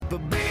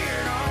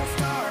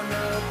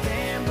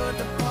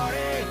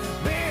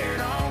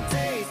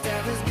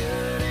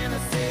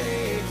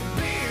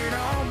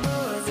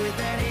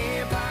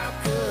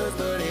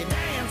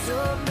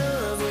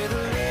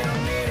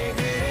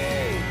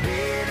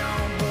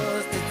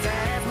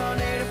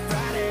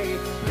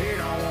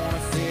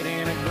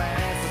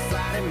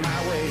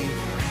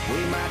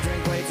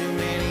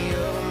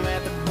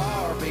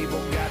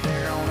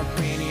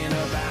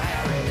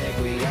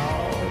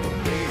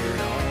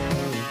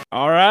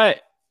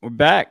We're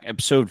back,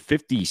 episode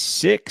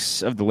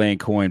 56 of the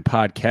Land Coin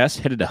podcast.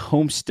 Headed to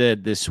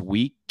Homestead this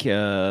week,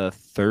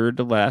 third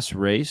to last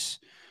race.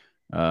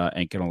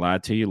 Ain't gonna lie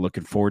to you,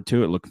 looking forward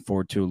to it. Looking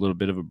forward to a little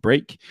bit of a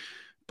break.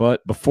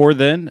 But before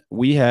then,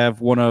 we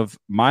have one of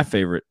my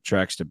favorite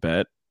tracks to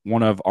bet.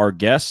 One of our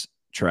guest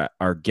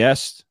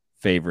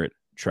favorite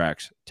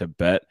tracks to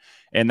bet,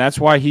 and that's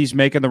why he's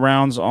making the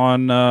rounds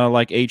on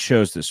like 8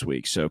 shows this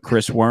week. So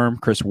Chris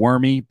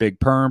Wormy,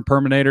 Big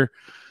Perminator.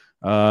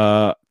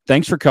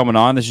 Thanks for coming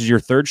on. This is your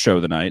third show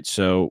of the night,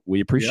 so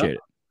we appreciate it.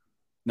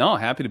 No,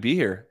 happy to be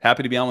here.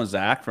 Happy to be on with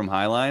Zach from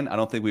Highline. I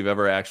don't think we've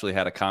ever actually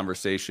had a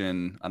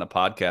conversation on a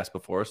podcast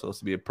before, so this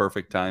would be a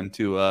perfect time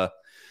to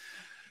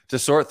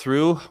sort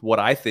through what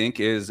I think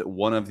is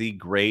one of the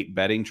great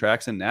betting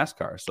tracks in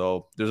NASCAR.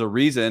 So there's a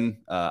reason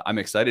I'm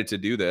excited to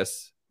do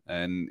this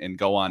and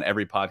go on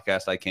every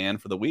podcast I can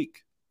for the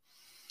week.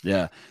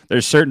 Yeah,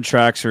 there's certain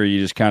tracks where you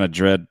just kind of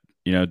dread,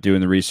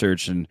 doing the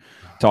research and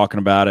talking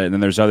about it, and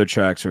then there's other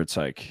tracks where it's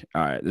like,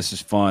 all right, this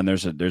is fun.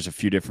 There's a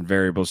few different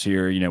variables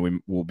here.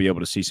 We'll be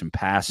able to see some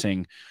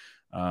passing,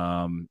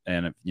 and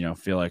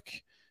feel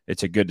like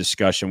it's a good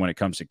discussion when it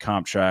comes to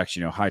comp tracks.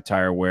 High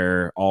tire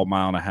wear, all 1.5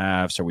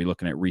 miles. So are we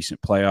looking at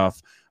recent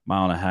playoff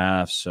 1.5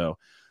 miles? So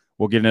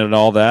we'll get into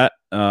all that,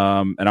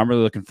 and I'm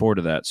really looking forward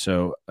to that.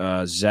 So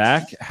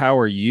Zach, how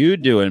are you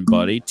doing,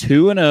 buddy?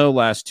 2-0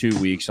 last 2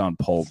 weeks on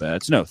pole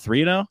bets. No,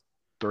 3-0.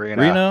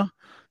 3-0.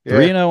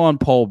 3-0 on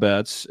pole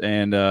bets,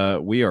 and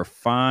we are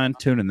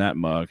fine-tuning that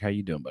mug. How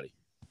you doing, buddy?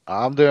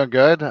 I'm doing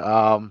good.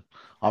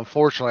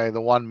 Unfortunately, the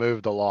one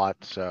moved a lot,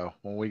 so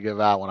when we give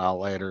that one out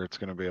later, it's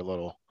going to be a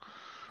little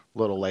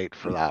late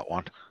for that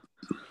one.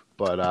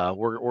 But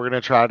we're going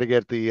to try to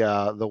get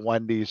the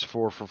Wendy's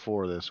 4 for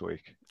 4 this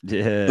week.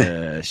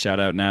 Yeah, shout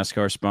out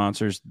NASCAR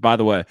sponsors. By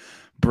the way,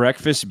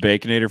 Breakfast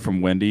Baconator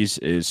from Wendy's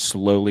is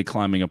slowly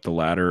climbing up the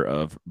ladder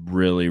of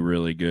really,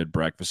 really good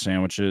breakfast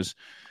sandwiches.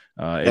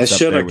 That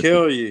should have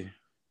killed you.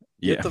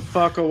 Yeah. Get the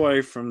fuck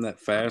away from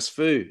that fast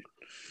food.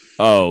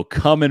 Oh,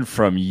 coming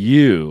from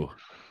you.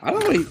 I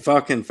don't eat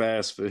fucking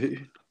fast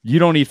food. You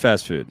don't eat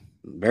fast food?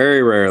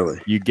 Very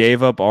rarely. You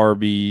gave up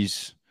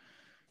Arby's.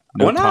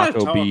 No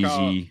Taco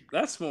BZ.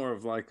 That's more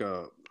of like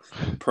a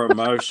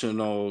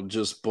promotional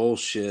just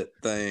bullshit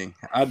thing.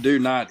 I do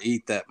not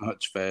eat that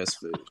much fast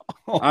food.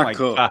 Oh my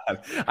God.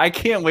 I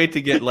can't wait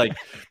to get like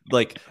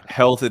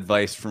health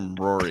advice from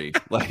Rory.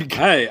 Like,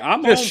 hey,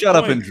 I'm just shut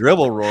up and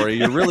dribble, Rory.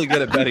 You're really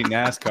good at betting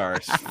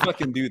NASCAR. Just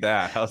fucking do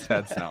that. How's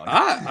that sound?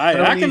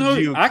 I can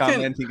need you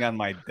commenting on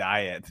my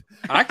diet.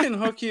 I can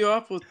hook you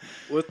up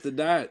with the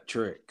diet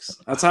tricks.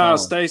 That's how I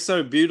stay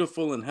so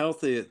beautiful and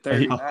healthy at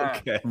 39.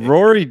 Okay.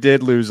 Rory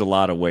did lose a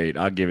lot of weight.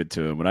 I'll give it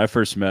to him. When I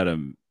first met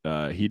him,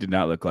 he did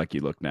not look like he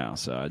look now.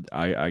 So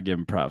I give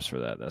him props for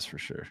that. That's for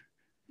sure.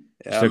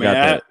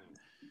 Yeah,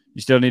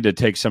 you still need to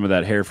take some of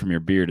that hair from your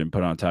beard and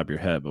put it on top of your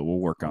head, but we'll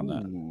work on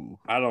that. Ooh,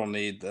 I don't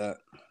need that.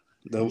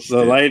 The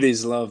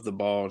ladies love the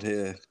bald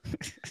head.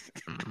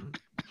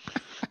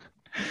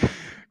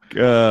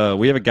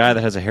 We have a guy that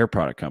has a hair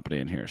product company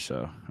in here,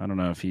 so I don't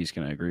know if he's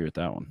going to agree with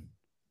that one.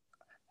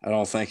 I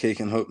don't think he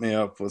can hook me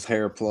up with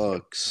hair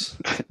plugs.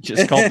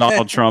 Just call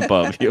Donald Trump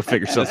up. He'll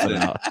figure something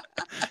out.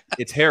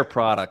 It's hair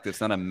product.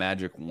 It's not a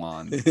magic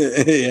wand.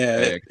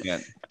 Yeah. I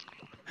can't.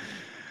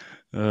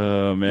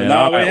 Oh, man.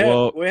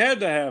 No, we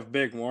had to have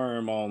Big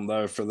Worm on,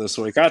 though, for this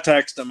week. I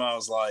texted him. I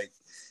was like,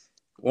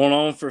 one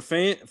on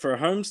for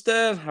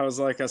Homestead? I was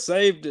like, I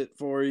saved it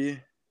for you.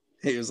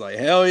 He was like,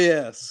 hell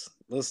yes.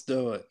 Let's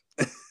do it.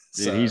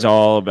 Dude, he's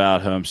all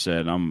about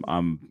Homestead.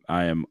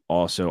 I am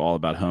also all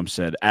about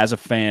Homestead as a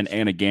fan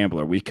and a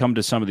gambler. We come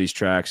to some of these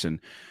tracks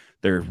and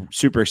they're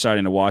super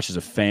exciting to watch as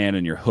a fan,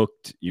 and you're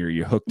hooked.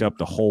 You're hooked up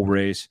the whole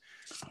race.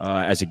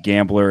 As a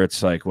gambler,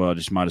 it's like, well,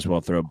 just might as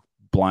well throw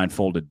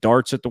blindfolded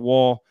darts at the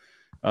wall.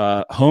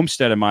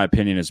 Homestead, in my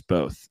opinion, is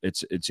both.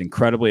 It's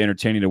incredibly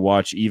entertaining to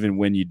watch, even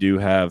when you do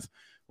have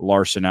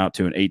Larson out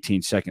to an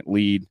 18-second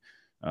lead.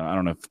 I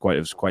don't know if it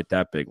was quite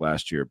that big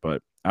last year,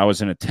 but I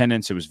was in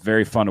attendance. It was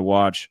very fun to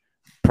watch.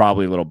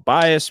 Probably a little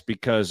biased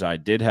because I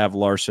did have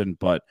Larson,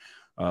 but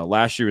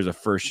last year was the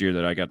first year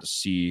that I got to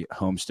see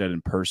Homestead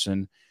in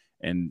person,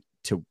 and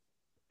to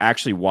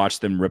actually watch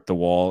them rip the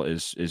wall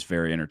is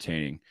very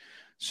entertaining.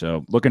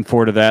 So looking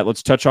forward to that.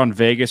 Let's touch on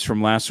Vegas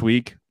from last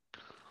week,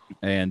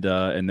 and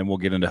then we'll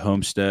get into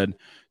Homestead,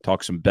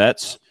 talk some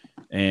bets,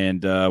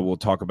 and we'll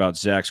talk about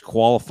Zach's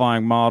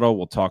qualifying model.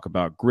 We'll talk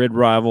about Grid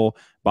Rival.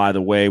 By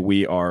the way,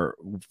 we are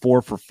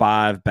 4 for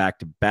 5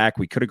 back-to-back.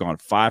 We could have gone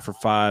 5 for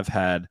 5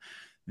 had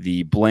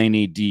the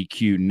Blaney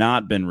DQ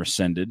not been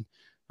rescinded.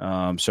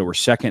 So we're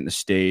second in the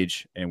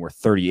stage, and we're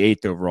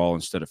 38th overall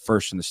instead of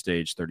first in the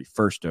stage,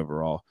 31st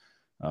overall.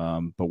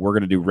 But we're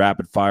going to do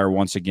rapid fire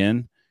once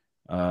again,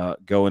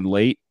 going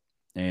late.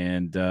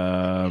 And,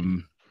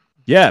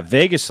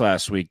 Vegas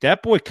last week.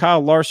 That boy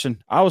Kyle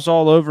Larson, I was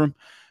all over him.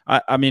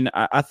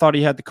 I thought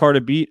he had the car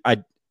to beat.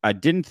 I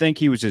didn't think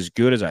he was as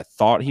good as I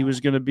thought he was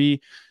going to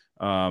be.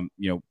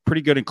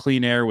 Pretty good in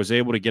clean air, was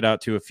able to get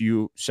out to a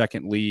few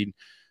second lead.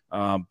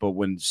 But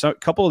when a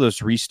couple of those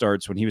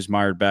restarts, when he was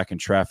mired back in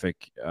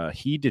traffic,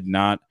 he did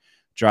not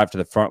drive to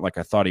the front like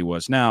I thought he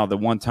was. Now, the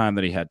one time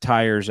that he had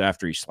tires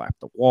after he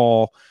slapped the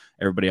wall,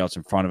 everybody else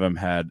in front of him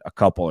had a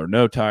couple or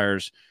no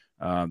tires.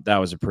 That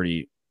was a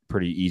pretty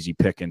easy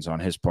pickings on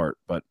his part.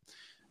 But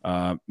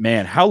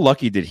man, how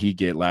lucky did he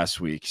get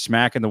last week?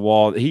 Smacking the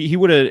wall. It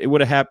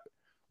would have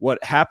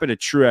what happened to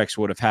Truex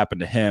would have happened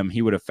to him.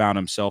 He would have found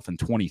himself in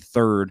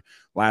 23rd,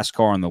 last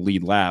car on the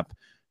lead lap,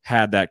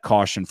 had that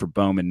caution for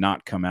Bowman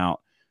not come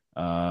out,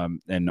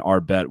 and our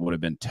bet would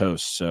have been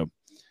toast. So,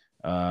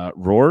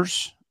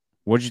 Roars,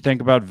 what did you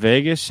think about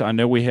Vegas? I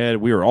know we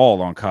were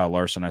all on Kyle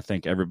Larson. I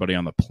think everybody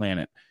on the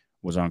planet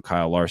was on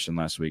Kyle Larson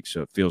last week,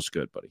 so it feels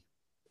good, buddy.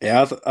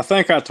 Yeah, I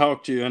think I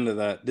talked you into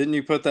that. Didn't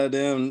you put that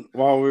in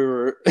while we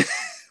were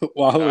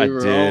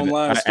on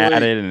last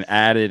week?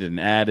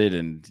 Added,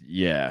 and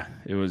yeah,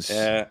 it was.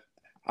 Yeah,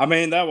 I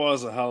mean, that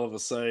was a hell of a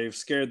save.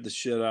 Scared the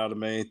shit out of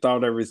me.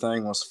 Thought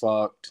everything was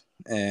fucked.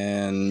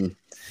 And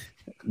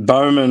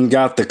Bowman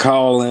got the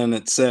call in.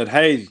 It said,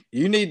 "Hey,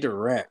 you need to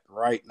wreck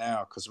right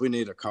now because we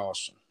need a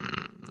caution."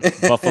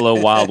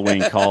 Buffalo Wild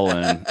Wing call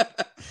in.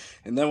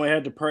 And then we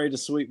had to pray to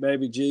sweet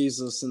baby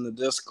Jesus in the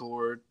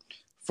Discord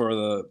for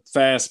the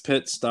fast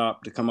pit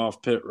stop to come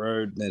off pit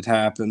road, and it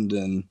happened,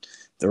 and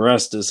the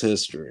rest is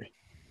history.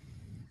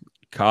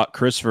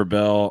 Christopher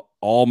Bell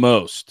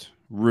almost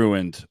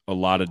ruined a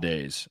lot of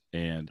days,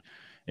 and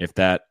if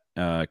that,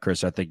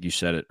 Chris, I think you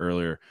said it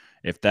earlier,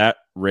 if that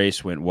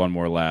race went one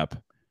more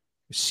lap,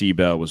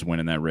 C-Bell was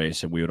winning that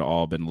race, and we would have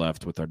all been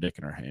left with our dick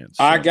in our hands.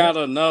 So, I got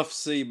enough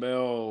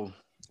C-Bell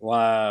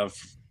live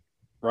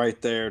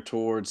right there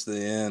towards the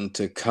end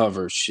to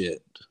cover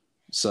shit.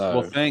 So,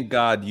 well, thank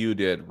God you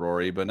did,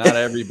 Rory, but not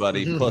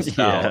everybody pussed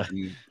out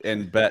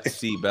and bet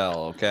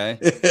C-Bell, okay?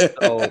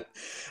 So,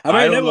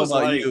 I don't know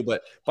about you,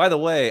 but by the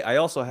way, I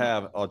also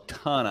have a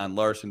ton on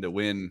Larson to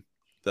win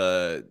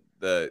the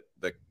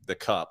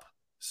cup.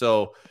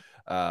 So,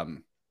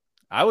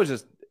 I was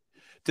just,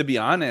 to be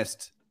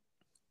honest,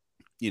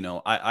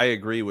 I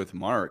agree with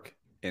Mark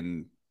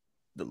and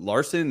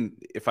Larson.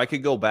 If I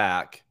could go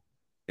back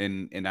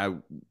and I,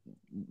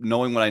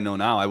 knowing what I know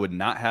now, I would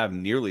not have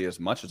nearly as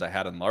much as I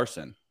had on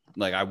Larson.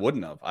 Like I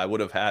wouldn't have. I would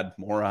have had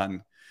more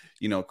on,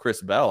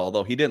 Chris Bell,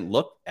 although he didn't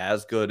look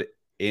as good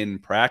in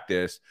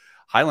practice.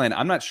 Highline,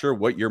 I'm not sure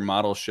what your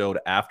model showed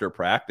after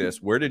practice.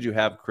 Where did you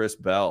have Chris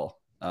Bell?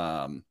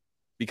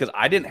 Because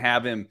I didn't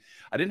have him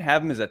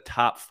as a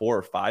top 4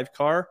 or 5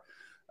 car.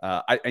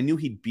 I knew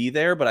he'd be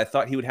there, but I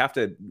thought he would have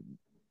to,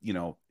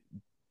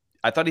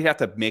 I thought he'd have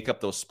to make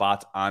up those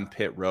spots on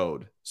pit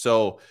road.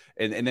 So,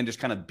 and then just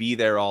kind of be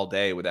there all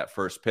day with that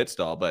first pit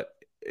stall. But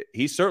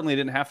he certainly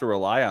didn't have to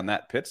rely on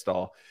that pit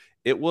stall.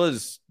 It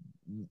was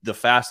the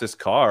fastest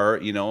car,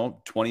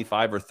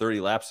 25 or 30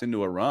 laps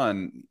into a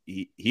run,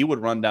 he would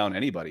run down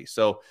anybody.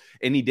 So,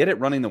 and he did it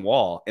running the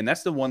wall. And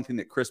that's the one thing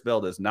that Chris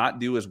Bell does not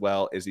do as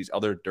well as these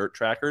other dirt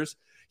trackers.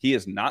 He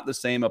is not the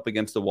same up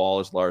against the wall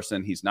as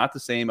Larson. He's not the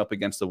same up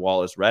against the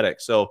wall as Reddick.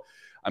 So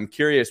I'm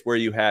curious where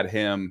you had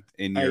him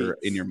in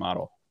your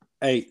model.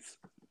 8th.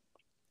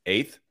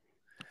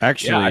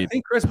 Actually, I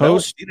think Chris Bell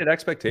exceeded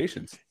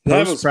expectations.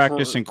 Post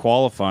practice and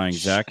qualifying,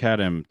 Zach had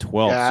him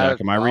 12th. Yeah, Zach,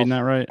 am I reading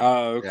that right?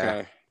 Oh,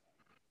 okay.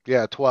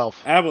 Yeah, 12.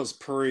 That was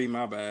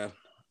my bad.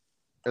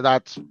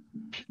 That's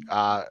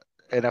and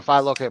if I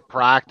look at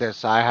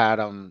practice, I had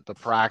him the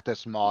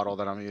practice model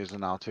that I'm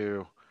using now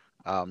too.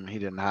 He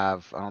didn't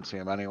have. I don't see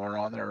him anywhere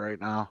on there right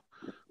now.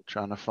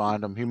 Trying to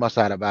find him. He must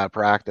have had a bad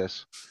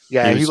practice.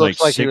 Yeah, he looks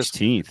like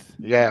 16th.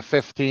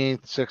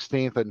 15th,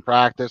 16th in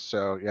practice.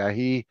 So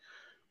yeah,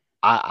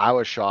 I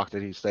was shocked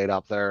that he stayed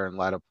up there and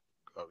let him,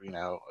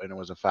 and it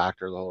was a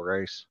factor the whole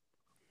race.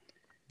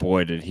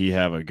 Boy, did he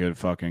have a good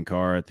fucking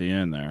car at the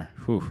end there.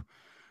 Whew.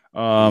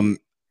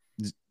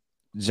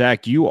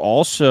 Zach, you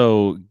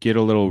also get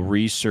a little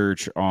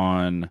research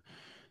on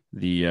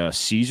the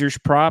Caesars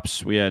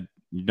props. We had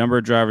number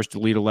of drivers to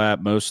lead a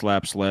lap, most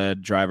laps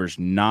led, drivers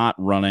not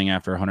running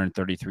after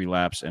 133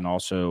 laps, and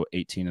also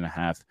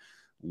 18.5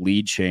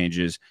 lead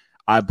changes.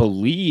 I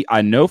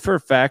know for a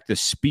fact the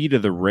speed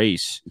of the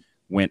race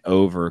went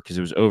over because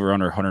it was over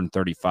under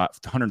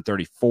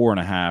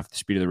 134.5. The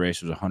speed of the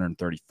race was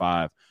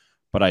 135,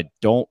 but I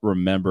don't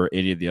remember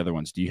any of the other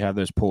ones. Do you have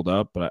those pulled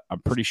up? But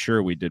I'm pretty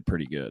sure we did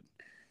pretty good.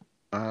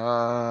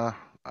 I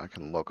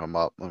can look them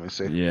up. Let me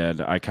see. Yeah,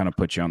 I kind of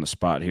put you on the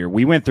spot here.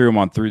 We went through them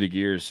on Through the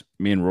Gears.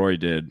 Me and Roy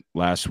did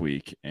last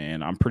week,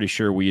 and I'm pretty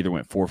sure we either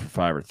went 4 for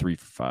 5 or 3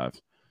 for 5.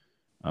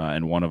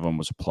 And one of them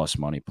was a plus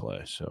money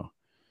play. So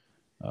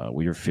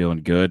we were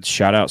feeling good.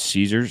 Shout out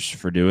Caesars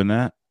for doing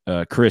that.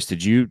 Chris,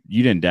 you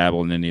didn't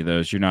dabble in any of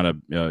those? You're not a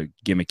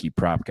gimmicky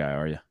prop guy,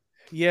 are you?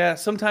 Yeah,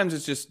 sometimes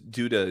it's just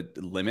due to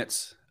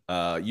limits.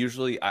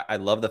 Usually I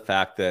love the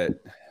fact that,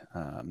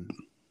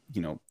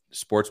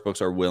 sports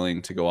books are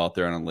willing to go out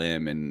there on a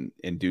limb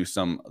and do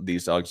some of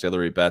these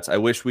auxiliary bets. I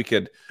wish we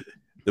could.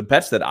 The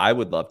bets that I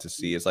would love to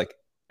see is like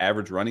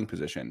average running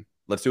position.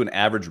 Let's do an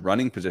average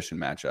running position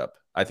matchup.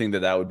 I think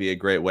that would be a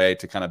great way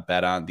to kind of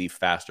bet on the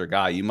faster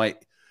guy.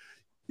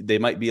 They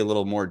might be a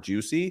little more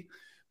juicy,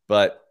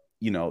 But,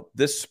 you know,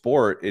 this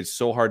sport is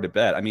so hard to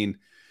bet. I mean,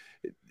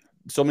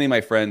 so many of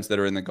my friends that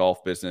are in the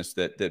golf business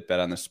that bet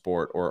on the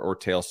sport or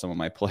tail some of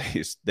my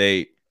plays,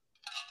 they're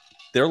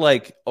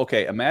like,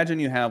 okay, imagine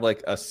you have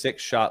like a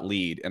 6-shot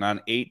lead, and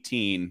on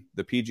 18,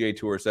 the PGA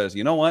Tour says,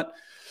 you know what?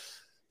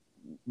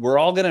 We're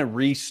all going to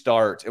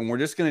restart, and we're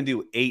just going to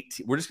do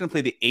 8. We're just going to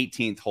play the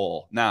 18th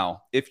hole.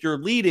 Now, if you're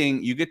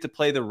leading, you get to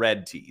play the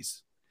red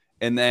tees,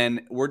 and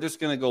then we're just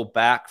going to go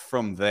back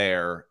from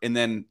there. And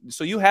then,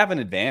 so you have an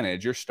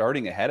advantage. You're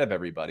starting ahead of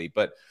everybody,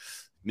 but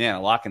man,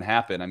 a lot can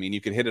happen. I mean,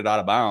 you could hit it out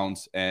of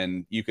bounds,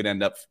 and you could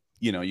end up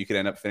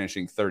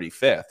finishing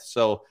 35th.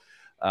 So,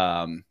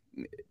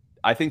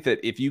 I think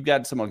that if you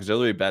got some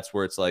auxiliary bets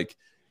where it's like,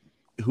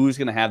 who's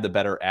going to have the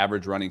better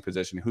average running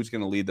position, who's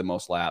going to lead the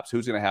most laps,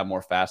 who's going to have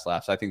more fast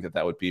laps, I think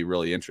that would be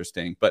really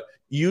interesting. But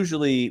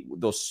usually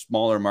those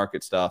smaller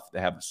market stuff, they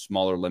have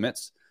smaller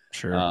limits.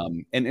 Sure.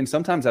 And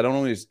sometimes I don't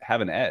always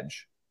have an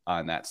edge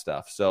on that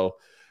stuff. So,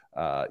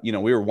 we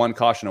were one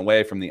caution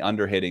away from the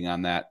under hitting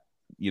on that,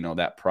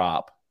 that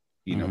prop,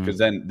 because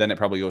then it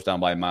probably goes down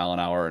by a mile an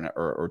hour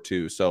or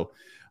two. So,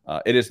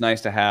 it is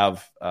nice to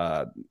have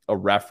a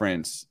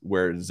reference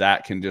where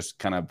Zach can just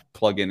kind of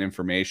plug in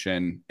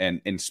information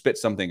and spit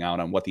something out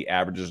on what the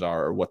averages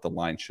are or what the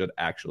line should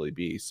actually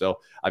be. So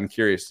I'm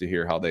curious to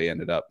hear how they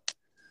ended up.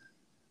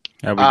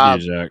 How we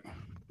do, Zach?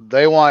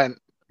 They want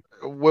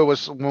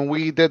when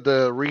we did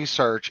the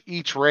research,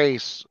 each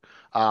race,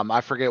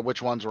 I forget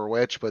which ones were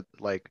which, but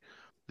like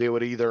they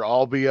would either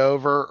all be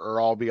over or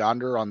all be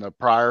under on the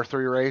prior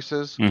 3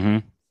 races.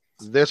 Mm-hmm.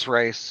 This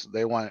race,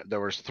 there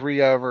was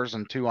 3 overs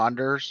and 2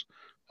 unders.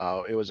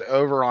 It was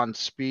over on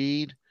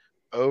speed,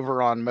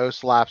 over on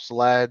most laps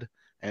led,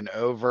 and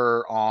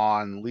over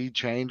on lead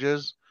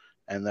changes,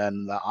 and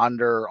then the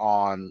under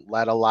on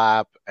led a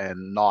lap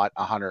and not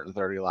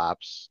 33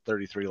 laps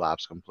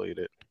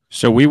completed.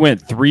 So we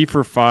went 3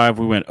 for 5.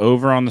 We went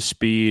over on the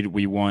speed.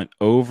 We went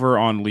over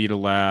on lead a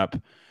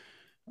lap.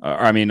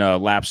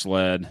 Laps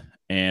led.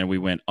 And we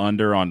went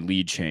under on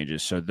lead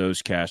changes. So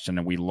those cashed, and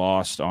then we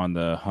lost on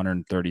the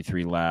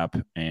 133 lap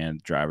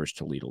and drivers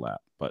to lead a lap.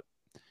 But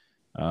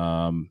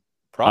I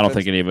don't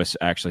think any of us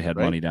actually had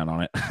money down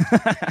on it.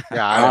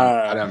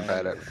 Yeah, I didn't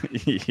bet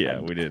it.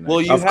 Yeah, we didn't.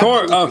 Well,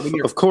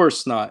 of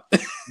course not.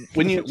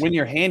 when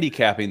you're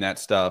handicapping that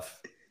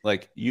stuff,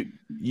 like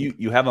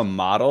you have a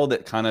model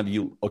that kind of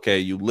you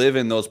live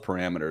in those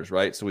parameters,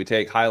 right? So we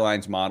take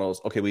Highline's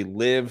models. Okay, we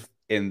live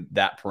in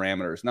that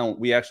parameters. Now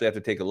we actually have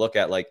to take a look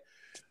at, like,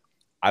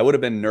 I would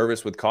have been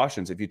nervous with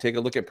cautions. If you take a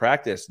look at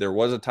practice, there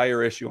was a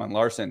tire issue on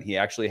Larson. He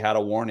actually had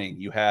a warning.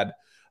 You had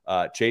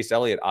Chase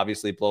Elliott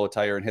obviously blow a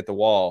tire and hit the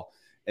wall.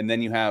 And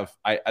then you have,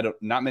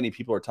 not many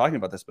people are talking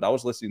about this, but I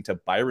was listening to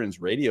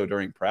Byron's radio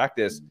during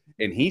practice,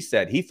 and he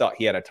said he thought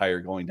he had a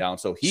tire going down.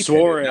 So he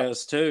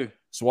Suarez too.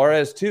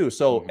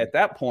 So at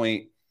that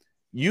point,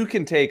 you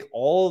can take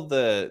all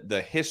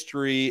the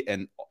history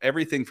and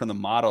everything from the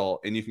model,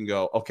 and you can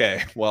go,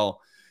 okay,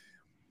 well,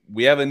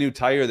 we have a new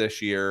tire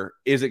this year.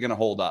 Is it going to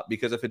hold up?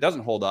 Because if it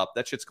doesn't hold up,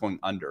 that shit's going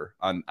under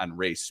on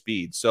race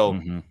speed. So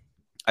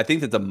I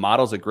think that the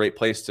model's a great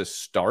place to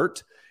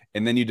start.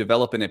 And then you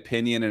develop an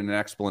opinion and an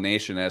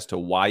explanation as to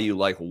why you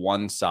like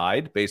one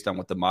side based on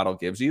what the model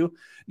gives you.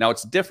 Now,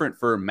 it's different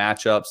for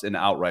matchups and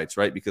outrights,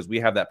 right? Because we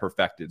have that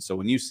perfected. So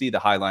when you see the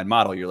Highline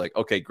model, you're like,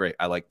 okay, great.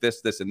 I like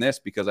this, this, and this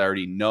because I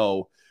already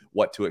know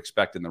what to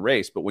expect in the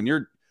race. But when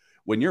you're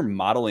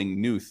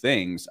modeling new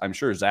things, I'm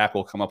sure Zach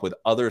will come up with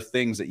other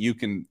things that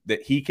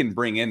he can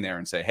bring in there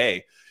and say,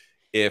 hey,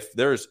 if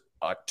there's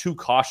 2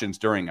 cautions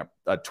during a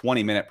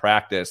 20-minute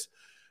practice,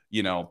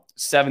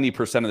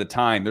 70% of the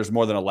time there's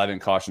more than 11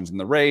 cautions in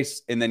the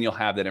race, and then you'll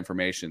have that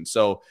information.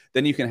 So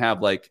then you can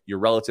have, like, your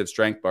relative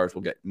strength bars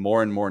will get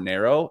more and more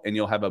narrow, and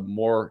you'll have a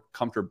more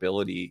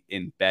comfortability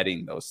in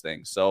betting those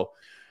things. So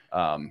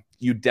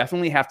you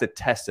definitely have to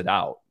test it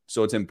out.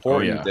 So it's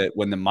important that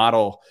when the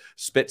model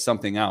spits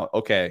something out,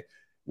 okay,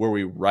 were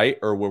we right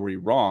or were we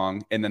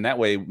wrong? And then that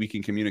way we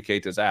can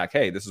communicate to Zach,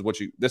 hey, this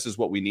is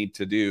what we need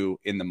to do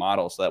in the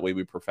model. So that way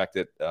we perfect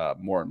it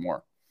more and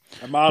more.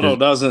 Our model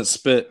doesn't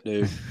spit,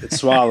 dude. It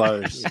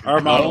swallows.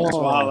 Our model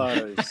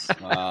swallows.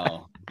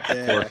 Wow.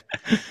 Yeah.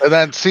 And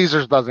then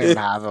Caesars doesn't even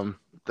have them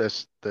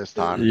this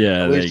time.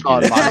 Yeah, at least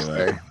on my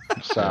day.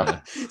 So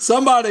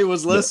somebody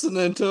was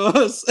listening to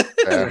us,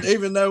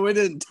 even though we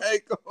didn't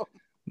take them.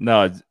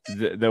 No,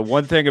 the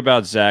one thing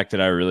about Zach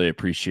that I really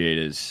appreciate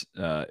is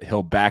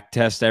he'll back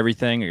test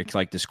everything. It's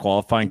like this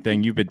qualifying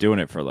thing. You've been doing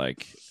it for,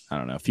 like, I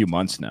don't know, a few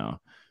months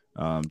now.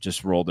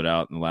 Just rolled it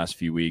out in the last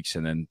few weeks.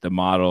 And then the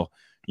model,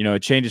 it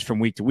changes from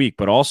week to week.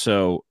 But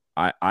also,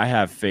 I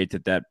have faith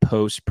that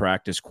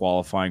post-practice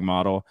qualifying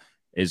model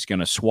is going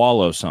to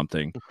swallow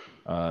something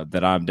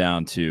that I'm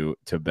down to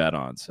bet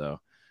on. So,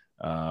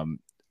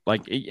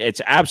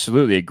 it's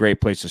absolutely a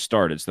great place to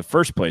start. It's the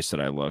first place that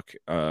I look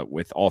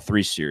with all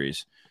 3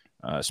 series.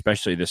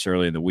 Especially this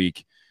early in the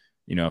week,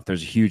 if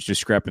there's a huge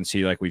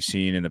discrepancy like we've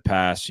seen in the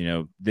past,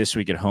 this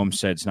week at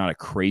Homestead, it's not a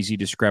crazy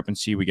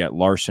discrepancy. We got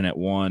Larson at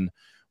 1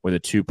 with a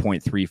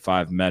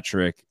 2.35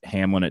 metric,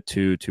 Hamlin at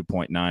 2,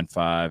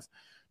 2.95,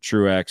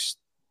 Truex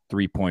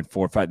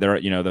 3.45. They're,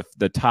 you know,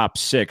 the top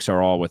 6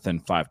 are all within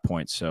 5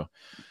 points. So,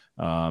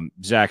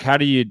 Zach, how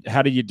do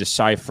you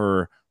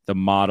decipher the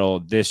model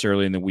this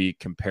early in the week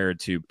compared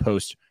to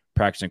post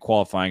practice and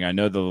qualifying? I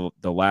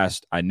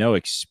know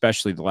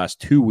especially the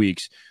last 2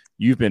 weeks,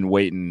 you've been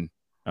waiting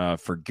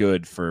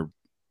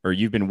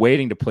you've been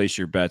waiting to place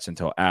your bets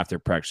until after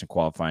practice and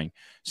qualifying.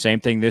 Same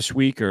thing this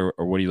week, or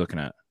what are you looking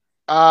at?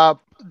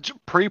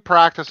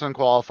 Pre-practice and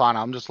qualifying,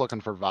 I'm just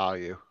looking for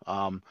value.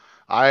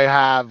 I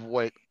have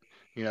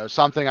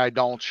something I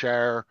don't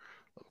share,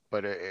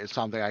 but it's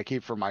something I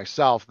keep for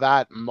myself.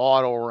 That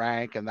model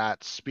rank and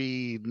that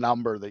speed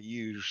number that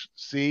you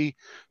see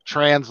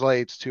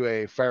translates to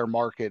a fair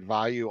market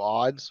value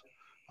odds.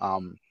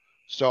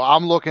 So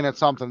I'm looking at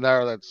something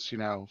there that's,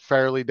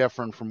 fairly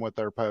different from what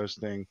they're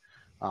posting,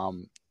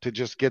 to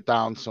just get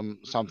down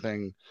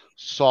something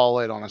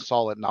solid on a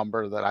solid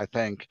number that I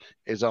think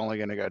is only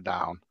going to go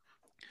down.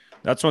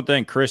 That's one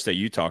thing, Chris, that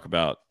you talk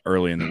about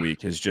early in the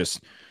week is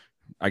just,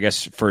 I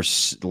guess, for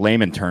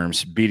layman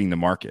terms, beating the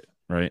market,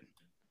 right?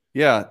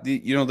 Yeah.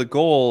 The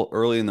goal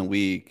early in the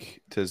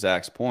week, to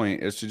Zach's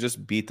point, is to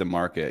just beat the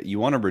market. You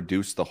want to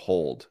reduce the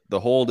hold. The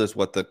hold is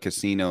what the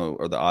casino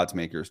or the odds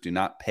makers do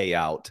not pay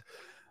out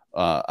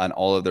on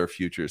all of their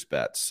futures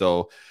bets.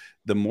 So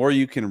the more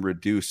you can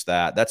reduce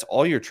that, that's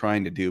all you're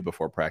trying to do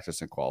before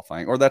practice and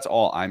qualifying, or that's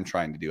all I'm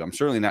trying to do. I'm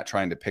certainly not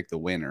trying to pick the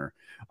winner.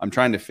 I'm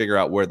trying to figure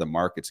out where the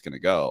market's going to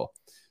go.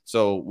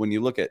 So when you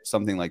look at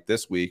something like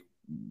this week,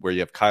 where you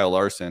have Kyle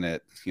Larson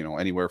at,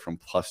 anywhere from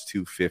plus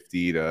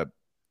 250 to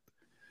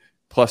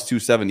plus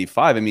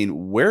 275. I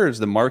mean, where is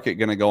the market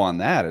going to go on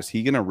that? Is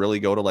he going to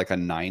really go to like a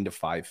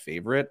 9-5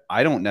 favorite?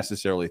 I don't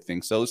necessarily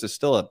think so. This is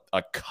still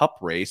a cup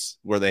race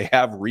where they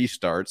have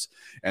restarts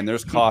and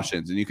there's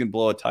cautions and you can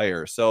blow a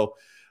tire. So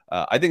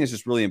I think it's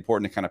just really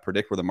important to kind of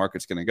predict where the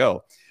market's going to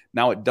go.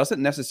 Now, it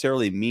doesn't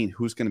necessarily mean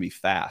who's going to be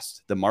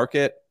fast. The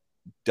market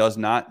does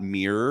not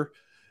mirror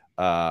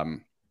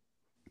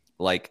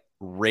like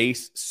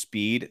race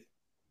speed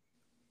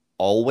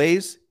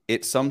always.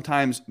 It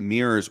sometimes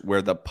mirrors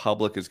where the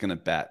public is going to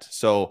bet.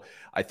 So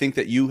I think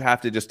that you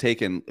have to just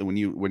take in when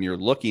you're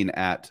looking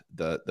at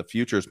the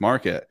futures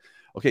market,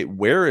 okay,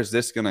 where is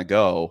this going to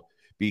go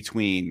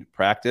between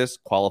practice,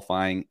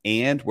 qualifying,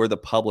 and where the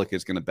public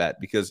is going to bet?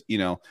 Because,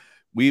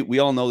 we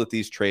all know that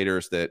these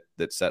traders that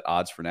set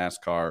odds for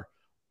NASCAR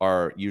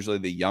are usually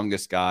the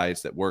youngest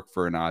guys that work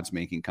for an odds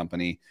making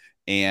company,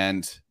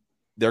 and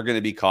they're going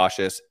to be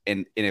cautious.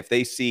 And if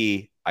they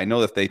see, I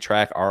know that if they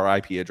track our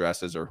IP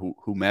addresses or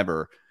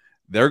whomever,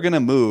 they're going to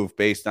move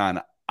based on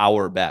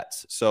our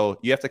bets. So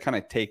you have to kind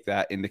of take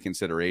that into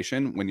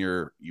consideration when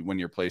you're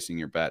placing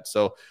your bet.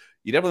 So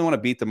you definitely want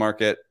to beat the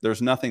market.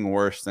 There's nothing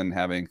worse than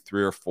having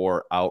 3 or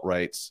 4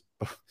 outrights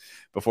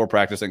before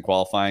practice and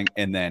qualifying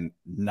and then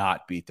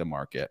not beat the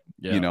market.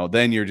 Yeah.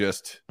 Then you're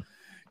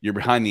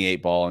behind the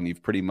 8 ball and you're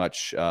pretty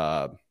much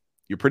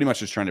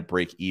just trying to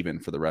break even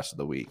for the rest of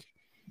the week.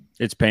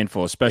 It's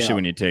painful, especially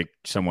when you take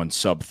someone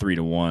sub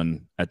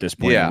 3-1 at this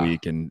point in the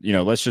week. And,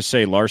 let's just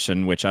say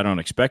Larson, which I don't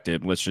expect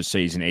it. Let's just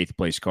say he's an 8th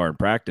place car in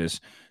practice.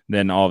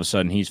 Then all of a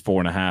sudden he's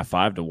 4.5,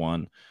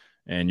 5-1,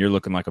 and you're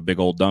looking like a big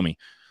old dummy.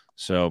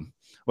 So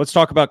let's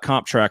talk about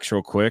comp tracks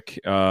real quick.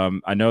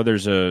 I know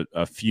there's a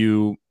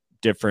few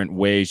different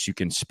ways you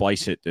can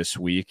splice it this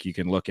week. You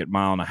can look at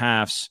 1.5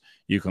 miles.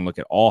 You can look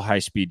at all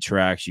high-speed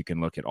tracks. You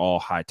can look at all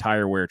high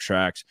tire wear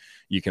tracks.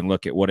 You can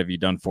look at what have you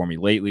done for me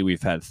lately.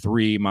 We've had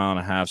 3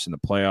 1/2 in the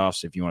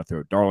playoffs. If you want to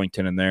throw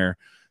Darlington in there,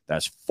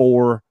 that's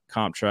 4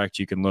 comp tracks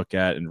you can look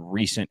at in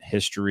recent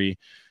history.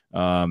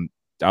 I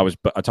was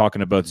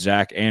talking to both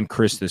Zach and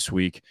Chris this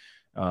week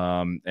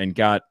and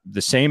got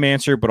the same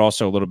answer, but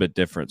also a little bit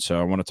different. So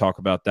I want to talk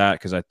about that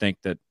because I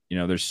think that,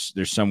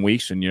 there's some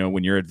weeks and,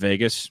 when you're at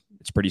Vegas,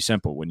 it's pretty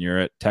simple. When you're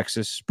at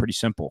Texas, pretty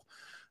simple.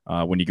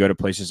 When you go to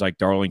places like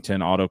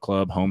Darlington Auto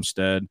Club,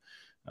 Homestead,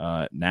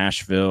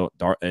 Nashville,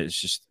 it's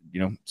just,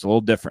 it's a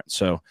little different.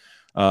 So,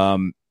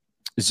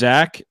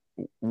 Zach,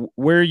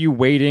 where are you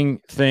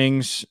weighting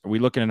things? Are we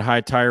looking at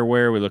high tire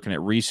wear? Are we looking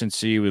at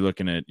recency? Are we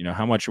looking at,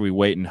 how much are we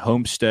weighting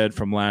Homestead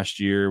from last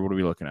year? What are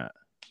we looking at?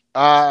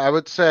 I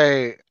would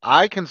say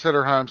I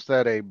consider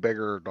Homestead a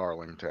bigger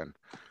Darlington.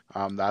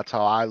 That's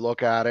how I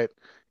look at it.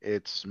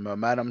 It's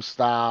momentum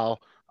style.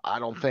 I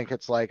don't think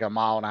it's like 1.5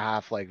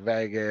 miles like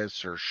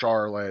Vegas or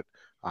Charlotte.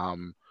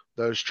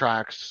 Those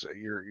tracks,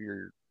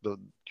 you're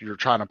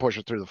trying to push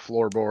it through the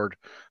floorboard.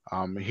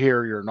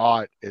 Here you're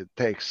not. It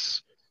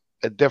takes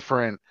a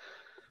different.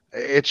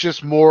 It's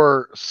just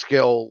more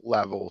skill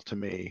level to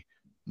me,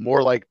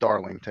 more like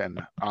Darlington.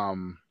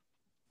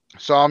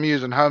 So I'm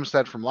using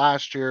Homestead from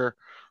last year.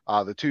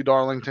 The 2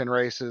 Darlington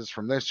races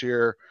from this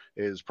year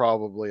is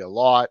probably a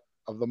lot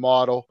of the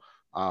model.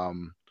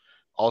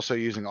 Also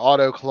using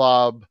Auto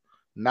Club,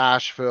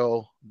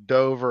 Nashville,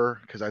 Dover,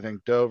 because I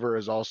think Dover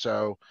is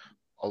also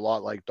a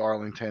lot like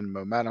Darlington,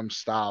 momentum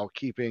style,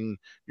 keeping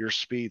your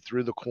speed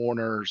through the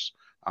corners,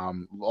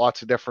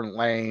 lots of different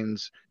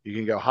lanes. You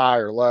can go high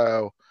or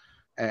low,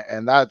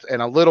 and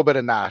a little bit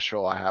of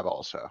Nashville I have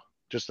also,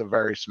 just a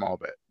very small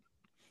bit.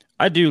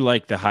 I do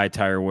like the high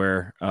tire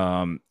wear.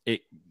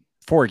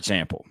 For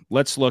example,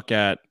 let's look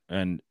at,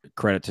 and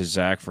credit to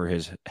Zach for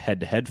his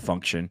head-to-head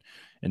function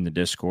in the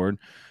Discord.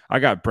 I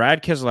got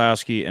Brad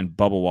Keselowski and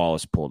Bubba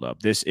Wallace pulled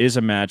up. This is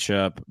a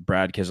matchup.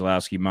 Brad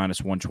Keselowski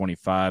minus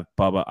 125.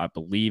 Bubba, I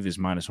believe, is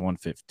minus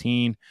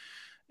 115.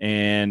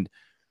 And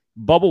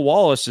Bubba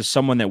Wallace is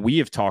someone that we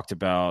have talked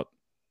about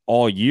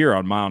all year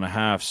on mile and a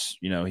halfs.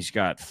 You know, he's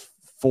got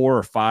 4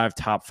 or 5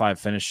 top 5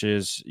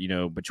 finishes, you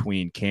know,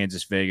 between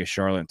Kansas, Vegas,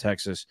 Charlotte, and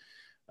Texas,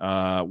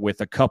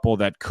 with a couple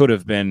that could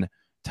have been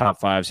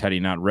top 5s had he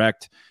not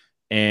wrecked.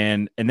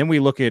 And then we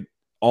look at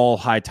all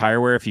high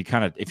tire wear. If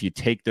you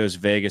take those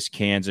Vegas,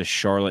 Kansas,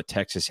 Charlotte,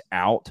 Texas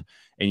out,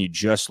 and you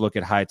just look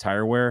at high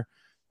tire wear,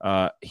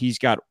 he's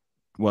got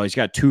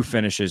 2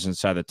 finishes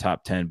inside the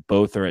top 10.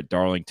 Both are at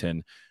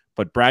Darlington,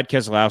 but Brad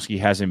Keselowski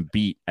has him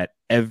beat at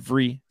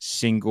every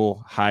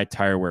single high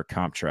tire wear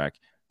comp track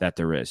that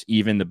there is,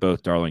 even the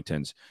both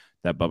Darlingtons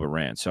that Bubba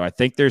ran. So I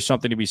think there's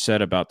something to be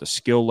said about the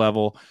skill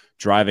level,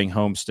 driving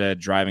Homestead,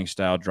 driving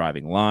style,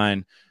 driving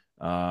line.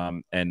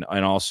 And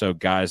also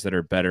guys that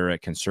are better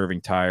at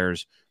conserving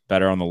tires,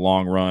 better on the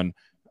long run.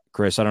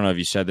 Chris, I don't know if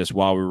you said this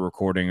while we were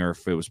recording or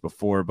if it was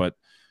before, but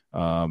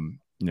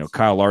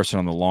Kyle Larson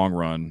on the long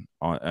run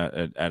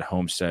at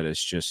Homestead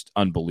is just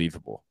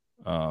unbelievable.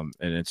 And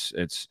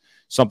it's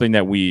something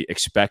that we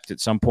expect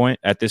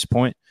at this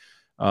point.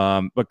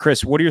 But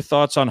Chris, what are your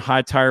thoughts on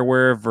high tire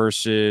wear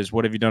versus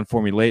what have you done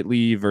for me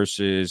lately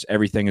versus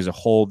everything as a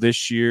whole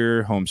this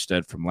year,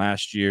 Homestead from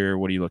last year?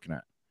 What are you looking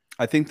at?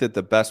 I think that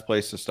the best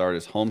place to start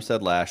is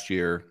Homestead last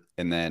year.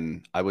 And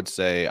then I would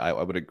say I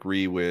would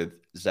agree with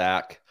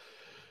Zach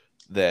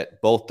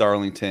that both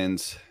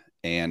Darlingtons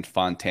and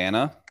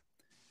Fontana.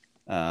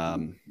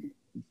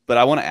 But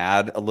I want to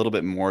add a little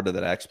bit more to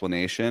that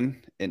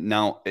explanation. And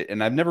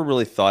I've never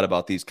really thought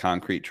about these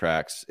concrete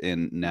tracks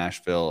in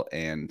Nashville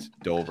and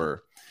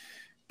Dover.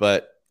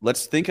 But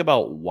let's think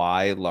about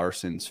why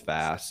Larson's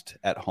fast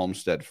at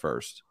Homestead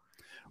first.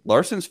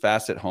 Larson's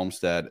fast at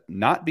Homestead,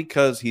 not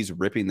because he's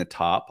ripping the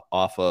top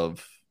off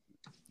of,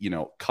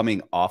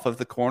 coming off of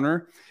the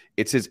corner.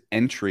 It's his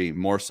entry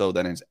more so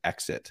than his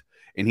exit.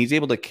 And he's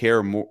able to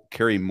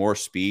carry more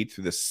speed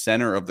through the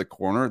center of the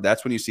corner.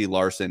 That's when you see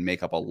Larson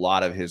make up a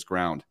lot of his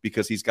ground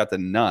because he's got the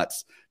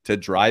nuts to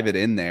drive it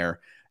in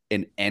there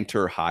and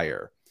enter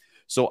higher.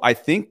 So I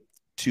think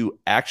to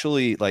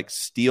actually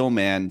steel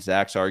man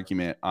Zach's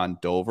argument on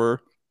Dover,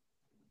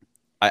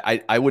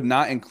 I would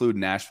not include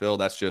Nashville.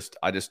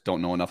 I just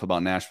don't know enough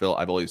about Nashville.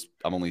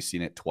 I've only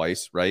seen it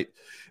twice, right?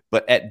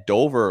 But at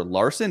Dover,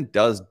 Larson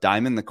does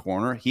diamond the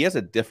corner. He has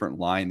a different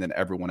line than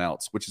everyone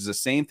else, which is the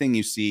same thing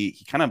you see.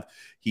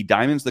 He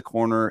diamonds the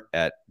corner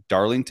at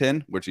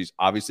Darlington, which he's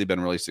obviously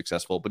been really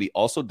successful, but he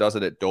also does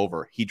it at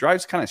Dover. He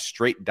drives kind of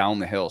straight down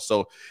the hill.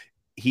 So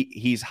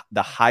he's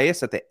the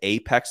highest at the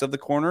apex of the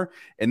corner,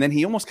 and then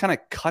he almost kind of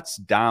cuts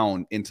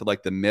down into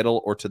the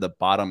middle or to the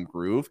bottom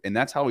groove, and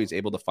that's how he's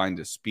able to find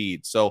his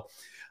speed. So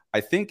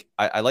I think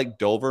I like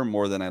Dover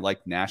more than I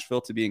like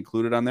Nashville to be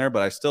included on there,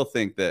 but I still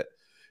think that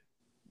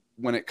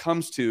when it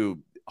comes to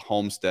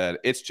Homestead,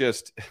 it's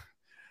just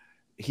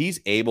he's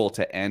able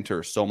to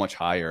enter so much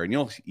higher, and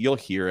you'll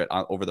hear it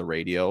over the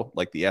radio,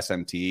 like the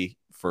SMT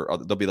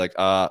they'll be like,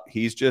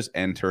 he's just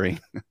entering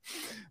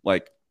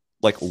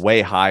like way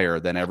higher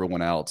than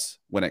everyone else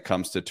when it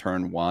comes to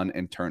turn 1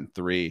 and turn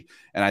 3.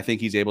 And I think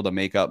he's able to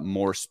make up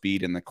more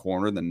speed in the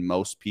corner than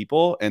most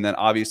people. And then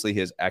obviously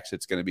his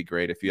exit's going to be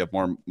great. If you have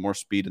more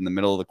speed in the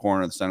middle of the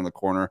corner, the center of the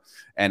corner,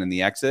 and in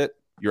the exit,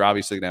 you're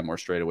obviously going to have more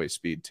straightaway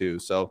speed too.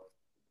 So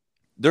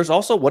there's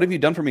also, what have you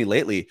done for me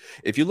lately?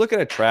 If you look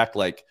at a track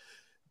like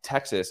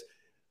Texas,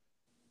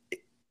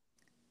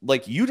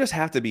 you just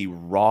have to be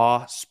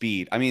raw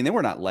speed. I mean, they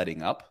were not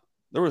letting up.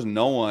 There was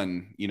no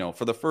one,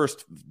 for the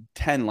first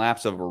 10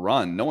 laps of a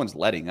run, no one's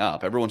letting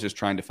up. Everyone's just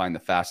trying to find the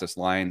fastest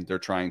line. They're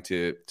trying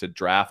to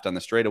draft on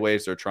the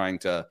straightaways. They're trying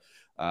to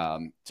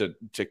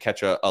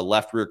catch a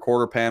left rear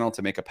quarter panel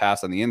to make a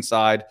pass on the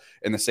inside,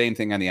 and the same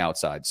thing on the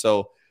outside.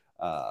 So,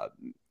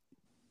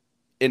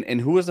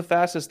 and who was the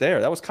fastest there?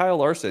 That was Kyle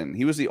Larson.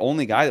 He was the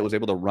only guy that was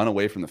able to run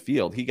away from the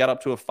field. He got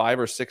up to a 5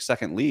 or 6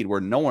 second lead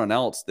where no one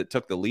else that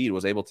took the lead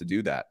was able to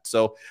do that.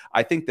 So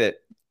I think that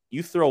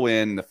you throw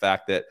in the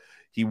fact that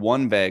he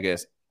won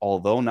Vegas,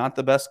 although not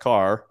the best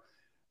car.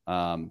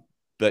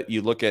 But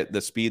you look at the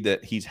speed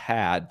that he's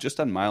had just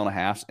on mile and a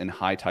half in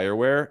high tire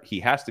wear, he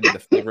has to be the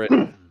favorite.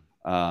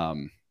 But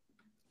I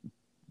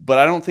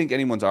don't think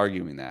anyone's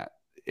arguing that.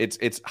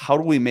 It's how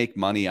do we make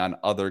money on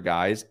other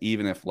guys,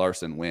 even if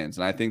Larson wins?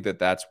 And I think that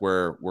that's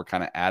where we're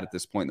kind of at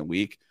this point in the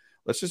week.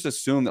 Let's just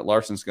assume that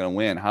Larson's going to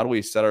win. How do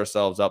we set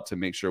ourselves up to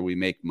make sure we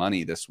make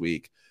money this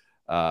week,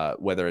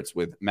 whether it's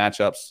with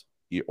matchups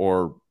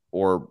or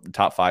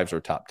top 5s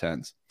or top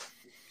 10s?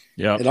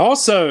 Yeah. It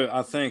also,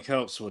 I think,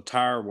 helps with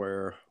tire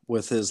wear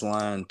with his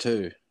line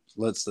too.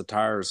 Lets the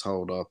tires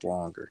hold up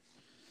longer.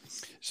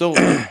 So,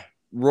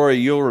 Rory,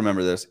 you'll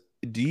remember this.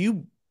 Do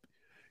you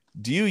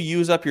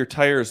use up your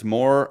tires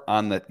more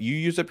on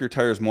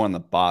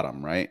the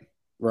bottom, right?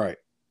 Right.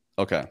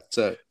 Okay.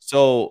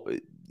 So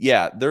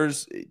yeah,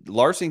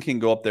 Larson can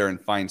go up there and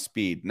find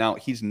speed. Now,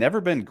 he's never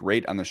been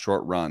great on the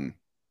short run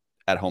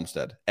at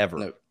Homestead ever.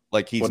 No.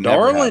 Like he's Well,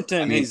 never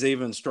Darlington, I mean, he's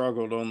even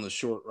struggled on the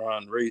short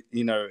run,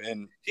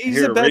 and he's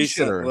here a bed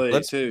shitter.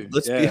 recently too.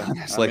 Let's be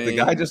honest. Like the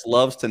guy just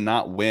loves to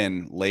not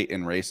win late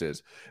in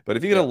races. But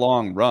if you get a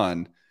long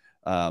run,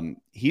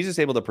 he's just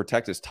able to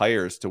protect his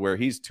tires to where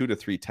he's 2 to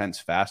 3 tenths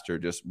faster,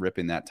 just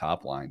ripping that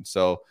top line.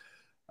 So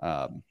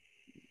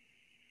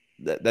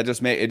that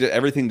just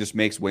everything just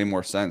makes way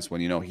more sense when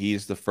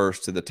he's the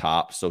first to the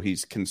top, so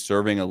he's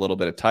conserving a little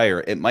bit of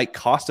tire. It might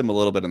cost him a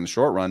little bit in the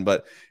short run,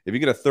 but if you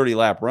get a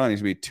 30-lap run,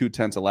 he's gonna be 2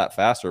 tenths a lap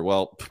faster.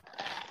 Well,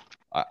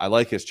 I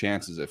like his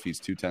chances if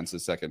he's 2 tenths a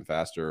second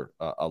faster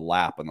a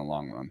lap in the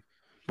long run.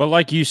 But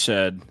like you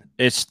said,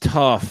 it's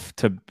tough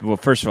to. Well,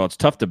 first of all, it's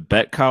tough to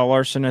bet Kyle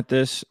Larson at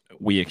this.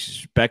 We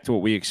expect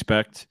what we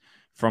expect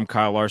from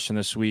Kyle Larson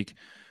this week,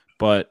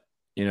 but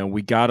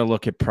we got to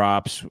look at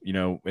props.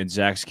 In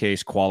Zach's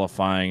case,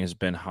 qualifying has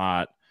been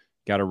hot.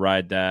 Got to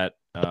ride that.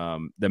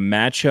 The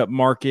matchup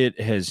market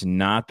has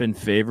not been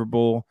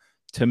favorable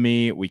to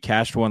me. We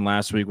cashed one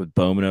last week with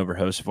Bowman over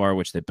Hosfar,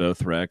 which they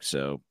both wrecked.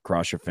 So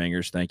cross your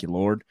fingers. Thank you,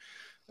 Lord.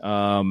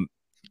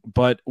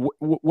 But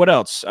what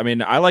else? I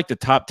mean, I like the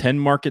top 10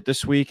 market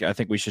this week. I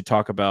think we should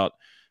talk about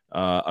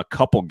a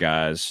couple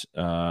guys.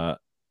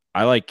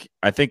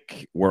 I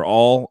think we're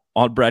all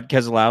on Brad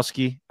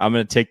Keselowski. I'm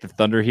going to take the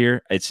Thunder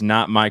here. It's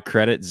not my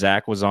credit.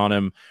 Zach was on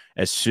him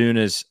as soon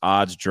as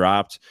odds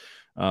dropped.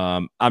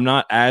 I'm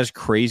not as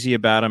crazy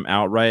about him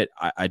outright.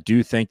 I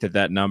do think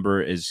that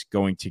number is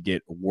going to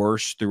get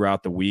worse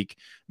throughout the week,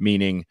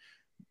 meaning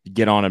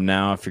get on him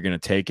now if you're going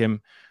to take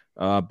him.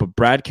 But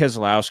Brad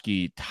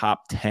Keselowski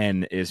top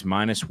 10 is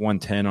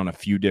 -110 on a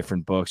few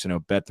different books. I know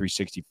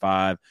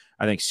Bet365.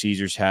 I think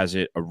Caesars has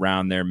it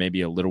around there,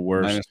 maybe a little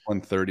worse.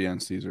 -130 on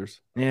Caesars.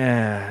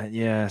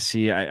 Yeah.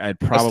 See, I'd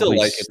probably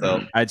like it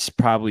though. I'd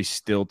probably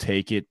still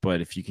take it,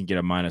 but if you can get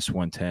a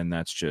 -110,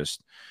 that's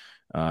just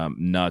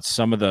nuts.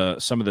 Some of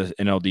the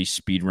NLD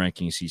speed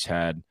rankings he's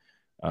had.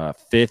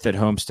 5th at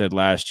Homestead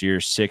last year,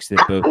 6th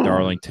at both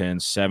Darlington,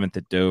 7th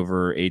at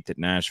Dover, 8th at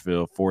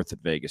Nashville, 4th at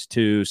Vegas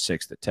 2,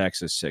 6th at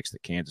Texas, 6th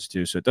at Kansas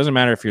 2. So it doesn't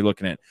matter if you're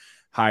looking at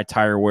high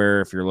tire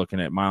wear, if you're looking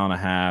at mile and a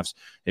halves,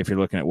 if you're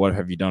looking at what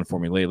have you done for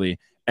me lately,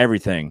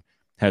 everything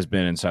has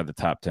been inside the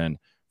top 10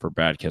 for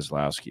Brad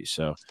Keselowski.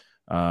 So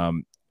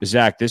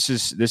Zach, this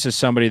is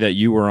somebody that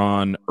you were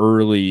on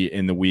early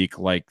in the week,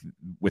 like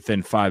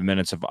within 5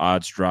 minutes of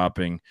odds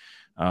dropping.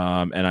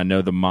 And I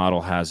know the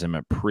model has him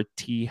at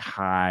pretty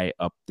high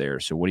up there.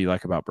 So what do you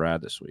like about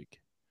Brad this week?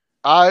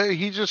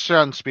 He just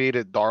shown speed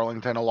at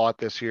Darlington a lot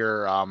this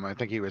year. I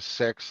think he was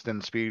 6th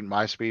in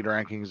my speed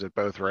rankings at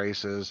both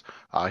races.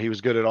 He was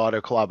good at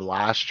Auto Club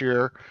last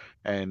year,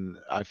 and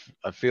I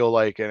feel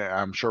like, and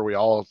I'm sure we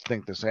all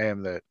think the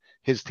same, that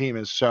his team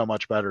is so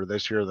much better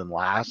this year than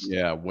last.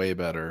 Yeah, way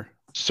better.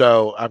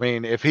 So I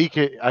mean, if he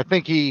could, I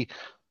think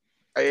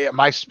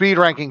my speed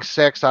ranking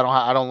 6th.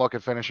 I don't look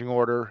at finishing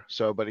order.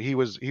 So, but he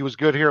was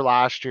good here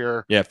last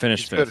year. Yeah,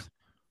 finished 5th.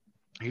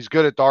 He's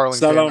good at Darlington.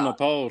 Sat on the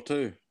pole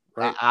too.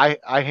 Right.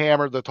 I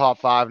hammered the top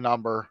 5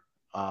 number.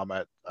 I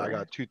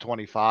got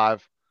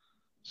 225.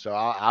 So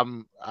I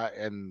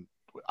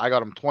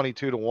got him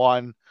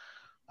 22-1.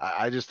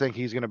 I just think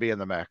he's going to be in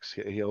the mix.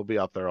 He'll be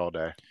up there all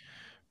day.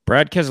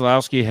 Brad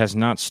Keselowski has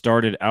not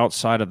started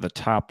outside of the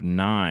top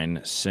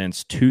 9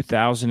 since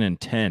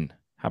 2010.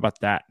 How about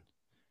that?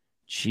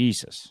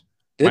 Jesus.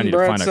 Didn't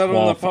Brad set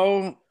on the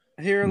pole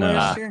here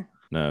last year?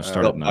 No,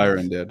 started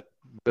Byron did.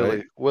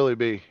 Willie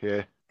B,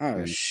 yeah.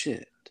 Oh,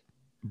 shit.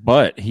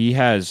 But he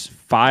has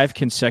 5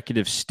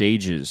 consecutive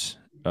stages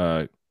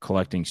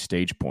collecting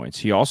stage points.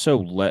 He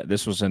also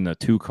this was in the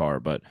 2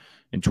 car, but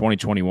in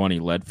 2021, he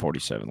led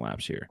 47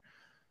 laps here.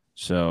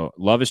 So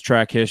love his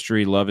track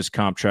history, love his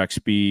comp track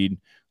speed,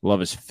 love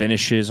his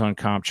finishes on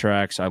comp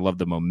tracks. I love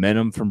the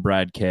momentum from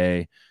Brad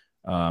K.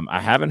 I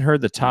haven't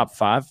heard the top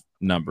 5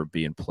 number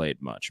being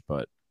played much,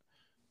 but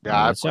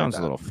yeah, it sounds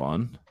a little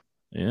fun.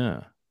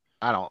 Yeah.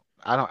 I don't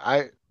know.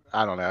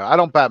 I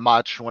don't bet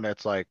much when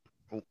it's like,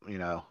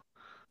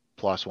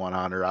 plus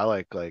 100. I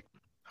like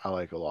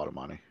a lot of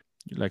money.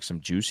 You like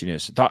some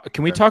juiciness.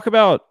 Can we talk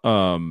about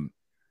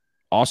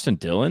Austin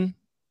Dillon?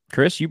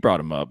 Chris, you brought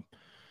him up,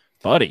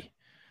 buddy.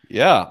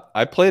 Yeah,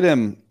 I played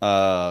him.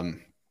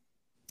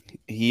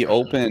 He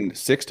opened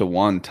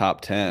 6-1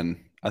 top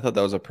 10. I thought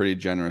that was a pretty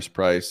generous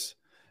price.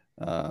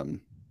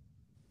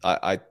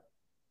 I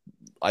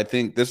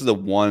think this is the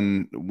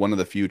one of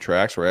the few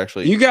tracks where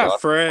actually you got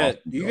Fred.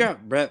 You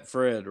got Brett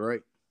Fred,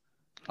 right?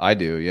 I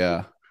do,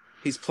 yeah.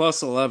 He's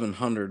plus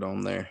 1,100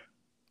 on there.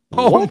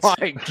 Oh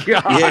my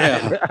god!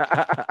 Yeah.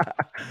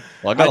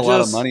 Well, I got a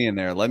lot of money in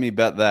there. Let me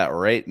bet that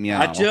right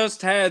now. I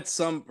just had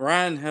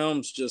Ryan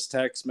Helms just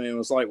text me and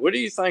was like, "What do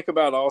you think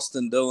about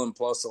Austin Dillon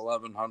plus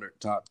 1,100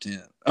 top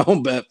 10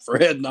 on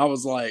Betfred?" And I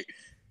was like,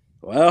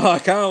 "Well, I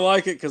kind of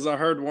like it because I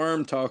heard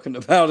Worm talking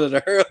about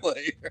it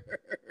earlier."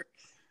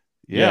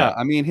 Yeah,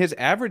 I mean his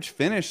average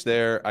finish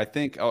there, I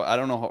think. I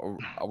don't know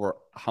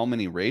how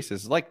many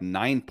races, like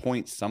 9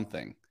 point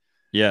something.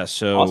 Yeah,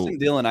 so Austin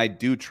Dillon, I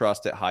do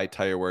trust at high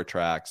tire wear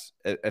tracks,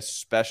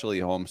 especially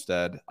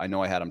Homestead. I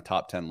know I had him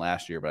top 10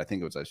 last year, but I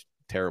think it was a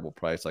terrible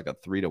price, like a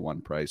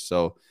 3-to-1 price.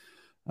 So,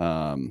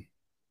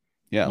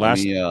 yeah,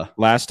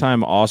 last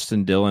time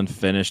Austin Dillon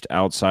finished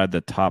outside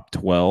the top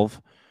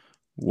 12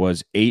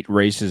 was 8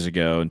 races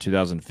ago in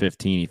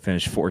 2015. He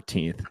finished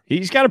 14th.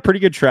 He's got a pretty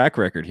good track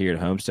record here at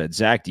Homestead.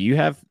 Zach, do you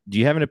have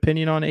an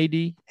opinion on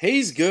AD?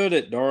 He's good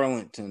at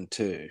Darlington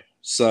too.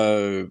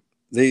 So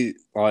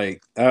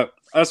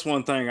that's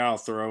one thing I'll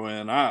throw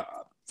in. I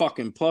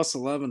fucking plus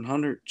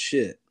 1100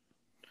 shit.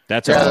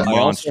 That's a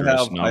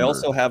monstrous number. I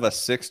also have a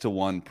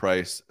 6-to-1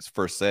 price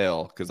for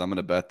sale because I'm going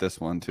to bet this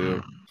one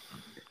too.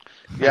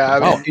 Yeah,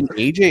 and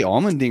AJ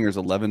Allmendinger's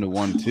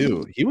 11-to-1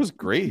 too. He was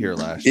great here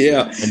last year.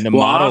 Yeah, and the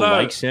Motto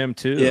likes him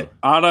too. Yeah,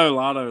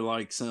 Lotto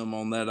likes him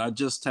on that. I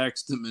just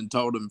texted him and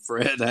told him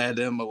Fred had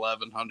him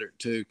 1100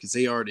 too because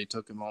he already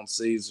took him on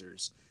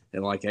Caesars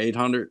at like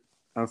 800,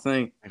 I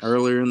think,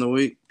 earlier in the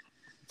week.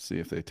 Let's see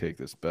if they take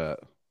this bet.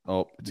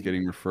 Oh, it's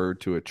getting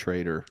referred to a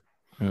trader.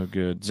 Oh,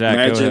 good. Zach,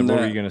 go ahead. What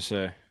were you gonna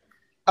say?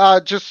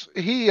 I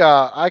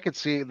could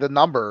see the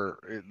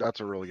number. That's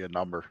a really good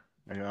number.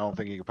 I don't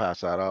think you can pass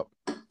that up.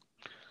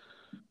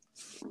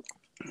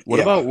 What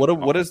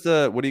does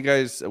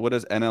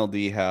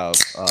NLD have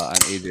on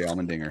AJ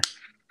Allmendinger?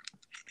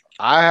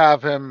 I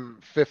have him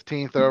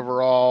 15th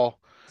overall,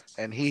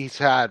 and he's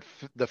had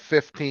the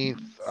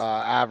 15th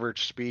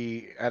average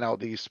speed,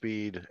 NLD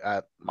speed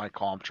at my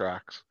comp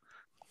tracks.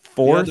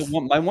 Fourth.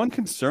 Yeah, my one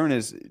concern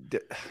is,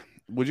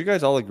 would you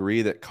guys all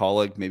agree that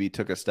Colleague maybe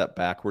took a step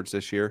backwards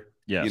this year?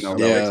 Yes.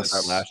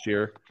 Yes. Last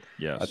year.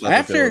 Yes.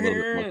 After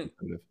hearing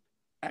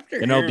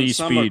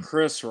some of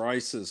Chris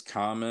Rice's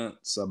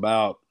comments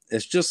about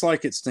it's just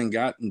like it's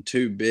gotten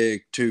too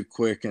big, too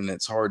quick, and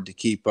it's hard to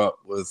keep up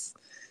with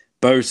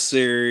both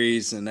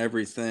series and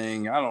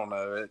everything. I don't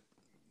know.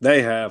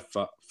 They have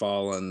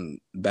fallen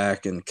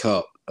back in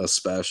Cup,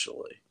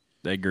 especially.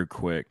 They grew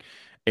quick.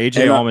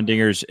 AJ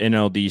Allmendinger's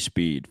NLD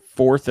speed,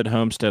 4th at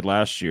Homestead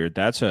last year.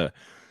 That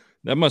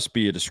must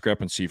be a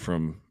discrepancy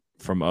from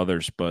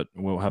others, but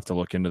we'll have to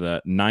look into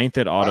that. 9th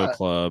at Auto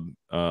Club,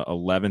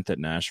 11th at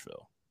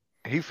Nashville.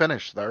 He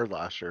finished 3rd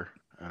last year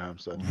at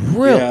Homestead.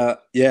 Really? Yeah,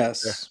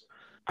 yes. Yeah.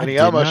 And he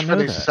almost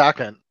finished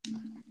 2nd.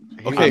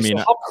 Okay, so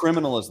how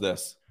criminal is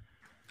this?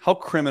 How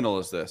criminal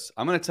is this?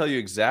 I'm going to tell you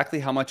exactly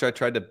how much I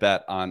tried to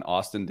bet on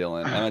Austin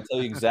Dillon, and I'm going to tell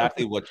you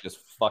exactly what just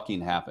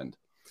fucking happened.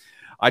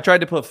 I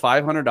tried to put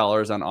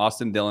 $500 on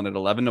Austin Dillon at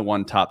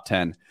 11-to-1 top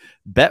 10.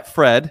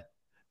 Betfred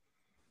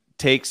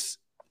takes,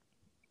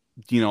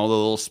 the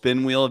little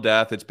spin wheel of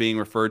death. It's being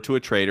referred to a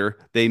trader.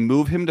 They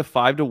move him to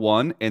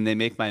 5-to-1, and they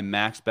make my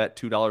max bet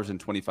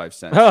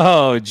 $2.25.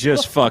 Oh,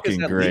 just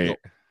fucking great. Legal?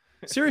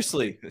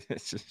 Seriously.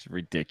 It's just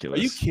ridiculous.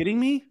 Are you kidding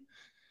me?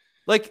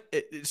 Like,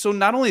 so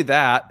not only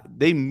that,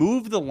 they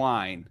move the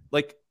line.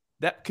 Like,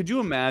 that. Could you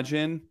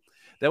imagine?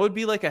 That would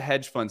be like a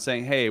hedge fund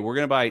saying, hey, we're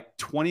going to buy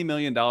 $20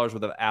 million worth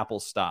of Apple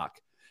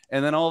stock.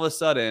 And then all of a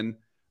sudden,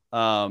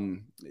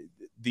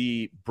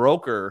 the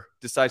broker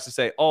decides to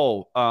say,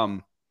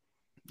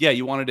 yeah,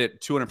 you wanted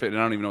it 250.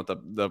 I don't even know what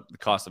the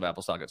cost of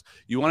Apple stock is.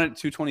 You wanted it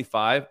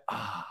 225.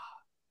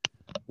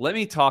 Let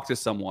me talk to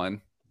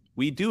someone.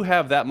 We do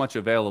have that much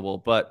available,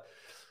 but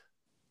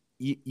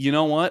you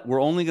know what?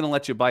 We're only going to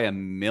let you buy $1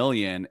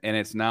 million, and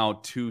it's now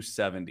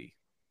 270.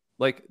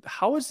 Like,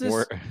 how is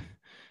this?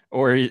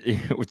 Or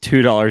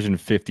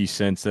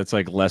 $2.50. That's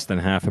like less than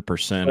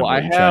 0.5% of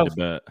what you tried to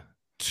bet.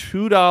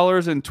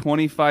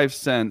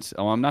 $2.25.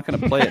 Oh, I'm not going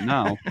to play it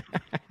now.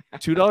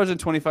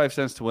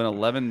 $2.25 to win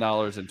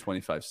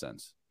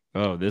 $11.25.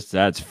 Oh,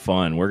 that's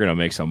fun. We're gonna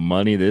make some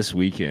money this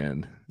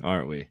weekend,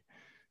 aren't we?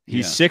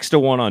 He's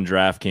 6-to-1 on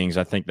DraftKings.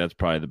 I think that's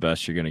probably the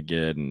best you're gonna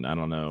get, and I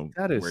don't know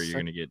where you're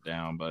gonna get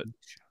down, but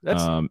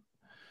that's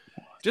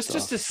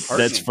just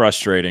disheartening. That's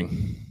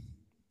frustrating.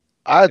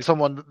 I had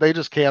someone. They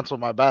just canceled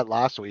my bet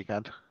last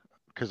weekend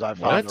because I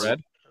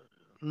found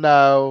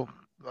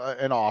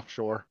an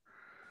offshore.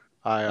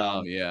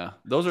 Yeah,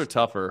 those are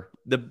tougher.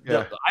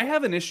 I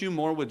have an issue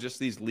more with just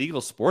these legal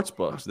sports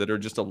books that are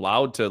just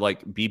allowed to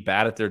be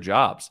bad at their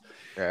jobs.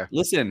 Yeah.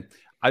 Listen,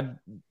 I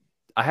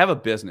have a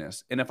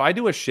business, and if I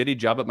do a shitty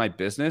job at my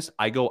business,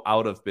 I go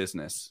out of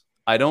business.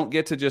 I don't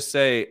get to just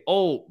say,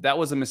 "Oh, that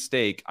was a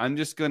mistake." I'm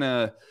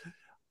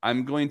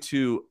going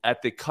to,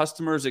 at the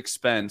customer's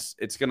expense,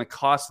 it's going to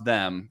cost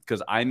them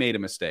because I made a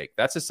mistake.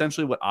 That's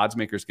essentially what odds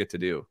makers get to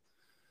do.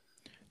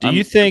 Do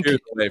you think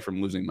away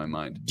from losing my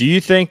mind? Do you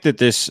think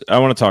that I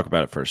want to talk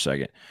about it for a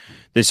second.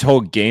 This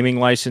whole gaming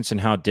license and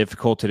how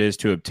difficult it is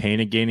to obtain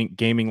a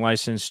gaming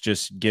license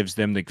just gives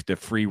them the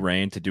free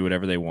reign to do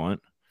whatever they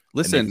want.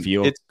 Listen,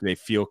 they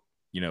feel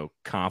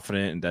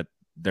confident and that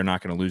they're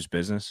not going to lose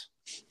business.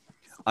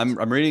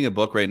 I'm reading a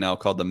book right now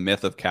called The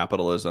Myth of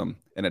Capitalism,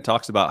 and it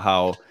talks about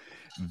how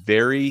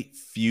very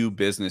few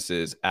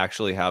businesses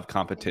actually have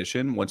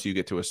competition once you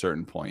get to a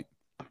certain point.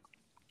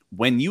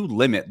 When you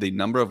limit the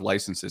number of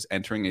licenses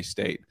entering a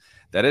state,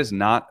 that is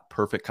not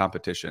perfect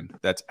competition.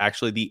 That's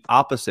actually the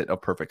opposite of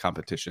perfect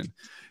competition.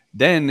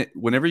 Then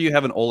whenever you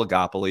have an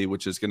oligopoly,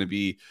 which is going to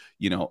be,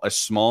 a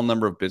small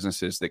number of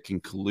businesses that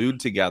can collude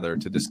together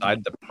to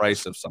decide the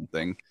price of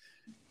something,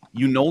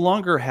 you no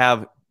longer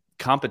have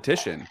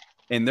competition,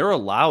 and they're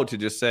allowed to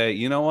just say,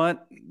 you know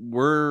what,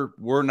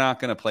 we're not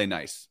going to play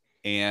nice.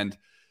 And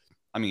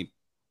I mean,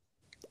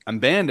 I'm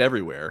banned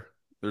everywhere.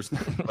 There's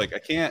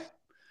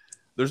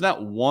there's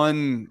not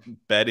one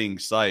betting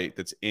site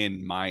that's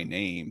in my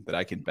name that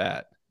I can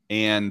bet.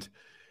 And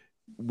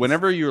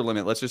whenever you're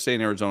limit, let's just say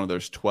in Arizona,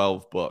 there's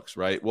 12 books,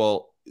 right?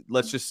 Well,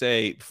 let's just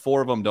say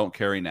 4 of them don't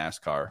carry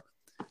NASCAR,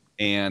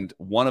 and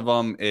one of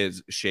them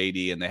is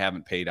shady and they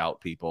haven't paid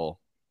out people,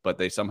 but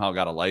they somehow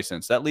got a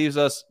license. That leaves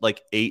us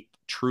like 8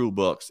 true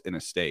books in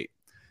a state.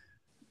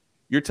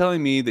 You're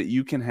telling me that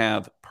you can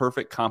have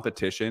perfect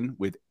competition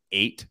with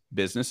 8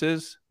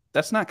 businesses?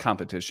 That's not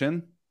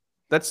competition.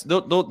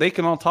 They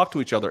can all talk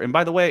to each other. And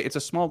by the way, it's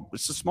a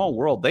small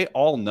world. They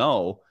all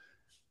know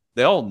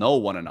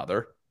one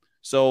another.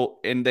 So,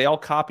 and they all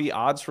copy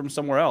odds from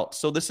somewhere else.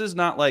 So this is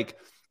not like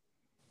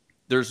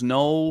there's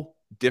no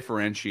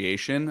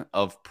differentiation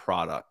of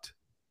product.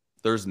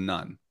 There's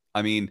none.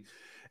 I mean,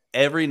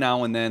 every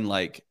now and then,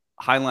 like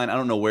Highline, I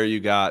don't know where you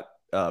got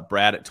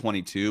Brad at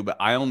 22, but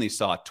I only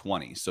saw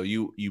 20. So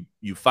you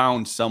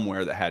found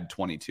somewhere that had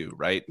 22,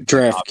 right?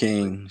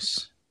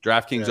 DraftKings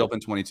open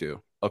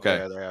 22. Okay.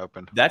 Yeah, they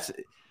opened.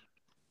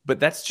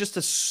 That's just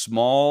a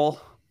small,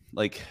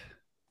 like,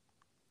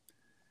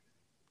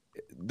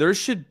 there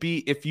should be,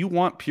 if you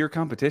want pure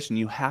competition,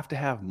 you have to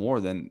have more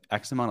than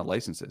X amount of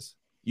licenses.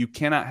 You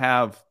cannot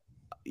have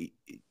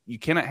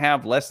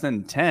less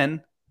than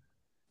 10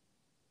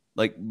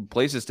 like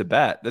places to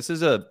bet.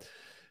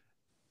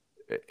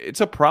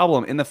 It's a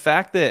problem. And the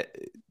fact that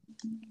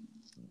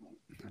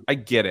I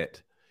get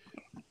it,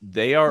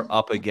 they're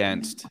up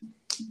against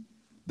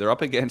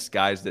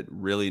guys that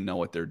really know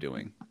what they're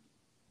doing.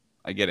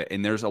 I get it.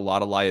 And there's a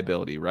lot of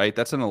liability, right?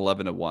 That's an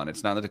 11-1.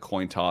 It's not like a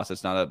coin toss.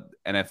 It's not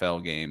an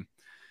NFL game.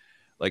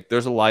 Like,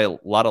 there's a lot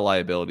of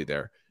liability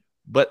there.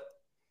 But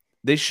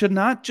they should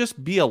not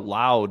just be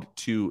allowed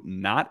to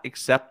not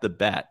accept the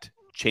bet,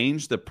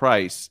 change the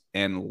price,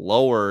 and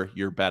lower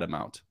your bet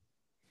amount.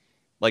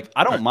 Like,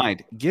 I don't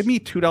mind. Give me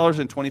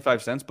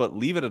 $2.25, but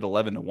leave it at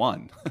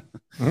 11-1.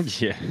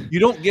 Yeah. You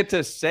don't get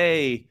to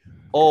say,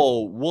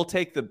 oh, we'll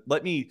take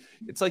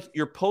it's like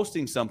you're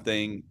posting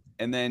something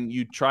and then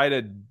you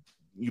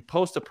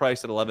post a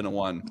price at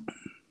 11-1.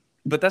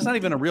 But that's not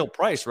even a real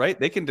price, right?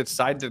 They can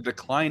decide to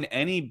decline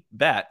any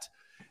bet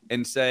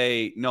and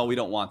say, no, we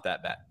don't want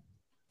that bet.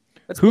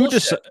 That's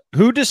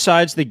who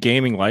decides the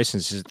gaming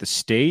license? Is it the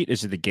state?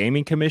 Is it the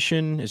gaming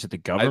commission? Is it the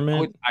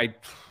government?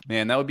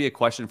 Man, that would be a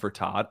question for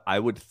Todd. I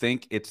would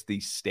think it's the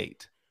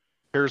state.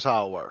 Here's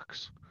how it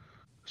works.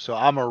 So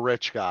I'm a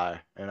rich guy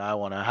and I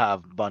want to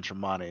have a bunch of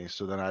money.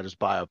 So then I just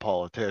buy a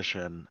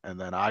politician and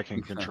then I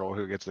can control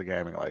who gets the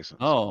gaming license.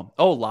 Oh,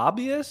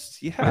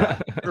 lobbyists? Yeah.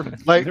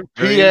 Like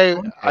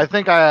PA, I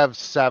think I have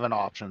 7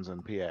 options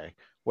in PA,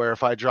 where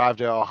if I drive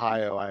to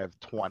Ohio, I have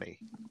 20.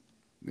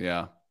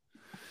 Yeah.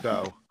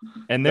 So,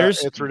 and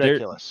it's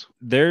ridiculous.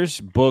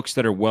 There's books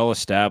that are well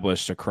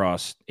established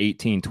across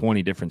 18,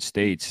 20 different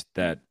states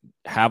that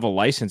have a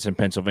license in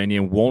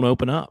Pennsylvania and won't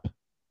open up.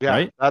 Yeah,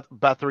 right? that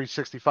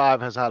Bet365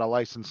 has had a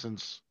license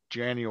since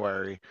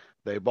January.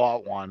 They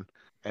bought one,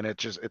 and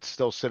it's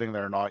still sitting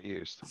there not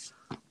used.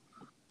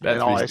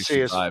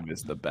 Bet365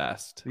 is the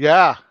best.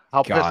 Yeah,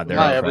 how pissed am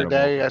I every incredible.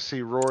 day? I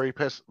see Rory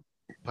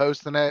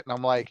posting it, and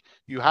I'm like,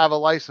 "You have a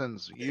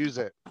license, use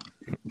it."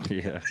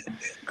 Yeah,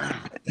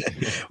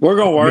 we're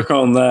gonna work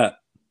on that.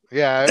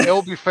 Yeah,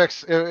 it'll be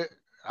fixed.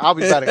 I'll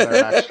be betting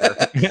there next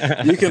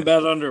year. You can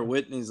bet under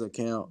Whitney's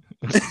account.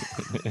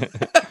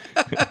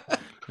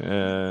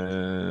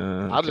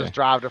 I'll just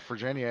drive to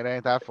Virginia. It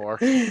ain't that far.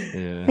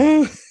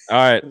 Yeah. All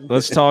right,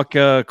 let's talk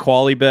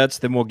quality bets.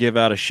 Then we'll give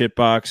out a shit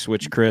box.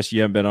 Which, Chris,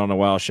 you haven't been on in a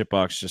while. Shit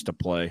box just a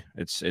play.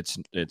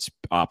 It's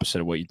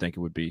opposite of what you think it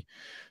would be.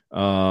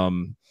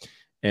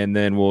 And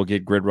then we'll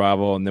get grid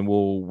rival, and then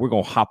we're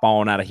gonna hop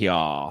on out of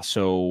here.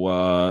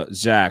 So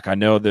Zach, I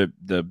know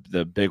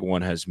the big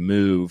one has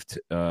moved.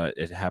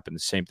 It happened. The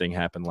same thing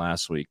happened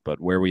last week.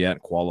 But where are we at in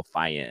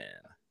qualifying?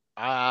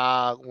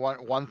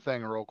 One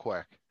thing real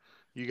quick.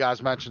 You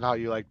guys mentioned how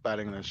you like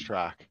betting this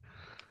track.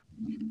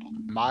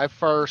 My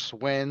first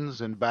wins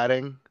in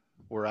betting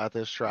were at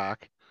this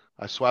track.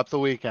 I swept the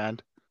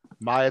weekend.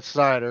 Myatt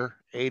Snyder,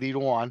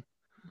 80-1.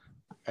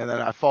 And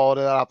then I followed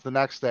it up the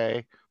next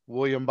day.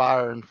 William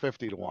Byron,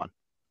 50-1.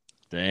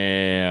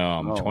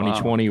 Damn,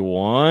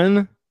 2021.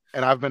 Wow.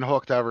 And I've been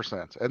hooked ever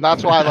since. And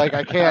that's why, like,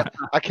 I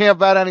can't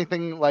bet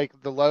anything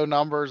like the low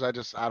numbers. I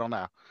don't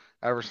know.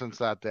 Ever since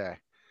that day.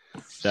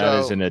 That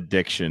is an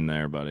addiction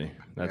there, buddy.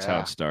 That's how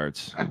it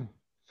starts.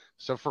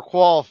 So for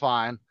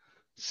qualifying,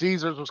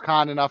 Caesars was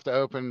kind enough to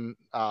open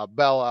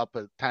Bell up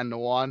at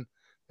 10-1.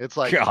 It's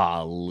like,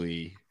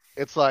 golly,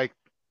 it's like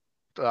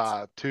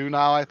 2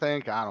 now, I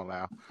think. I don't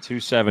know.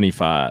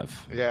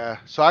 275. Yeah.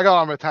 So I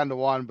got them at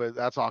 10-1, but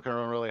that's not going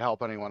to really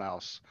help anyone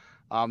else.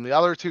 The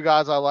other 2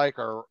 guys I like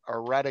are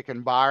Reddick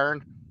and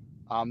Byron.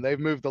 They've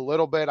moved a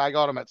little bit. I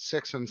got them at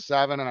 6 and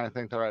 7, and I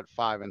think they're at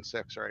 5 and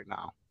 6 right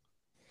now.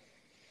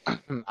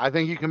 I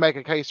think you can make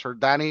a case for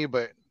Denny,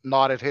 but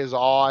not at his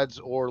odds,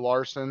 or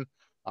Larson.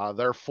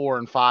 They're 4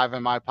 and 5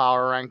 in my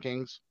power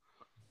rankings.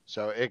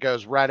 So it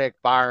goes Reddick,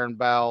 Byron,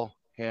 Bell,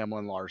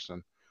 Hamlin,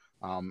 Larson.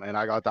 And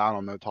I got down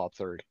on the top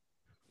 3.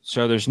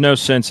 So there's no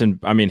sense in.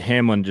 I mean,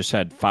 Hamlin just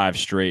had 5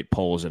 straight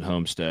poles at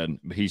Homestead,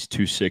 but he's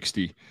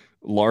 260.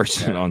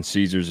 Larson on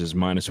Caesars is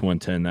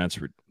 -110. That's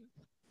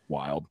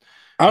wild.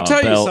 I'll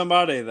tell you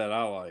somebody that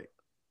I like.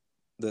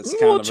 That's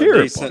kind of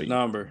a decent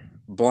number.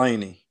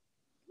 Blaney.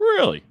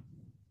 Really?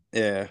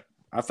 Yeah.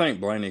 I think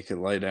Blaney could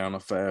lay down a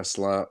fast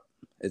lap.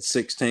 It's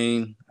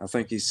 16. I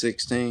think he's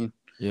 16.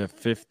 Yeah,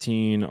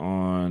 15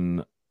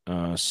 on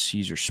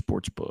Caesar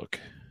Sportsbook.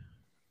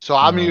 So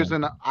I'm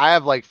I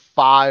have like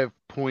 5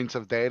 points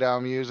of data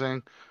I'm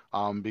using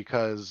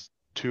because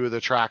 2 of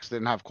the tracks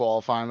didn't have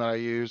qualifying that I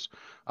use.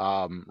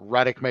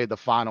 Reddick made the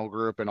final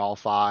group in all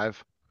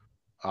 5.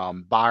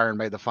 Byron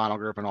made the final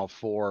group in all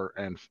 4,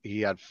 and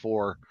he had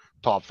 4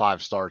 top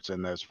 5 starts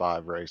in those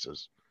 5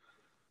 races.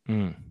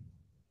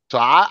 So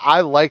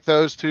I like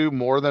those 2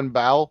 more than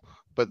Bell,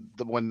 but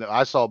when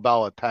I saw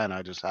Bell at 10, I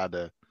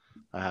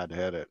had to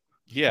hit it.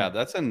 Yeah,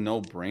 that's a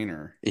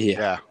no-brainer.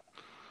 Yeah.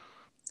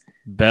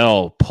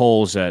 Bell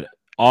poles at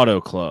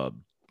Auto Club,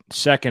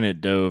 2nd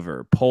at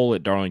Dover, pole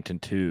at Darlington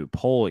 2,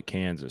 pole at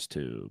Kansas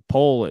 2,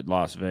 pole at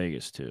Las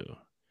Vegas 2.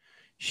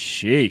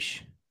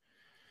 Sheesh.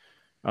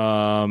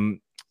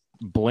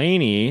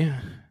 Blaney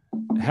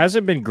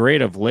hasn't been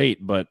great of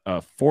late, but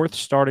 4th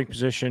starting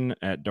position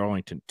at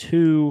Darlington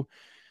 2,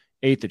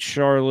 8th at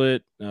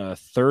Charlotte,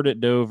 3rd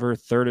at Dover,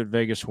 3rd at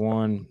Vegas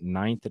 1,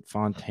 9th at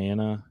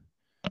Fontana.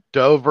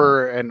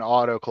 Dover and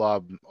Auto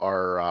Club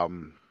are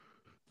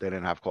they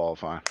didn't have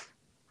qualifying.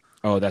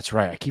 Oh, that's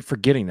right. I keep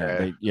forgetting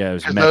that. Yeah, it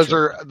was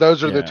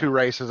those are the 2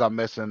 races I'm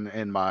missing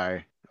in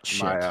my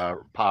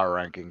power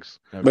rankings.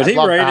 Okay. But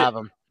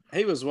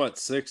he was what,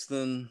 6th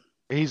and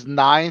he's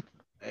 9th.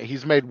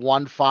 He's made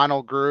 1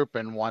 final group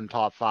and 1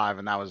 top 5,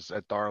 and that was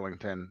at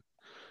Darlington.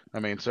 I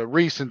mean, so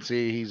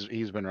recency,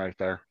 he's been right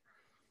there.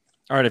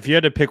 All right, if you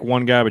had to pick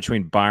one guy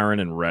between Byron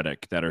and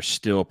Reddick that are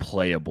still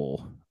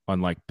playable,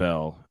 unlike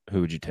Bell, who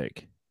would you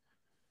take?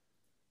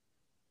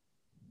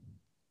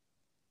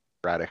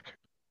 Reddick.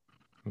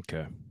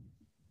 Okay.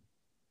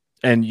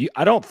 And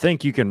I don't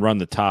think you can run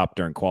the top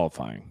during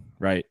qualifying,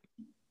 right?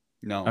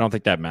 No. I don't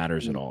think that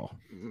matters at all.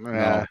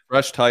 No.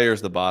 Fresh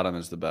tires, the bottom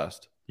is the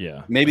best.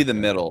 Yeah. Maybe the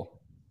middle.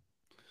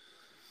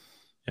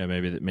 Yeah,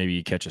 maybe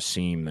you catch a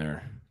seam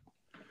there.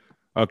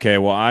 Okay,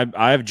 well,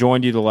 I've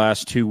joined you the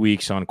last 2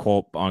 weeks on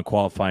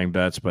qualifying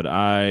bets, but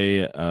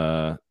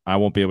I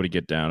won't be able to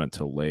get down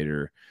until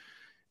later,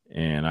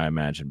 and I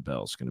imagine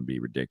Bell's going to be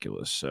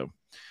ridiculous. So,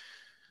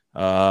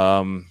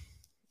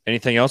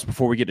 anything else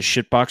before we get to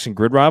shitbox and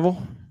grid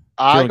rival?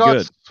 I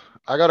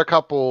got a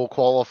couple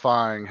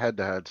qualifying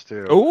head-to-heads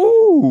too.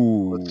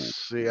 Ooh, let's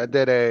see. I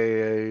did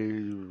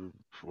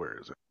where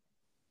is it?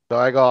 So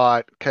I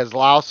got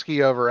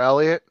Keselowski over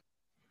Elliott,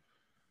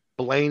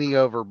 Blaney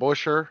over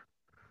Buescher,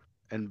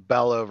 and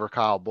Bell over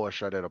Kyle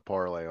Busch. I did a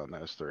parlay on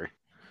those 3.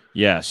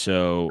 Yeah,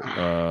 so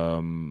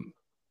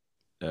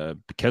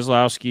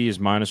Keselowski is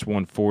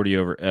 -140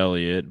 over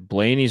Elliott.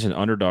 Blaney's an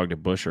underdog to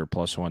Buescher,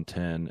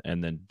 +110,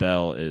 and then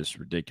Bell is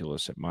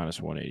ridiculous at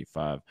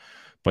 -185.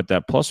 But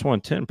that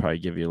 +110 probably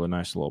give you a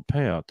nice little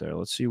payout there.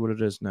 Let's see what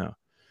it is now.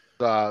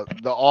 The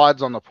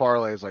odds on the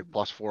parlay is like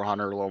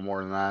 +400, a little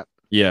more than that.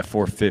 Yeah,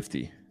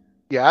 450.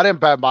 Yeah, I didn't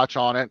bet much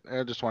on it.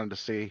 I just wanted to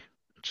see.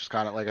 Just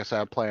kind of, like I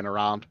said, playing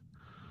around,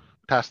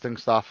 testing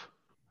stuff.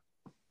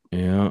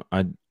 Yeah,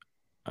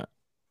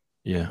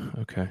 yeah,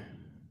 okay.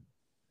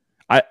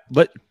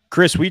 But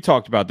Chris, we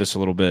talked about this a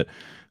little bit.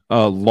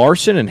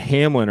 Larson and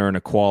Hamlin are in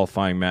a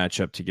qualifying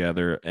matchup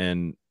together,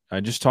 and I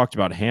just talked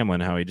about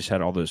Hamlin, how he just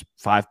had all those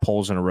 5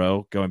 poles in a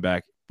row going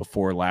back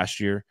before last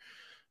year.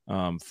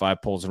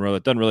 5 poles in a row.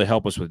 That doesn't really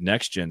help us with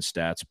next gen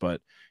stats,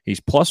 but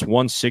he's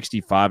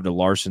 +165 to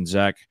Larson.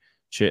 Zach,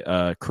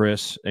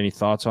 Chris, any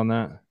thoughts on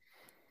that?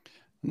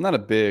 I'm not a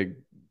big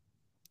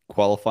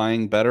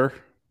qualifying better,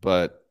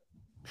 but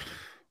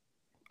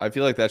I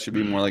feel like that should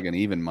be more like an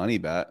even money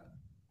bet.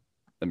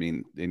 I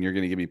mean, and you're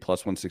going to give me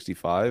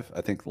 +165.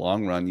 I think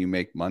long run you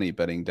make money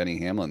betting Denny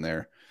Hamlin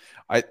there.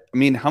 I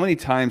mean, how many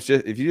times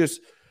I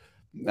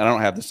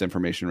don't have this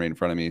information right in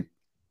front of me.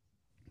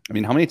 I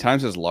mean, how many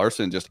times has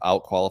Larson just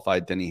out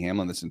qualified Denny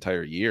Hamlin this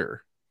entire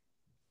year?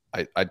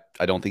 I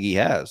don't think he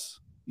has.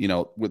 You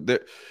know,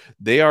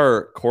 they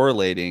are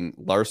correlating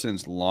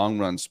Larson's long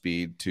run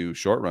speed to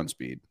short run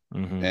speed.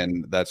 Mm-hmm.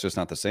 And that's just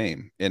not the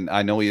same. And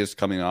I know he is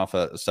coming off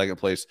a second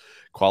place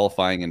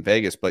qualifying in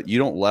Vegas, but you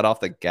don't let off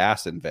the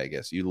gas in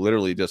Vegas. You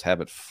literally just have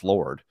it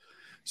floored.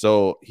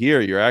 So here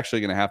you're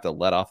actually going to have to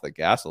let off the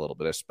gas a little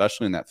bit,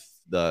 especially in that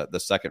the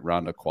second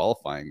round of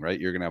qualifying, right?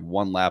 You're going to have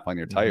 1 lap on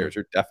your tires. Mm-hmm.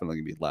 You're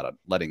definitely going to be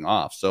letting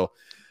off. So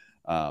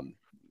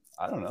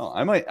I don't know.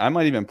 I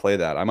might even play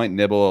that. I might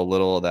nibble a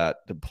little of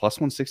that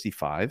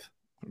 +165.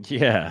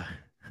 Yeah.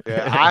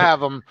 Yeah, I have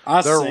them.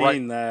 I've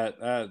seen that.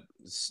 That's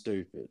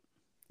stupid.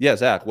 Yeah,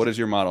 Zach, what does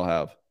your model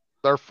have?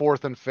 They're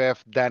 4th and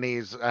 5th.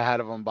 Denny's ahead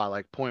of them by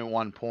like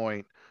 0.1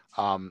 point.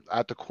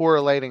 At the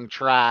correlating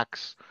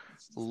tracks,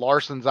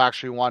 Larson's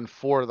actually won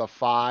 4 of the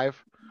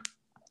 5,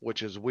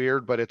 which is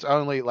weird, but it's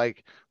only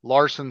like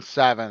Larson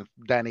 7th,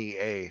 Denny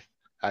 8th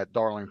at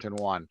Darlington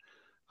 1.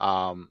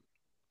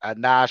 At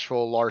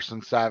Nashville, Larson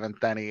 7th,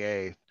 Denny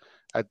 8th.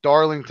 At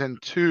Darlington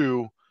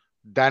 2,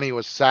 Denny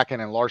was 2nd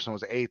and Larson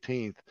was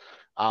 18th.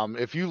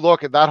 If you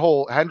look at that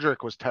whole,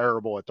 Hendrick was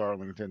terrible at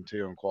Darlington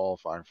too in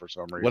qualifying for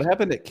some reason. What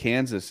happened at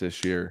Kansas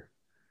this year?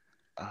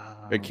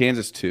 At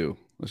Kansas 2.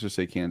 Let's just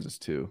say Kansas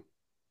 2.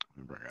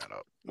 Let me bring that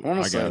up. I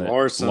want to say got it.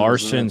 Larson.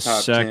 Larson was in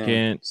the top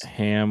 2nd, 10.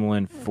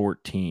 Hamlin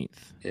 14th.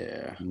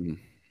 Yeah.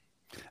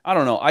 I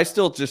don't know. I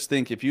still just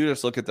think if you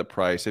just look at the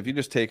price, if you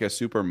just take a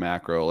super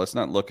macro, let's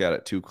not look at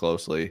it too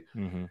closely.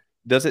 Mm-hmm.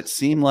 Does it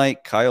seem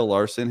like Kyle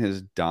Larson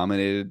has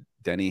dominated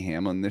Denny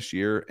Hamlin this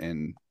year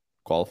in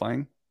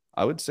qualifying?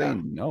 I would say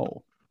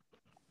no.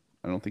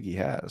 I don't think he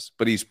has,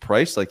 but he's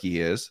priced like he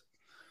is.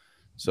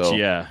 So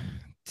yeah.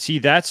 See,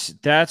 that's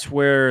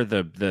where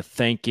the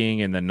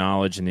thinking and the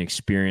knowledge and the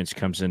experience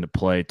comes into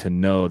play to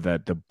know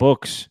that the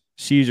books,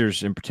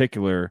 Caesars in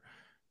particular,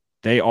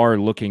 they are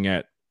looking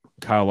at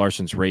Kyle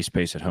Larson's race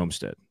pace at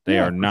Homestead. They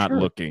are not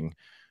looking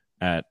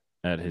at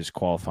his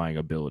qualifying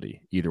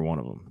ability, either one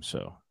of them.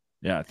 So,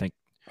 yeah, I think.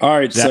 All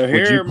right, Zach, so would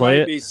you here play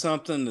might it? be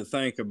something to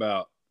think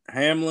about.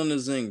 Hamlin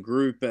is in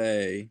Group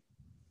A,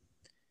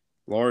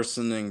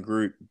 Larson in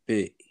Group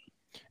B.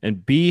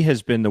 And B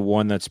has been the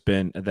one that's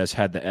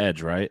had the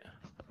edge, right?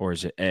 Or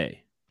is it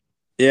A?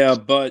 Yeah,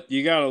 but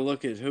you got to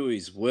look at who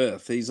he's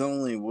with. He's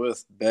only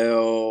with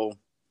Bell,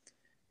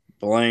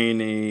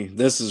 Blaney.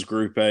 This is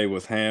Group A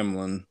with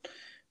Hamlin,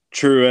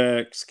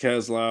 Truex,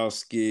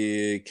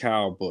 Keselowski,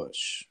 Kyle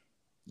Busch.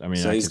 I mean,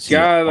 so I he's can see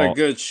got it a all.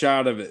 good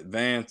shot of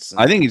advancing.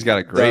 I think he's got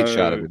a great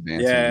shot of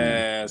advancing.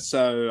 Yeah,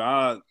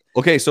 so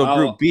okay, so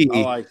Group B,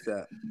 I like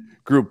that.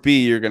 Group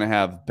B, you're going to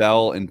have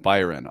Bell and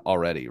Byron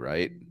already,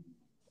 right?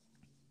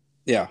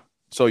 Yeah.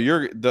 So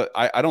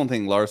I don't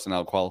think Larson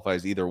out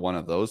qualifies either one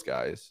of those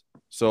guys.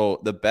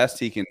 So the best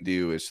he can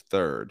do is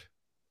 3rd.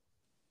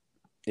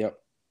 Yep.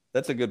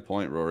 That's a good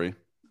point, Rory.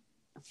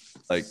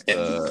 Like,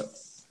 yeah,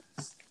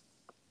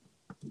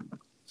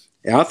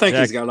 I think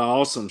Zach, he's got an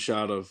awesome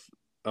shot of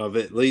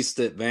at least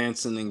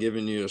advancing and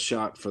giving you a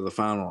shot for the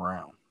final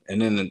round.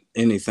 And then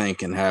anything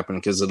can happen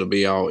because it'll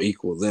be all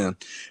equal then.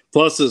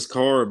 Plus, his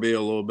car will be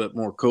a little bit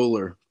more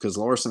cooler because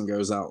Larson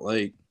goes out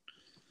late.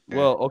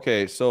 well,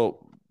 okay,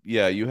 so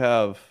yeah, you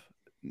have.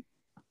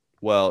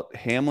 Well,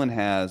 Hamlin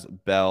has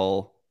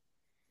Bell,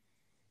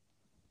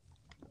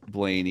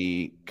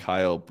 Blaney,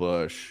 Kyle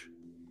Busch,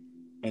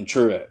 And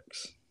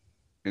Truex.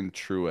 and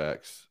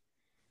Truex.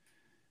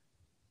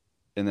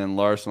 And then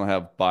Larson will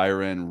have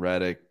Byron,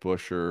 Reddick,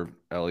 Busher,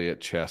 Elliott,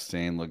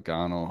 Chastain,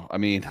 Logano. I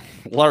mean,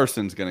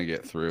 Larson's going to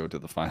get through to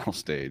the final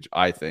stage,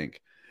 I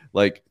think.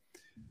 Like,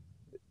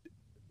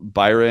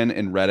 Byron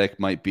and Reddick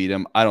might beat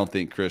him. I don't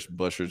think Chris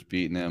Busher's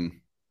beating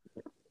him.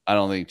 I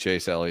don't think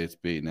Chase Elliott's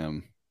beating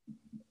him.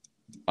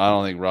 I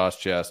don't think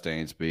Ross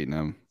Chastain's beating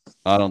him.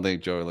 I don't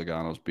think Joey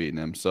Logano's beating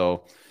him.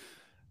 So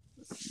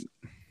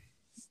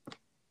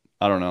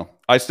I don't know.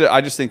 I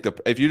just think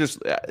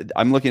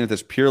I'm looking at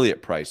this purely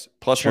at price.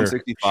 Plus Sure,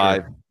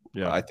 165. sure.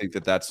 Yeah. I think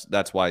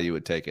that's why you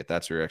would take it.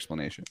 That's your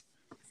explanation.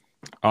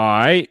 All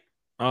right.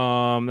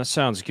 That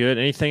sounds good.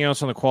 Anything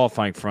else on the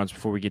qualifying fronts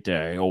before we get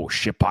to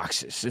shit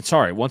boxes? It's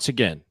all right. Once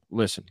again,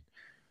 listen.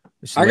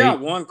 I got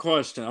one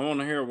question. I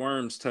want to hear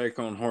Worm's take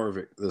on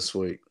Harvick this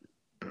week.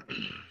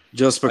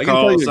 Just because I can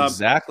tell you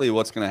exactly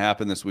what's going to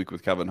happen this week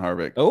with Kevin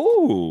Harvick.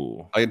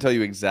 Oh, I can tell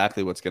you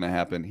exactly what's going to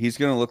happen. He's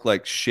going to look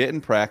like shit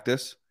in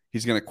practice.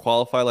 He's going to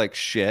qualify like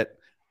shit.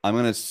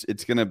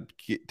 It's going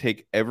to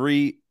take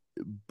every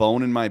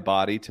bone in my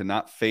body to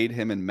not fade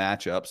him in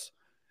matchups.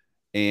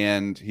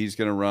 And he's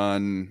going to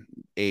run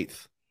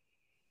 8th.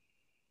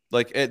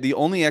 Like, the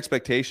only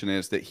expectation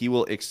is that he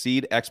will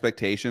exceed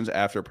expectations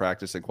after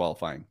practice and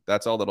qualifying.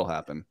 That's all that'll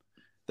happen.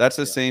 That's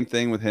the same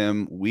thing with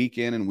him week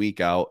in and week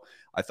out.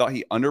 I thought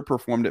he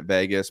underperformed at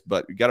Vegas,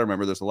 but you got to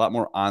remember there's a lot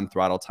more on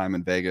throttle time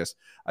in Vegas.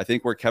 I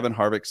think where Kevin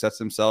Harvick sets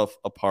himself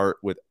apart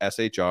with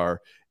SHR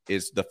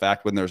is the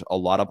fact when there's a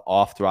lot of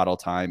off throttle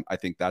time. I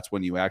think that's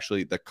when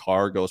the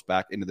car goes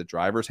back into the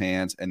driver's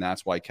hands. And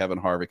that's why Kevin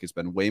Harvick has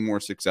been way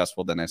more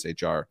successful than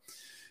SHR.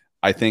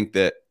 I think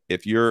that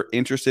if you're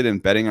interested in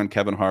betting on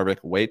Kevin Harvick,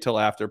 wait till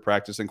after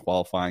practice and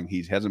qualifying.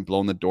 He hasn't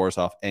blown the doors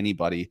off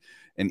anybody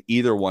in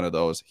either one of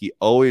those. He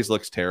always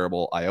looks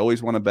terrible. I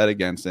always want to bet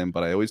against him,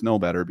 but I always know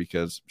better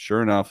because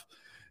sure enough,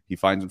 he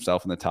finds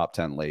himself in the top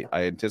 10 late.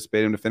 I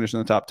anticipate him to finish in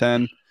the top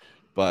 10,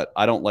 but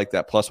I don't like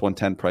that plus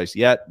 110 price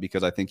yet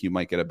because I think you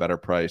might get a better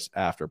price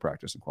after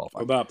practice and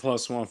qualifying. What about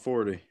plus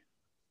 140?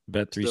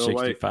 Bet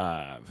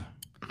 365.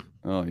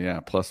 Oh, yeah,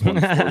 plus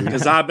 140.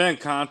 Because I've been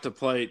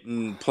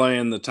contemplating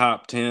playing the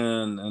top 10,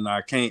 and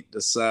I can't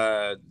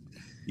decide.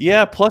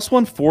 Yeah, plus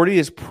 140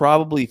 is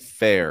probably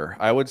fair.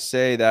 I would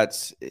say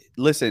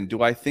listen,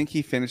 do I think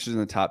he finishes in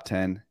the top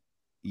 10?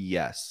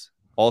 Yes.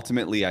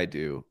 Ultimately, I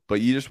do.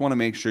 But you just want to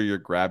make sure you're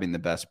grabbing the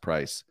best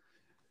price.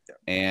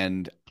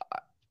 And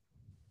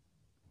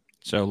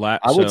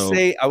I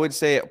would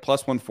say at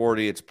plus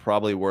 140, it's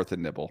probably worth a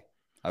nibble.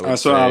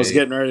 That's what I was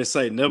getting ready to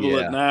say. Nibble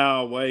it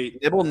now. Wait.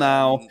 Nibble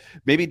now.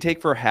 Maybe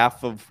take for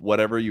half of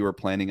whatever you were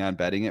planning on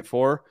betting it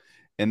for.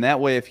 And that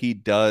way, if he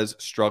does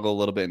struggle a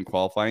little bit in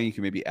qualifying, you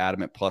can maybe add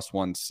him at plus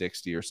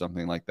 160 or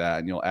something like that.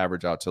 And you'll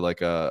average out to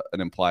like an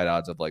implied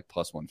odds of like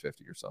plus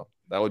 150 or so.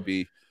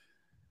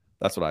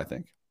 That's what I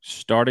think.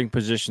 Starting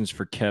positions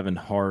for Kevin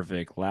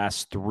Harvick,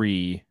 last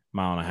 3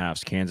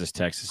 mile-and-a-halfs, Kansas,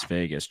 Texas,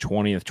 Vegas,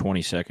 20th,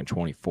 22nd,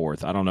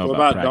 24th. I don't know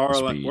about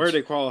Darlington. Where did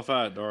he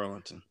qualify at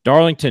Darlington?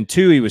 Darlington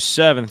 2, he was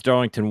 7th.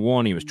 Darlington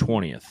 1, he was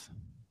 20th.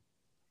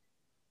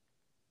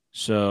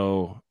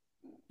 So,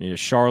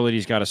 Charlotte,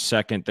 he's got a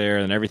second there,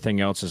 and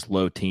everything else is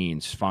low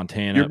teens.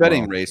 Fontana. You're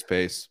betting race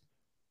pace.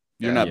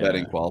 You're not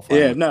betting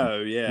qualifying. Yeah, no,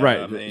 yeah.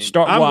 Right. I mean,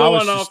 I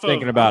was just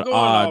thinking about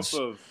odds.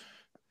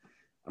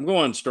 I'm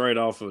going straight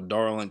off of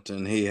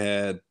Darlington. He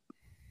had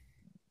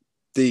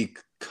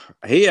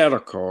a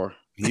car.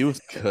 He was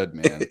good,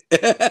 man.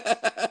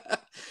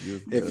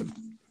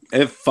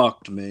 It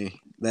fucked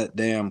me, that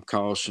damn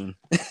caution.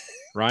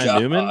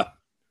 Ryan Newman?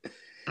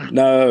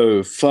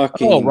 No,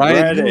 fucking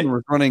Ryan Newman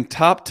was running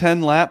top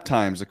 10 lap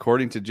times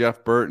according to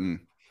Jeff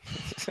Burton.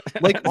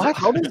 Like, what?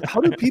 How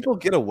do people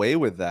get away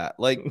with that?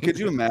 Like, could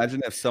you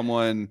imagine if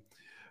someone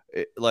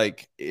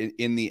like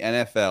in the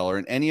NFL or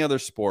in any other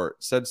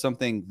sport said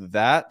something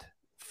that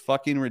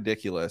fucking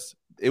ridiculous?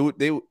 They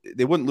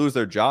wouldn't lose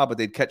their job, but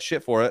they'd catch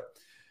shit for it.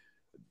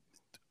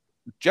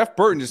 Jeff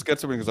Burton just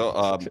gets up and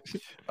goes,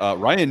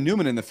 Ryan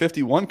Newman in the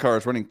 51 car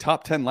is running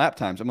top 10 lap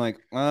times. I'm like,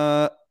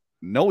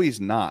 no, he's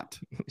not.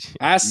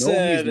 I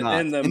said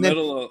in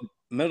the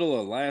middle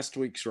of last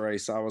week's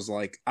race, I was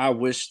like, I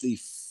wish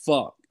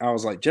I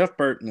was like, Jeff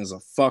Burton is a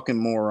fucking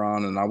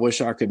moron, and I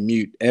wish I could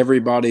mute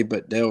everybody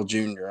but Dale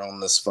Jr. on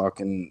this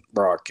fucking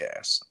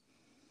broadcast.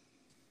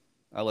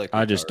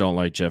 I just don't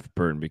like Jeff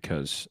Burton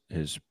because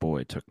his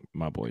boy took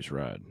my boy's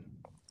ride.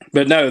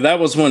 But no, that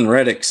was when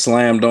Reddick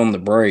slammed on the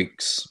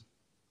brakes.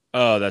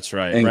 Oh, that's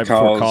right.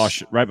 Before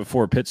caution, right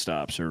before pit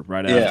stops, or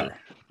right after.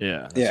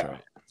 Yeah, that's right.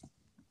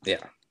 Yeah.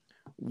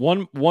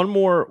 One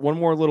more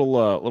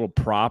little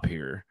prop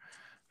here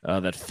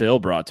that Phil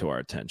brought to our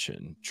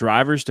attention.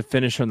 Drivers to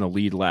finish on the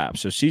lead lap.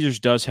 So Caesars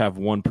does have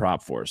one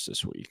prop for us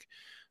this week.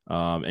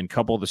 And a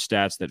couple of the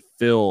stats that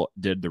Phil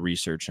did the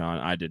research on,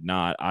 I did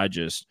not. I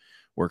just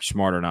worked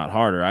smarter, not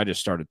harder. I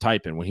just started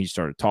typing when he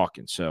started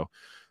talking. So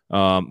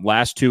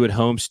last 2 at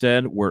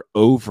Homestead were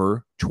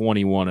over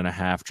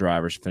 21.5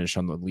 drivers finish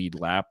on the lead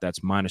lap.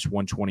 That's minus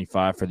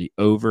 125 for the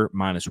over,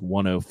 minus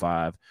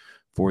 105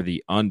 for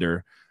the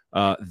under.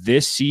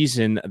 This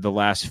season, the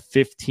last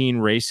 15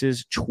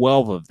 races,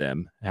 12 of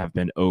them have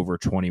been over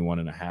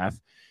 21.5.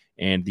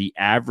 And the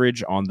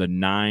average on the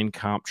 9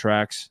 comp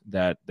tracks,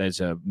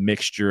 there's a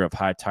mixture of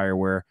high tire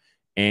wear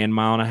and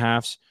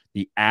mile-and-a-halves,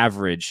 the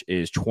average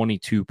is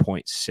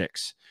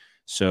 22.6.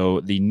 So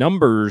the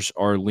numbers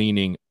are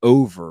leaning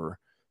over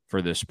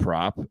for this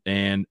prop.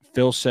 And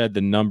Phil said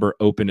the number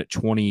opened at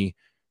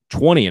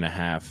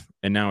 20.5,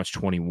 and now it's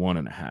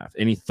 21.5.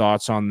 Any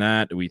thoughts on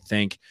that? Do we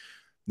think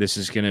this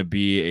is going to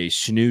be a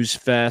snooze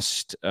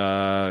fest?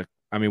 I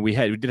mean, we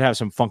did have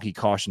some funky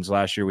cautions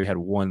last year. We had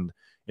one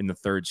in the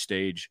 3rd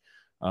stage.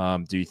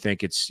 Do you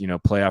think it's,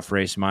 playoff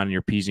race, minding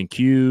your P's and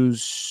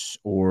Q's,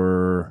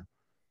 or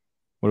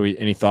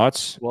any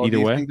thoughts? Well, either do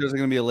you way, think there's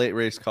going to be a late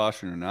race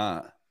caution or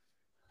not?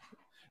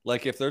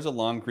 Like, if there's a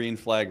long green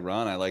flag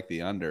run, I like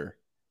the under.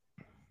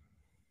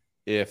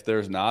 If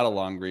there's not a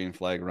long green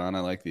flag run, I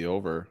like the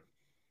over.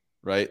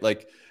 Right?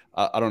 Like,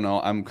 I don't know.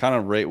 I'm kind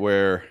of right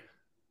where.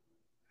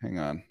 Hang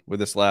on. With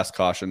this last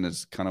caution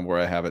is kind of where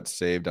I have it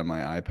saved on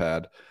my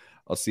iPad.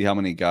 I'll see how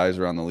many guys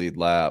are on the lead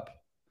lap.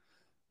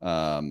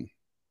 It'll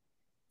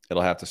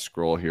have to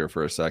scroll here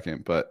for a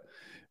second. But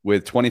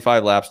with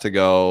 25 laps to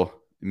go,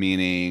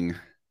 meaning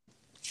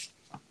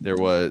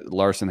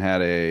Larson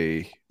had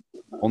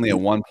only a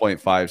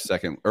 1.5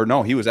 second, or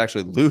no, he was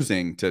actually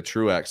losing to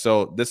Truex.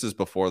 So this is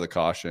before the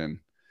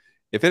caution.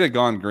 If it had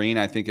gone green,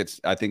 I think it's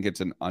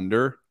an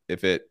under.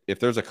 If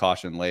there's a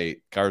caution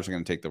late, cars are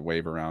going to take the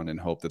wave around and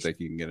hope that they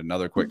can get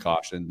another quick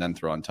caution, then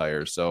throw on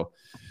tires. So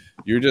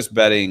you're just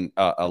betting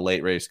a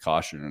late race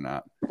caution or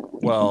not.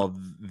 Well,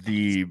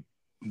 the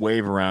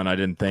wave around I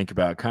didn't think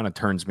about kind of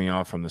turns me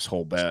off from this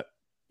whole bet.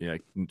 Yeah,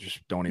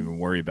 just don't even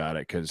worry about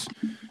it, because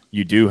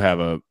you do have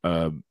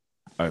a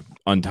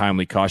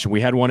untimely caution.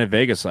 We had one at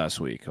Vegas last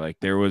week. Like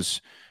it was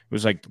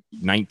like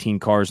 19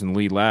 cars in the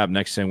lead lap.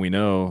 Next thing we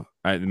know,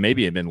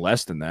 maybe it had been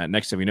less than that.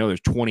 Next thing we know, there's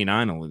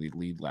 29 on the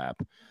lead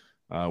lap.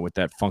 With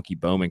that funky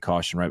Bowman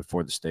caution right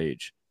before the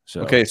stage.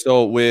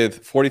 So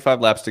with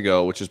 45 laps to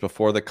go, which is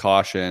before the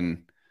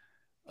caution,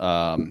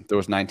 there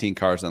was 19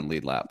 cars on the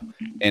lead lap.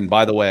 And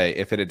by the way,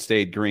 if it had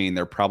stayed green,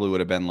 there probably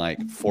would have been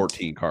like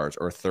 14 cars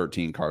or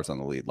 13 cars on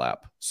the lead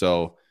lap.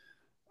 So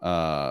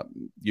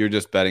you're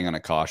just betting on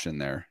a caution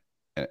there,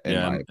 in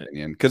my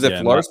opinion. Because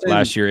if Larson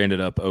last year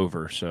ended up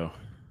over, so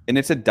And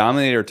it's a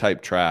dominator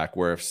type track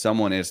where if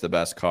someone is the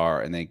best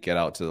car and they get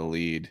out to the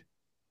lead,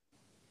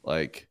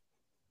 like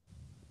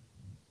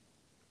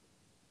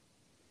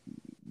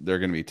they're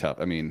going to be tough.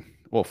 I mean,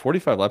 well,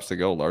 45 laps to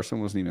go. Larson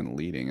wasn't even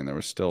leading, and there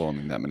was still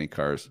only that many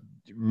cars.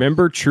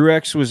 Remember,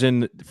 Truex was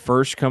in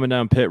first coming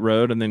down pit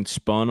road and then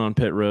spun on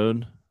pit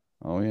road.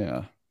 Oh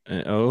yeah.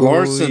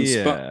 Larson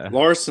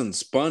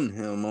spun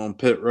him on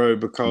pit road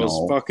because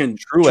fucking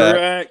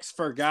Truex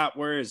forgot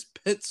where his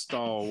pit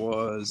stall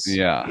was.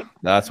 Yeah,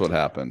 that's what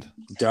happened.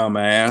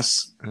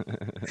 Dumbass.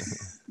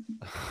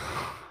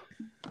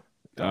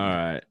 All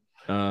right.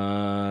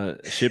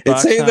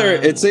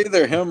 It's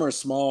either him or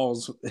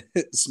Smalls.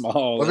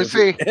 Let me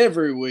see.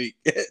 Every week.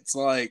 It's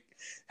like,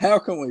 how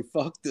can we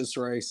fuck this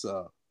race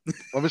up?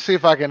 Let me see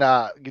if I can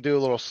do a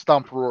little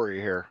stump Rory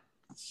here.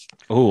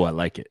 Oh, I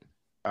like it.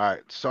 All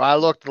right. So I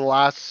looked the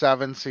last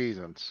 7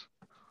 seasons.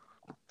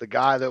 The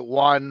guy that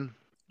won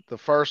the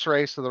first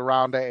race of the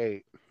round of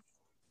 8.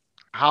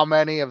 How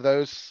many of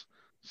those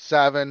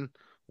 7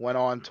 went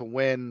on to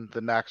win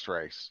the next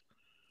race?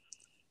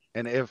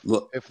 And if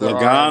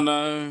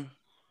Logano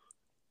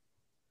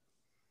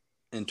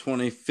in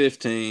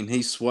 2015,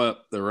 he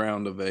swept the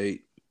round of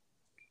 8.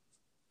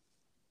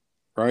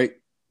 Right?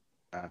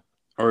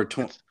 Or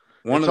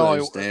one of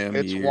those damn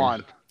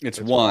years. It's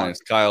one.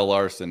 It's Kyle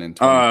Larson in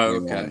 2021.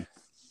 Oh, okay.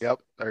 Yep,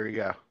 there you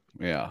go.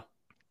 Yeah.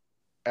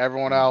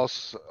 Everyone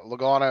else,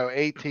 Logano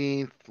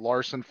 18th,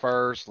 Larson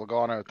 1st,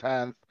 Logano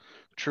 10th,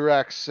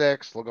 Truex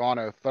 6th,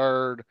 Logano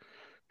 3rd,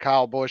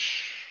 Kyle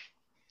Busch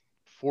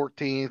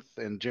 14th,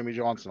 and Jimmy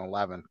Johnson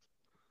 11th.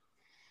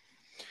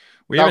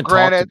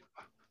 Granted,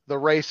 the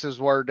races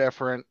were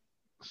different.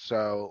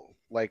 So,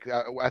 like,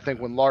 I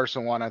think when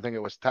Larson won, I think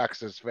it was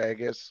Texas,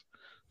 Vegas.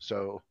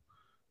 So,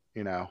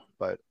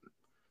 but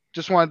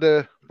just wanted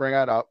to bring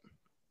that up.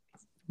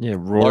 Yeah,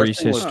 Rory's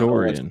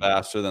historian.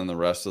 Faster than the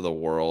rest of the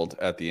world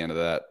at the end of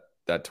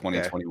that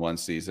 2021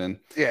 season.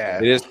 Yeah.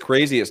 It is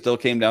crazy. It still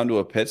came down to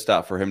a pit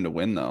stop for him to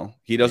win, though.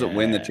 He doesn't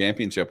win the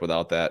championship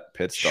without that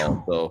pit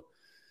stop. So,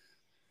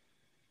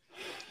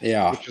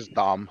 yeah. Which is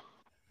dumb.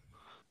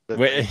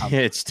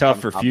 It's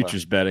tough for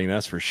futures betting,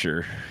 that's for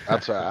sure.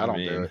 That's why I don't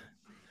do it.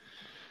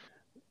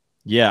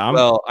 Yeah.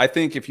 Well, I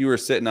think if you were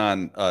sitting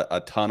on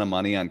a ton of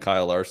money on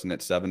Kyle Larson at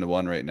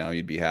 7-1 right now,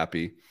 you'd be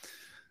happy.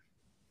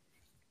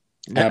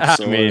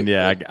 Absolutely. I mean,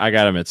 yeah, I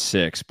got him at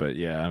 6, but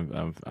yeah,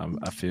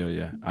 I feel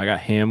you. I got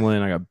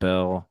Hamlin, I got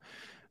Bell,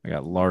 I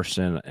got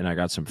Larson, and I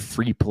got some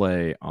free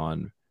play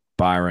on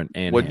Byron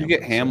and. What'd you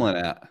get Hamlin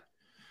at?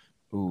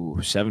 Ooh,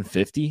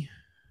 750.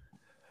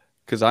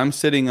 Because I'm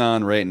sitting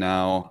on right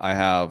now, I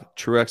have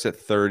Truex at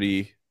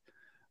 30,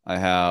 I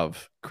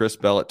have Chris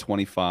Bell at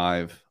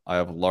 25, I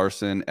have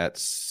Larson at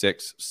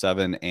 6,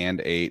 7,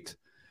 and 8,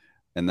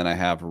 and then I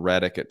have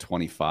Reddick at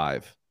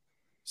 25.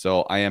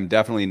 So I am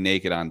definitely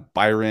naked on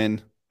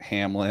Byron,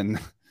 Hamlin,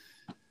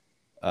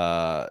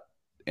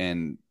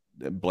 and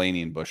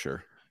Blaney and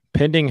Busher.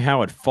 Pending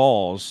how it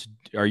falls,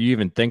 are you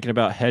even thinking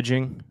about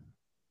hedging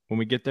when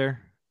we get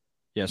there?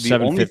 Yeah, the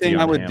only thing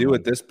I would do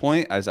at this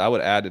point is I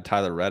would add to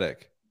Tyler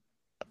Reddick.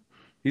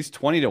 He's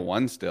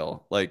 20-1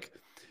 still. Like,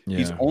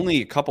 he's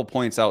only a couple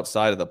points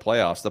outside of the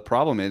playoffs. The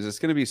problem is it's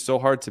going to be so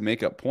hard to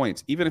make up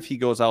points. Even if he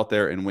goes out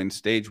there and wins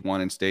stage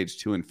 1 and stage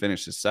 2 and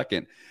finishes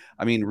second,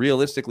 I mean,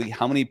 realistically,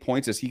 how many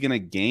points is he going to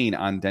gain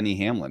on Denny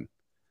Hamlin?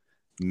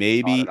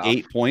 Maybe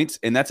 8 points,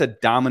 and that's a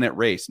dominant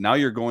race. Now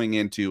you're going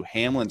into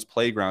Hamlin's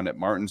playground at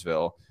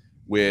Martinsville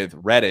with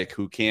Reddick,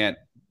 who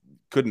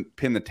couldn't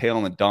pin the tail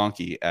on the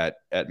donkey at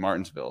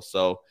Martinsville.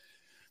 So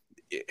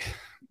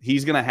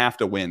he's going to have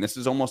to win. This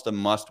is almost a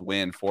must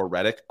win for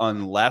Reddick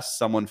unless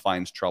someone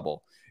finds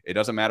trouble. It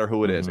doesn't matter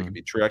who it is. It could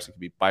be Truex, it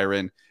could be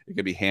Byron, it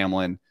could be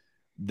Hamlin.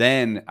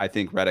 Then I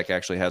think Reddick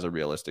actually has a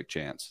realistic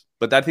chance.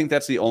 But I think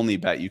that's the only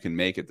bet you can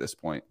make at this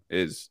point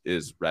is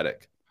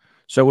Reddick.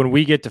 So when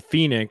we get to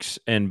Phoenix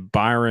and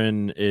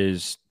Byron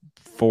is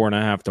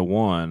 4.5 to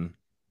 1,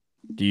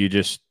 do you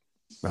just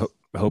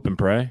hope and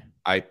pray?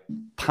 I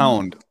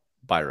pound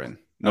Byron.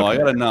 No, okay.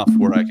 I got enough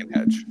where I can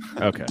hedge.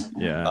 Okay,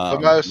 yeah.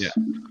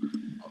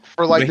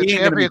 For like the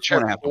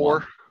championship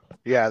 4.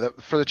 Yeah,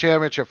 for the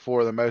championship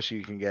 4, the most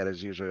you can get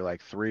is usually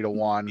like 3 to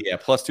 1. Yeah,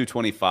 plus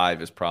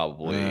 225 is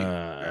probably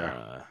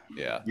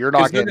You're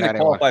not getting to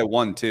qualify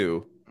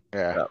 1-2.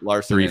 Yeah,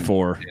 Larson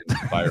 3-4.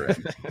 and Byron.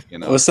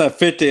 What's that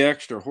 50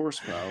 extra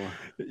horsepower?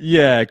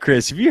 Yeah,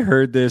 Chris, have you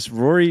heard this?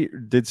 Rory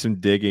did some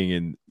digging,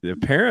 and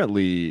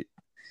apparently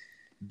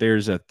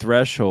there's a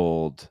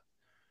threshold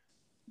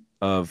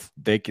of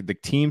the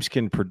teams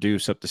can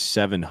produce up to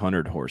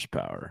 700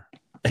 horsepower.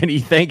 And he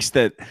thinks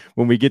that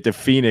when we get to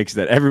Phoenix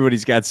that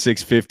everybody's got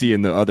 650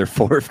 and the other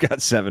 4 have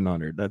got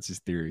 700. That's his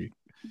theory.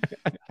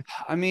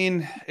 I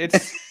mean, it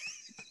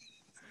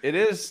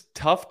is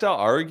tough to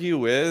argue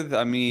with.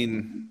 I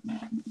mean,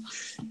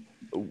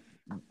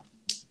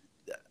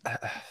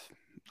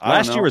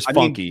 last year was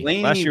funky.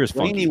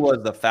 Blaney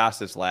was the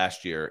fastest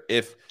last year.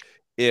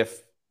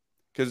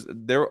 Because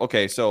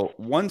so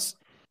once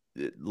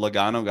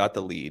Logano got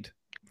the lead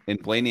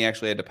And Blaney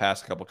actually had to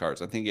pass a couple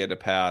cars. I think he had to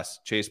pass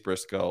Chase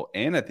Briscoe,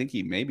 and I think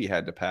he maybe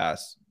had to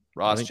pass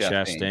Ross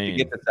Chastain to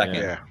get the second.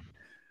 Yeah.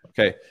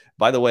 Okay.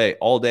 By the way,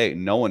 all day,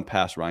 no one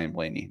passed Ryan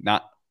Blaney.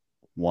 Not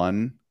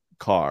one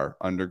car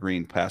under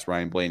green passed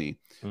Ryan Blaney.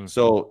 Mm-hmm.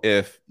 So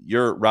if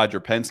you're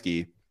Roger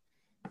Penske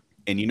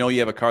and you know you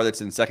have a car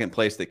that's in second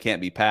place that can't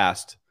be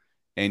passed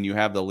and you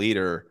have the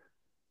leader,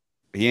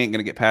 he ain't going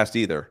to get passed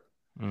either.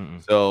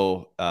 Mm-mm.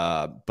 So,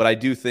 but I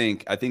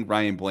think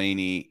Ryan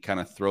Blaney kind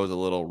of throws a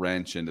little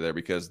wrench into there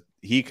because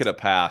he could have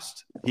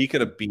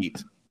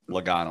beat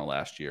Logano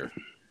last year.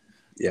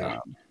 Yeah.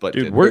 But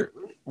Dude,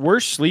 we're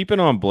sleeping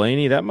on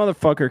Blaney. That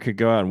motherfucker could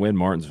go out and win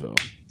Martinsville.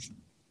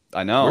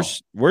 I know.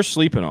 We're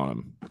sleeping on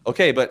him.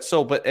 Okay, but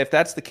if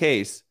that's the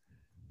case,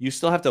 you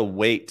still have to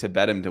wait to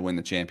bet him to win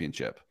the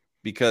championship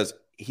because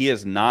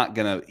he's not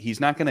gonna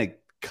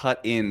cut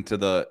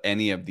into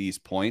any of these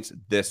points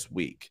this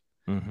week.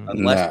 Mm-hmm.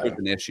 Unless there's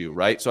an issue,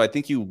 right? So I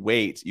think you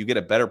wait, you get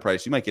a better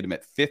price. You might get him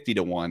at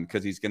 50-1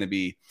 because he's going to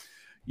be,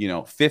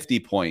 50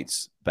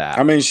 points back.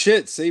 I mean,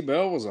 shit.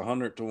 C-Bell was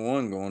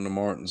 100-1 going to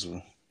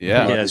Martinsville.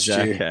 Yeah,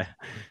 exactly.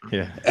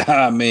 Yeah.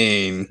 I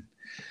mean,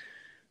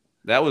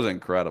 that was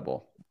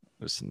incredible.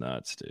 It was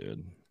nuts,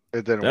 dude.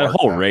 It didn't That work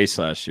whole out. race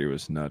last year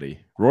was nutty.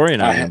 Rory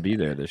and I didn't be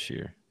there this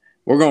year.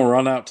 we're gonna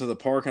run out to the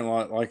parking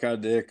lot like I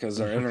did because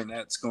our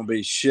internet's gonna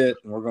be shit,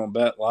 and we're gonna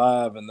bet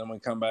live, and then we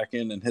come back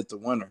in and hit the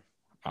winner.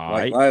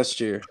 Like last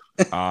year.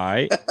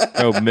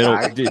 Go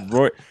middle. Dude,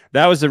 Roy,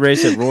 that was the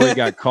race that Roy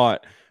got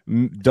caught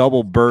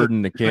double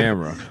birding the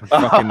camera.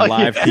 Fucking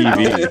live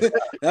TV.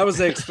 That was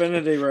the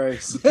Xfinity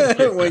race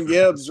when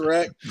Gibbs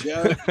wrecked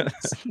Jones.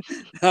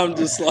 I'm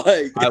just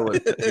like, I was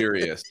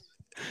furious.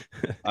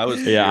 I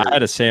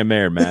had a Sam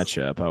Mayer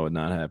matchup. I was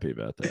not happy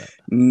about that.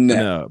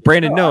 No.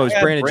 Brandon knows.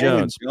 Brandon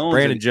Jones.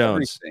 Brandon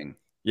Jones. Everything.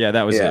 Yeah,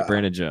 that was it.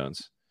 Brandon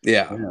Jones.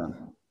 Yeah.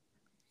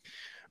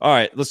 All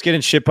right, let's get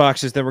in shit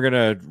boxes. Then we're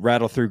gonna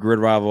rattle through Grid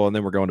Rival, and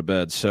then we're going to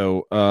bed.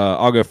 So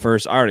I'll go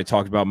first. I already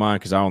talked about mine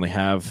because I only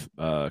have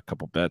a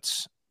couple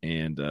bets,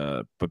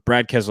 but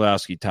Brad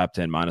Keselowski top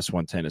 10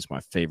 -110 is my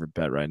favorite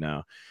bet right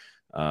now.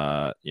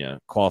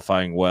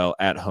 Qualifying well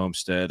at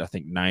Homestead. I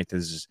think 9th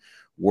is his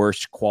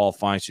worst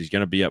qualifying, so he's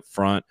going to be up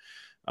front.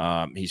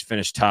 He's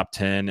finished top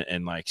 10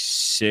 in like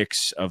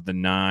 6 of the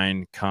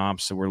 9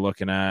 comps that we're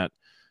looking at.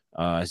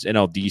 His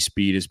NLD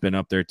speed has been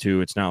up there too.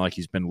 It's not like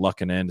he's been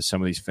lucking into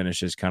some of these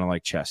finishes, kind of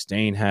like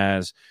Chastain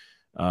has.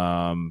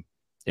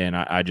 And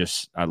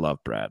I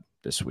love Brad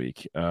this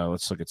week.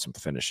 Let's look at some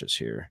finishes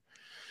here.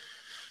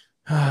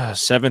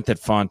 7th at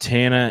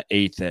Fontana,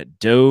 8th at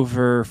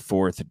Dover,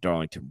 4th at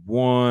Darlington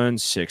 1,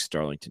 6th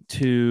Darlington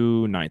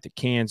 2, 9th at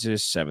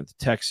Kansas, 7th at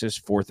Texas,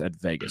 4th at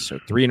Vegas. So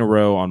 3 in a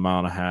row on mile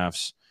and a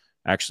halfs.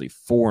 Actually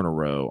 4 in a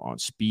row on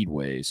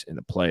speedways in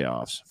the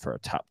playoffs for a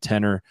top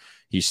 10er.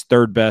 He's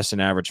third best in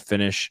average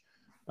finish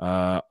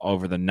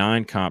over the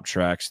 9 comp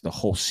tracks the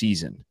whole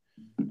season,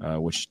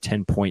 which is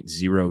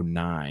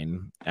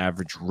 10.09.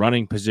 Average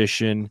running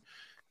position,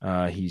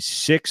 he's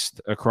 6th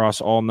across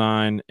all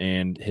 9,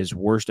 and his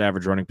worst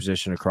average running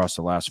position across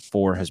the last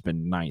 4 has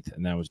been 9th,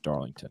 and that was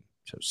Darlington.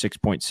 So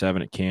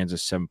 6.7 at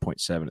Kansas,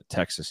 7.7 at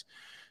Texas,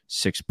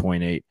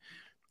 6.8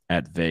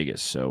 at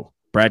Vegas. So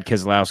Brad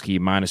Keselowski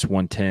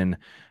 -110,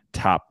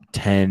 top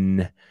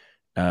 10.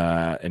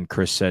 And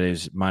Chris said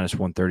is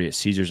 -130 at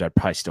Caesars. I'd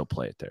probably still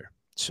play it there.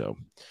 So,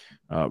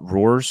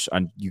 Roars,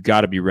 you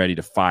got to be ready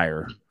to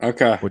fire.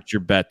 Okay. What's your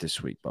bet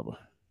this week, Bubba?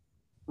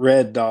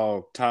 Red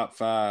Dog, top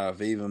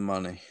 5, even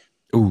money.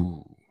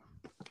 Ooh.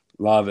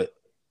 Love it.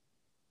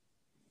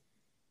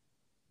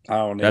 I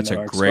don't need That's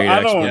no a great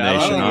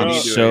explanation. I'm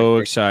so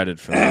excited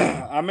for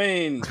that. I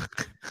mean,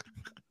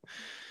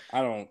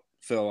 I don't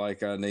feel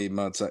like I need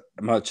much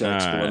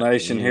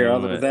explanation here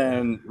other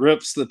than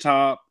rips the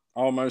top,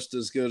 almost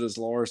as good as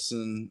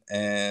Larson,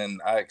 and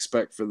I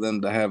expect for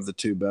them to have the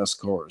 2 best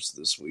cars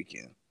this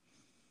weekend.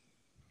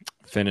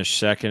 Finished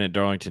 2nd at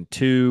Darlington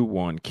 2,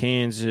 won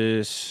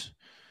Kansas.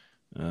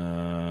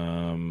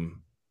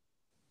 I'm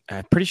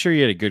pretty sure he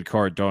had a good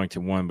car at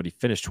Darlington 1, but he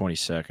finished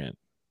 22nd.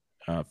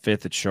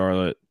 5th at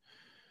Charlotte,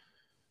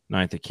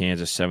 9th at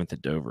Kansas, 7th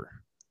at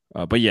Dover.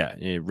 But yeah,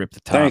 it ripped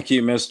the top. Thank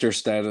you, Mr.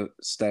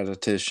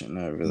 Statistician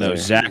over there. No,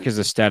 Zach is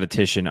a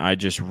statistician. I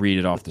just read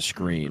it off the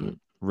screen.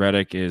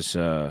 Reddick is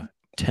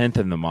 10th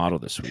in the model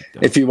this week, though.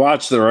 If you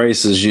watch the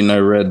races, you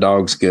know Red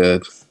Dog's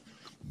good.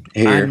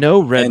 Here, I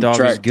know Red Dog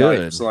is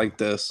good. Like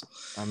this.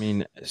 I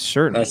mean,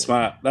 certainly.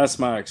 That's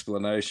my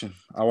explanation.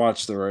 I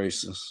watch the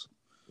races.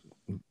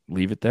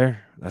 Leave it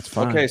there. That's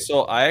fine. Okay,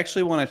 so I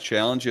actually want to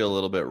challenge you a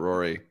little bit,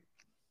 Rory.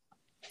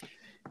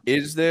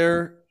 Is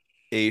there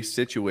a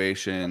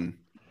situation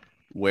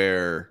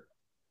where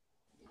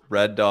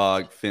Red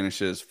Dog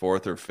finishes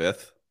 4th or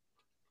 5th?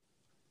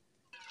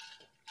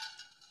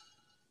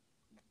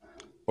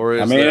 Or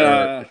is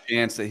there a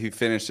chance that he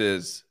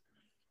finishes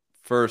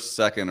 1st,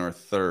 2nd, or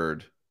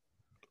 3rd?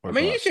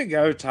 You could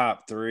go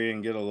top 3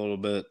 and get a little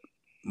bit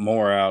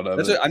more out of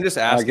it. I'm just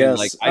asking.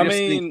 I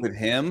think with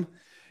him,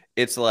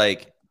 it's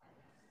like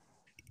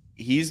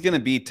he's going to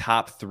be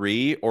top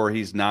 3 or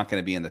he's not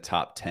going to be in the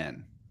top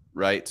 10.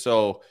 right?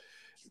 So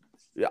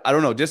I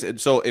don't know. Just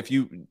so if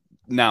you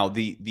now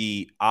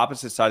the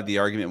opposite side of the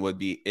argument would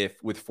be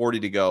if with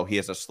 40 to go, he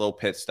has a slow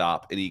pit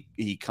stop and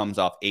he comes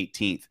off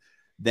 18th,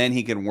 then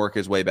he can work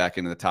his way back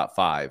into the top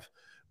 5.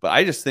 But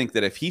I just think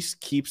that if he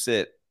keeps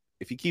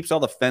all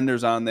the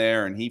fenders on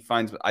there and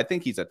I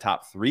think he's a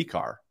top 3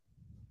 car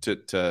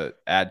to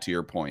add to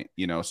your point,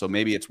 so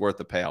maybe it's worth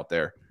the payout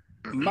there.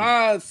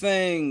 My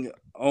thing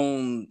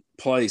on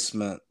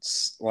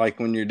placements, like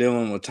when you're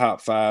dealing with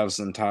top 5s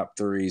and top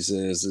 3s,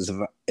 is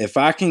if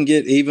I can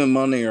get even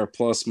money or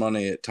plus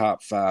money at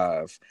top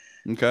 5,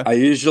 okay, I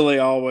usually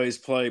always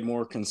play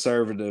more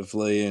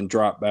conservatively and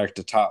drop back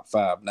to top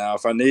 5. Now,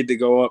 if I need to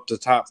go up to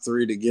top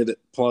 3 to get it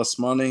plus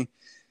money,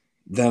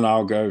 then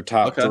I'll go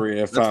top 3.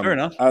 If that's fair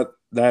enough.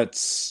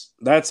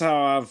 That's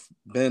how I've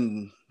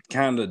been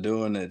kind of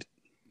doing it.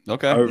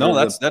 Okay. No,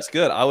 that's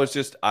good. I was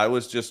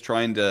just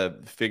trying to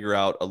figure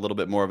out a little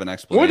bit more of an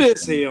explanation. What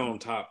is he on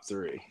top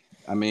 3?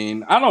 I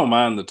mean, I don't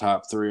mind the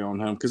top 3 on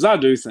him because I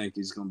do think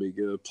he's going to be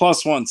good.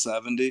 Plus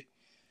 170.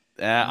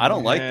 I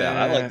don't like that.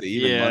 I like the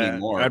even money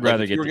more. I'd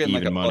rather get the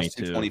even like money plus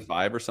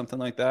 225 or something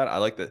like that. I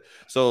like that.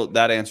 So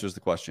that answers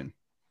the question.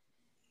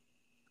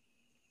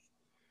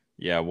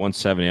 Yeah,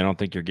 170. I don't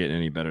think you're getting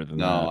any better than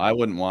that. No, I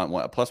wouldn't want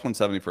plus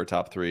 170 for a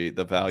top 3.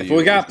 The value. If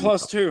we got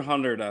plus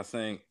 200, I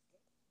think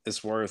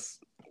it's worth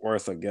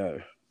a go.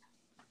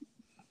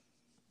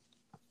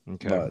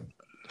 Okay. But,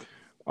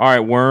 all right,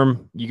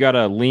 Worm, you got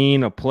a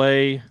lean, a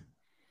play.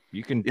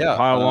 You can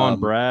pile on,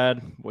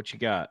 Brad. What you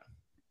got?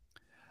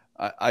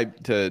 I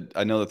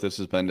know that this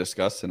has been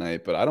discussed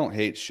tonight, but I don't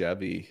hate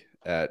Chevy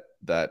at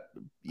that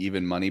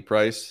even money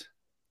price.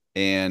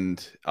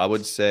 And I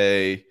would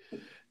say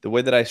the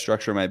way that I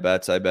structure my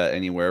bets, I bet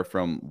anywhere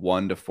from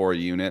 1 to 4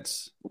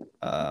 units.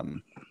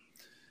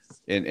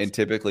 And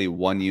typically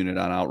 1 unit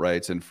on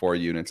outrights and 4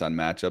 units on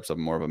matchups. I'm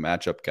more of a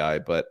matchup guy,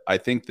 but I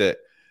think that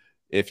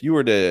if you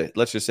were to,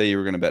 let's just say you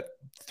were going to bet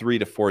 3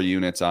 to 4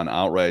 units on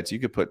outrights, you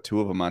could put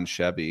 2 of them on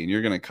Chevy and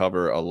you're going to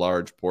cover a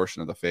large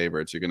portion of the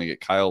favorites. You're going to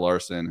get Kyle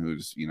Larson,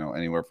 who's,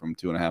 anywhere from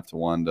 2.5 to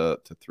 1 to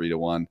 3 to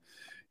 1.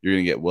 You're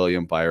going to get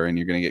William Byron.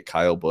 You're going to get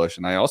Kyle Busch.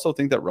 And I also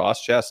think that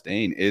Ross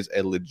Chastain is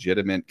a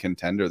legitimate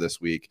contender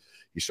this week.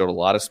 He showed a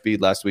lot of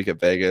speed last week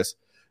at Vegas.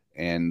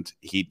 And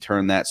he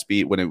turned that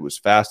speed when it was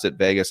fast at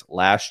Vegas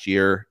last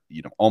year,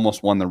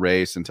 almost won the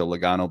race until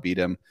Logano beat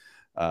him.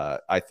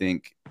 I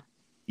think,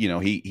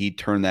 he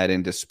turned that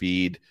into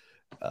speed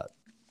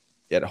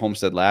at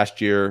Homestead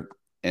last year.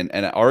 And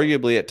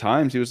arguably at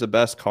times he was the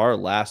best car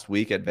last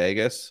week at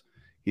Vegas.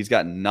 He's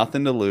got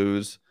nothing to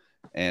lose.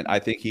 And I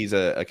think he's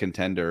a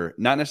contender,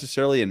 not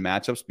necessarily in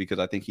matchups because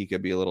I think he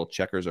could be a little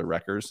checkers or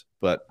wreckers,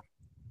 but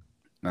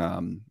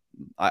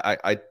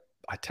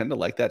I tend to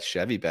like that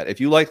Chevy bet. If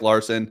you like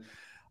Larson,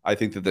 I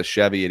think that the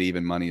Chevy at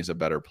even money is a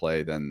better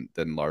play than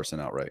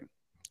Larson outright.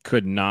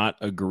 Could not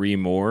agree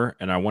more.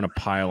 And I want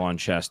to pile on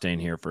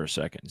Chastain here for a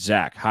second.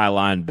 Zach,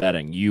 Highline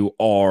Betting, you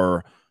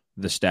are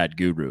the stat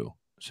guru.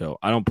 So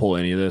I don't pull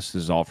any of this.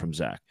 This is all from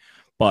Zach.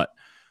 But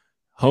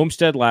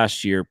Homestead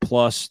last year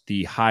plus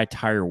the high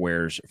tire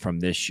wears from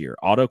this year.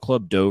 Auto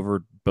Club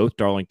Dover, both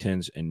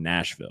Darlingtons, and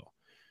Nashville.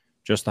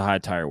 Just the high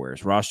tire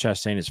wears. Ross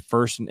Chastain is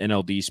first in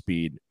NLD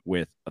speed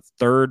with a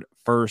third,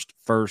 first,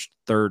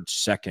 third,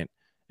 second,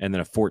 and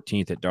then a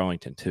 14th at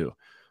Darlington too.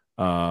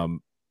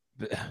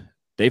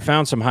 They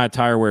found some high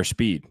tire wear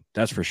speed.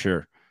 That's for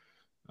sure.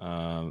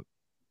 I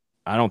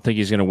don't think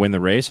he's going to win the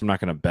race. I'm not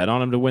going to bet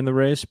on him to win the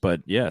race,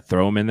 but yeah,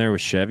 throw him in there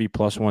with Chevy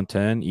plus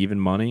 110, even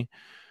money.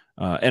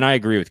 And I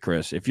agree with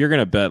Chris. If you're going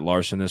to bet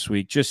Larson this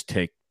week, just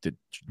take the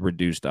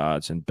reduced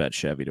odds and bet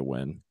Chevy to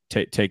win.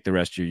 Take the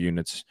rest of your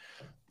units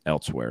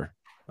elsewhere.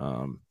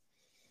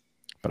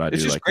 But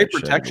it's just like great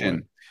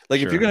protection.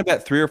 Like if you're going to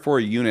bet 3 or 4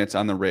 units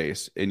on the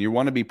race and you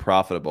want to be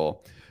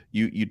profitable,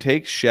 you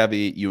take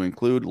Chevy, you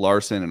include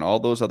Larson and all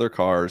those other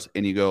cars,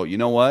 and you go, you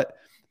know what?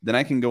 Then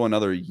I can go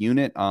another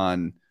unit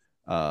on,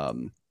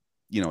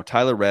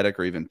 Tyler Reddick,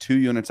 or even 2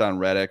 units on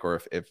Reddick, or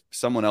if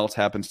someone else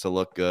happens to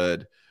look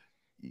good,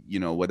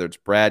 whether it's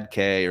Brad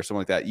K or something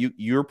like that,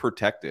 you're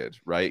protected,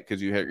 right?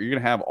 Because you're going to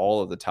have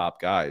all of the top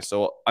guys.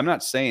 So I'm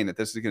not saying that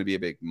this is going to be a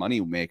big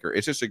money maker.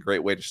 It's just a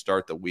great way to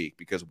start the week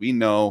because we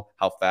know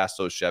how fast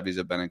those Chevys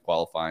have been in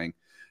qualifying.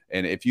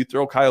 And if you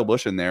throw Kyle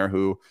Busch in there,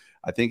 who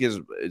I think is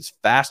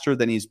faster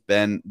than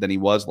he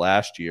was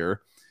last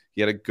year.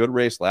 He had a good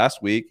race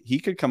last week. He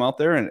could come out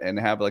there and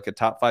have like a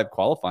top 5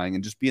 qualifying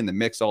and just be in the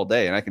mix all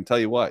day. And I can tell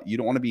you what, you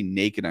don't want to be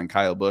naked on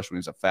Kyle Busch when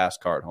he's a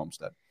fast car at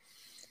Homestead.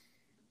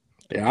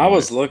 Yeah, I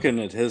was looking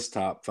at his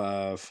top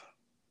 5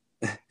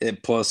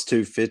 at plus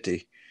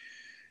 250.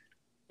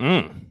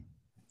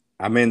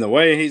 I mean, the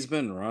way he's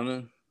been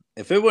running,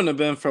 if it wouldn't have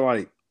been for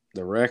like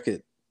the wreck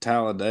at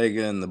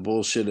Talladega and the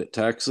bullshit at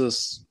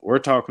Texas, we're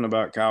talking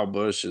about Kyle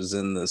Busch is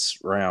in this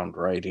round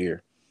right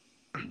here.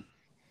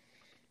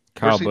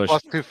 Kyle Busch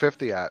plus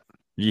 250 at.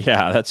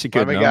 Yeah, that's a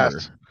good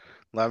number.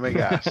 Let me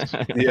guess.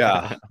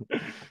 Yeah.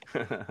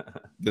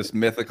 This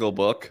mythical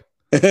book.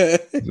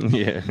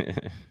 Yeah.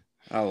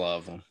 I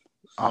love him.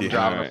 I'm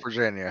driving to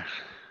Virginia.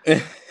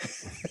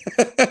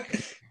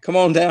 come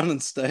on down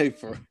and stay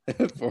for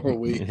a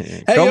week.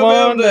 Hey, Come you'll be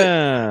on able to-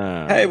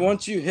 down. Hey,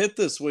 once you hit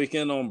this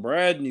weekend on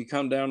Brad and you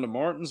come down to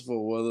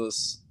Martinsville with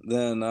us,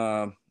 then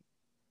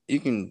you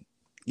can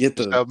get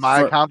the So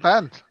my account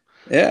then.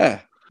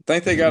 Yeah, I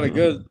think they got a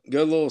good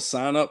little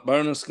sign up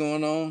bonus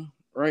going on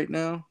right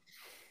now.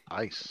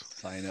 Nice.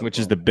 Sign up Which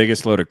is the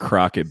biggest load of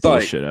Crockett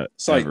bullshit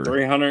It's like ever.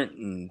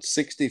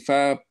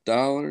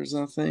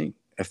 $365, I think.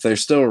 If they're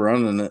still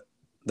running it,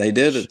 they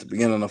did at the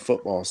beginning of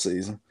football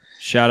season.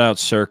 Shout out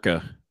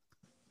Circa.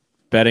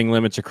 Betting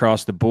limits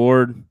across the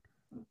board.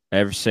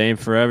 Same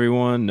for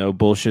everyone. No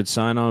bullshit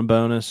sign-on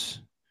bonus.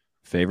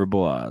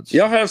 Favorable odds.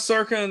 Y'all have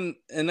Circa in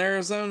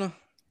Arizona?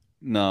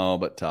 No,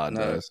 but Todd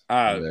does.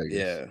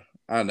 Yeah,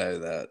 I know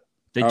that.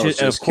 They I was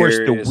just, of just course,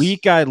 curious. the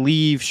week I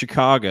leave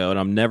Chicago and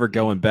I'm never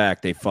going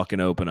back, they fucking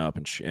open up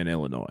in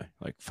Illinois.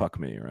 Like, fuck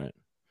me, right?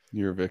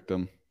 You're a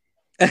victim.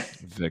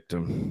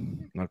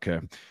 Victim. Okay.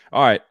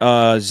 All right.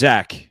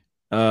 Zach.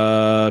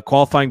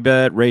 Qualifying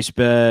bet, race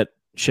bet,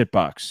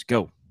 shitbox.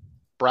 Go.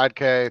 Brad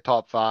K,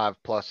 top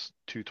 5 plus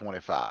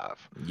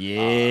 225.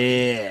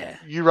 Yeah.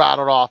 You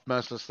rattled off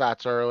most of the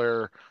stats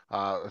earlier.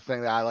 The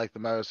thing that I like the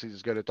most,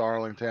 he's good at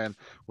Darlington,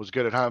 was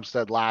good at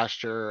Homestead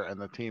last year, and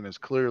the team is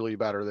clearly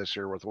better this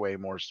year with way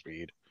more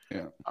speed.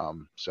 Yeah.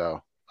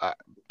 So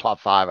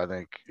top 5, I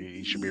think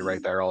he should be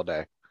right there all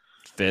day.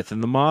 5th in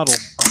the model.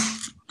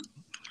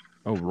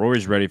 Oh,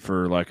 Rory's ready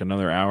for like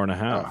another hour and a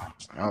half.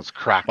 That's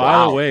cracked.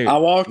 By the way, I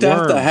walked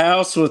out the Worm.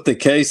 house with the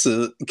case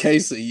of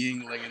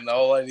Yingling, and the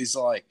old lady's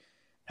like,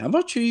 "How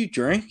much are you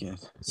drinking?"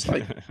 It's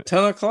like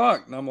 10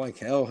 o'clock, and I'm like,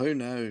 "Hell, who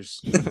knows?"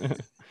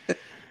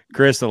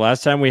 Chris, the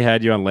last time we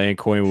had you on Land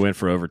Coin, we went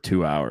for over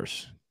 2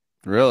 hours.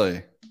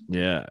 Really?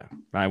 Yeah.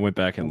 I went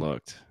back and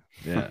looked.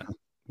 Yeah.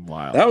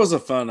 Wow. That was a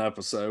fun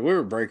episode. We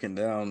were breaking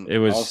down. It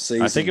was.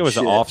 off-season I think it was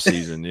shit. the off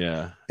season.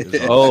 Yeah. It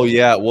was Oh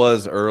yeah, it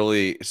was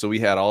early. So we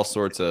had all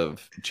sorts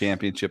of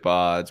championship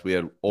odds. We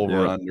had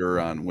over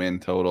under on win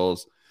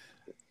totals.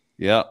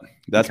 Yep.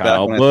 That's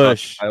Kyle back when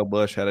Busch. Kyle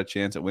Busch had a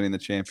chance at winning the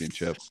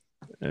championship.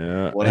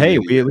 Yeah. What an Hey,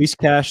 idiot. we at least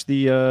cashed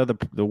the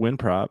win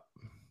prop.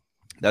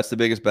 That's the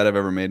biggest bet I've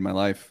ever made in my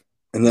life.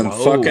 And them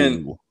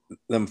Whoa.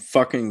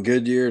 fucking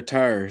Goodyear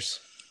tires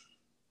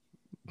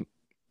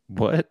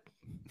What?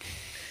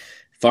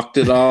 fucked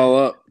it all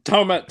up.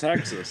 Talking about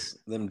Texas,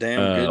 them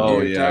damn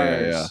Goodyear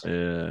tires.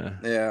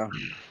 Yeah.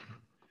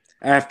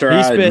 After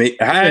He's I been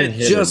had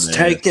hit or just miss.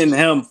 taken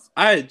him,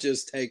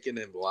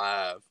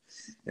 live,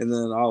 and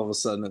then all of a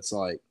sudden it's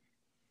like,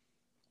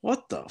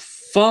 what the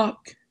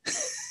fuck?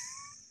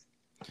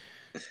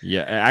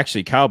 Yeah,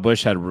 actually, Kyle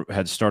Busch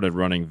had started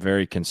running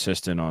very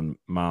consistent on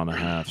mile and a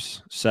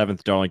halves.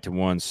 7th Darlington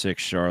 1, 6th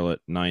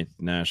Charlotte, 9th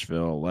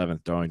Nashville,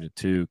 11th Darlington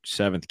 2,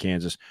 7th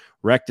Kansas,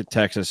 wrecked at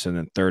Texas, and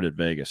then 3rd at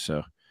Vegas.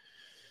 So,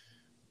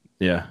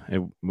 yeah,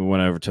 we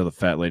went over till the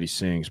fat lady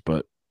sings.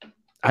 But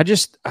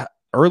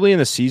early in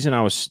the season,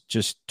 I was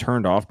just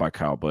turned off by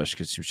Kyle Busch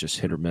because he was just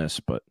hit or miss.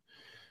 But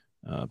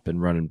been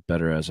running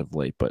better as of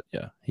late. But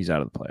yeah, he's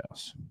out of the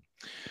playoffs.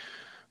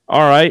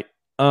 All right.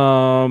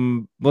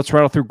 Let's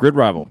rattle through Grid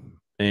Rival.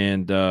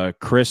 And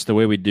Chris, the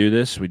way we do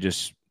this,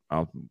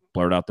 I'll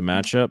blurt out the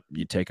matchup.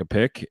 You take a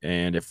pick,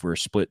 and if we're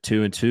split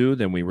 2-2,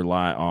 then we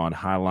rely on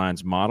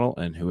Highline's model,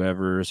 and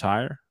whoever is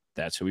higher,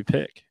 that's who we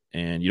pick.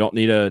 And you don't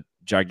need a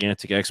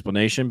gigantic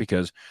explanation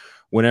because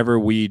whenever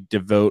we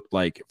devote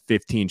like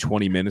 15,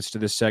 20 minutes to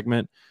this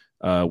segment,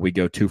 we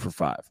go 2 for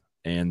 5.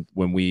 And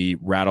when we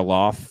rattle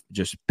off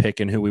just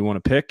picking who we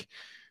want to pick,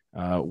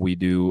 we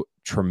do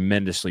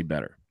tremendously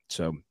better.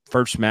 So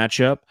first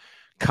matchup,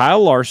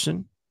 Kyle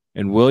Larson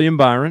and William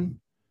Byron.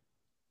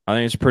 I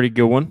think it's a pretty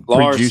good one.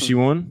 Pretty juicy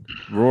one.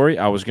 Rory,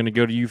 I was going to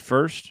go to you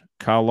first.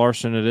 Kyle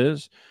Larson it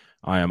is.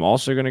 I am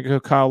also going to go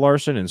Kyle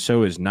Larson, and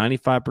so is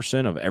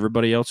 95% of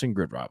everybody else in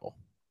Grid Rival.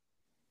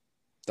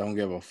 Don't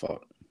give a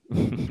fuck.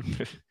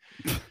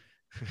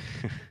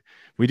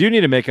 We do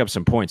need to make up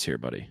some points here,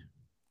 buddy.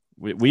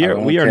 We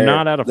are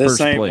not out of first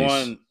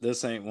place.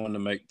 This ain't one to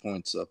make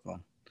points up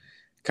on.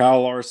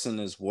 Kyle Larson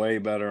is way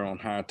better on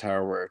high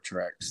tire wear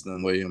tracks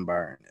than William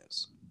Byron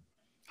is.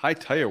 High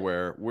tire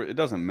wear, it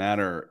doesn't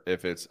matter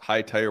if it's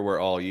high tire wear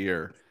all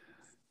year.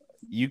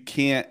 You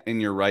can't, in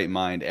your right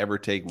mind, ever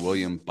take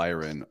William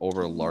Byron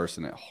over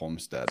Larson at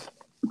Homestead.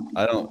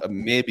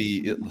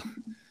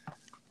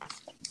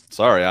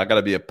 Sorry, I got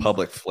to be a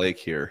public flake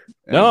here.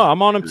 No,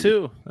 I'm on him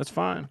too. That's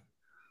fine.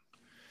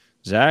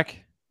 Zach?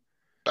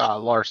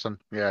 Larson.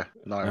 Yeah.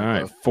 No, all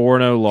right.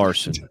 4-0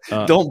 Larson.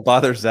 Don't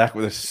bother Zach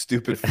with a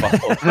stupid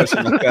follow-up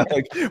question like that.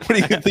 Like, what do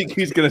you think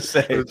he's going to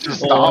say?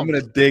 I'm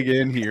going to dig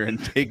in here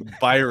and take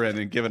Byron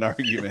and give an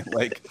argument.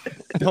 Like,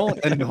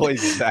 don't annoy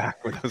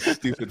Zach with those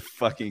stupid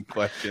fucking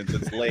questions.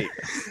 It's late.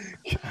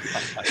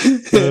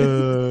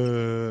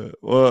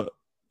 Well,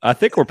 I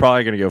think we're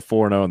probably going to go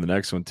 4-0 in the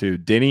next one, too.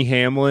 Denny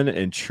Hamlin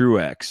and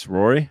Truex.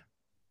 Rory?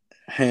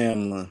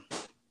 Hamlin.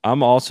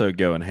 I'm also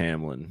going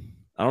Hamlin.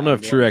 I don't know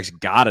if Truex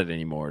got it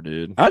anymore,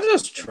 dude. I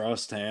just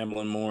trust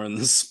Hamlin more in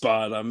this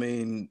spot. I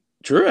mean,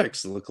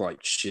 Truex look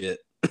like shit.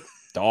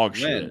 Dog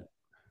shit.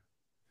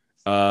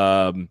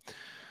 Not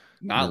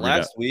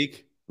last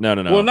week. No.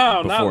 Well, no,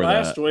 not before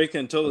last that. week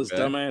until this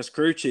Okay. dumbass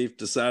crew chief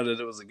decided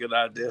it was a good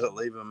idea to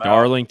leave him out.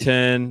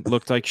 Darlington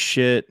looked like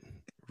shit.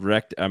 He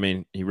wrecked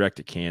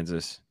at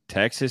Kansas.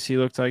 Texas, he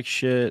looked like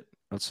shit.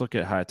 Let's look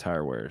at high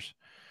tire wears.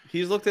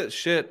 He's looked at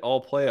shit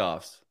all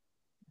playoffs.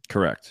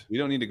 Correct. We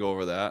don't need to go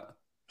over that.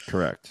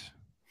 Correct.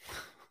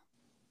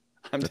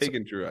 I'm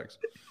taking Truex.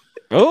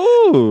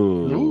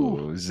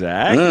 Oh,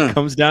 Zach, it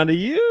comes down to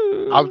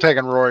you. I'm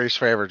taking Rory's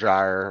favorite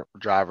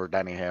driver,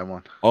 Denny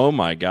Hamlin. Oh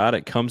my God,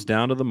 it comes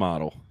down to the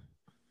model.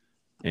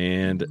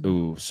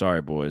 And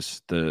sorry,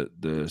 boys.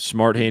 The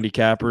smart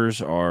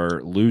handicappers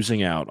are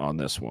losing out on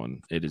this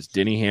one. It is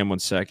Denny Hamlin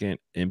second,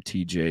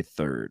 MTJ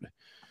third.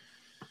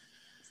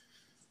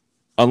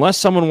 Unless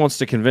someone wants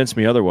to convince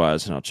me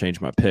otherwise, and I'll change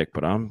my pick.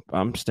 But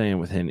I'm staying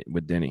with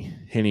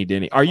Denny.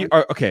 Denny. Are you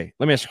okay?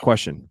 Let me ask a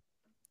question.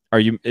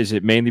 Is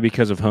it mainly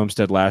because of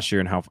Homestead last year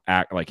and how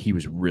he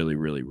was really,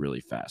 really, really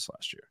fast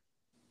last year?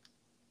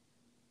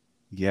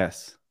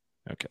 Yes.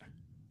 Okay.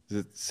 Is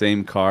it the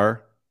same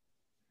car?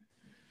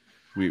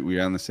 We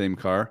on the same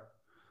car?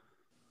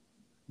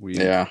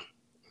 Yeah.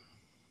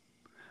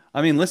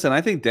 I mean, listen,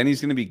 I think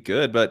Denny's going to be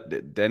good,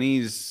 but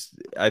Denny's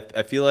I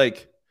feel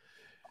like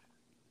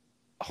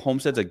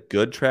Homestead's a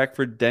good track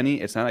for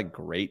Denny. It's not a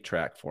great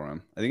track for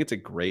him. I think it's a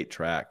great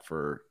track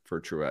for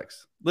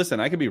Truex.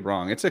 Listen, I could be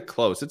wrong. It's a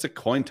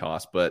coin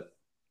toss, but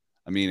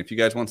I mean, if you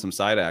guys want some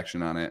side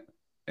action on it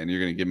and you're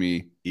going to give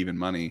me even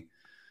money.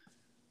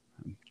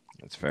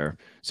 That's fair.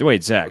 So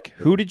wait, Zach,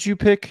 who did you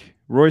pick?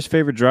 Roy's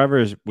favorite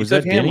driver was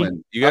that Denny?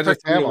 Hamlin. You guys are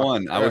picked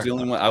Hamlin. 3-1. I was the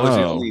only one. I was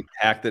the only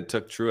hack that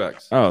took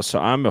Truex. Oh, so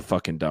I'm a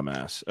fucking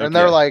dumbass. Okay. And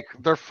they're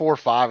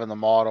 4-5 in the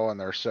model, and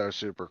they're so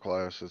super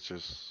close. It's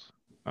just.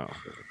 Oh.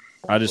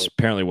 I just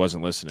apparently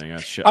wasn't listening.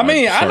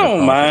 I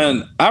don't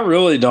mind. I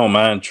really don't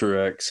mind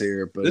Truex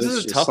here, but this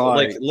is tough.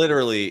 Like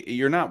literally,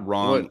 you're not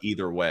wrong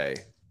either way.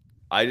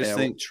 I just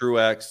think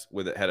Truex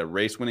had a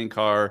race-winning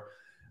car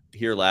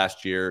here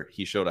last year.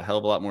 He showed a hell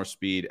of a lot more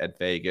speed at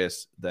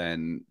Vegas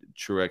than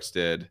Truex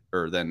did,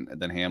 or than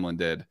Hamlin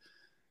did,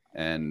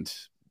 and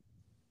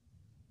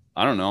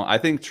I don't know. I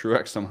think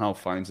Truex somehow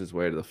finds his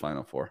way to the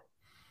Final Four.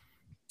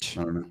 I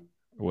don't know.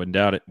 Wouldn't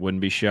doubt it.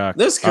 Wouldn't be shocked.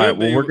 This could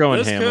be. We're going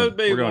this Hamlin. could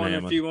be we're going one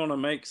Hamlin. if you want to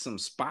make some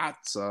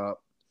spots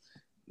up.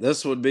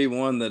 This would be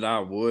one that I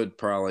would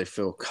probably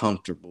feel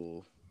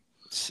comfortable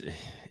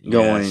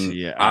going.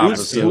 Yeah.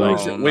 Opposite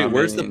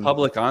where's the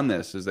public on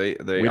this? Is they?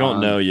 We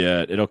don't know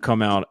yet. It'll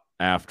come out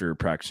after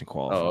practice and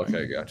qualifying. Oh,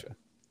 okay, gotcha.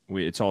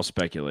 It's all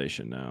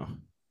speculation now.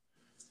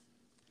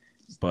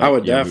 But I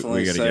would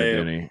definitely gotta say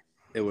get Denny.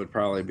 It would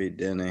probably be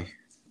Denny,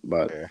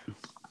 but.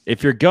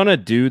 If you're gonna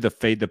do the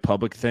fade the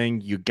public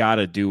thing, you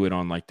gotta do it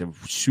on like the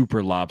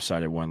super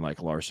lopsided one,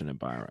 like Larson and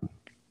Byron.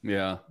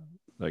 Yeah,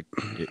 like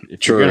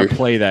if you're gonna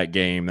play that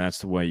game, that's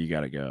the way you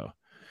gotta go.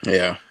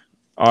 Yeah.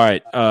 All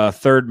right.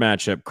 Third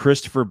matchup: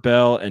 Christopher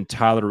Bell and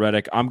Tyler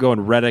Reddick. I'm going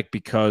Reddick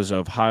because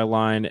of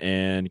Highline,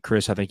 and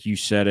Chris, I think you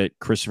said it.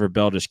 Christopher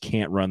Bell just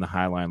can't run the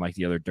Highline like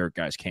the other dirt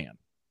guys can.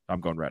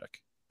 I'm going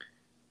Reddick.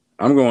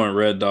 I'm going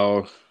Red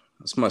Dog.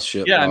 That's my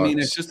shit. Yeah, box. I mean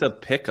it's just a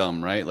pick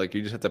 'em, right? Like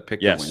you just have to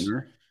pick the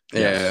winner.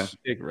 Yeah,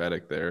 take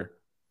Reddick there.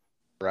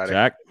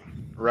 Zach?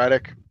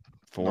 Reddick.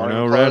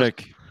 4-0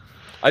 Reddick.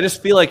 I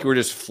just feel like we're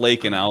just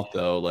flaking out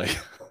though.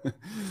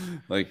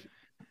 Like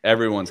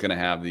everyone's gonna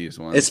have these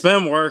ones. It's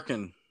been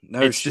working.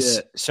 No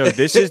shit. So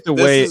this is the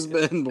way this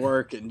has been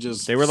working.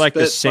 Just they were like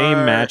the same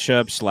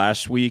matchups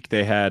last week.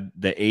 They had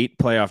the 8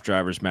 playoff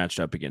drivers matched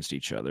up against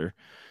each other,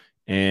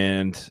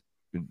 and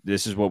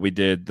this is what we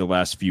did the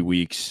last few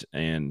weeks.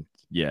 And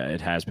yeah,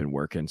 it has been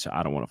working, so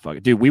I don't want to fuck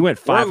it. Dude, we went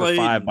 5 for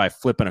 5 by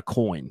flipping a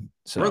coin.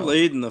 So we're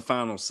leading the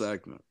final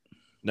segment.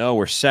 No,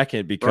 we're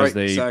second because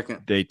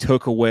they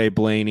took away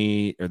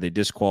Blaney, or they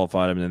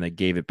disqualified him, and then they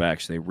gave it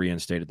back, so they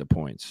reinstated the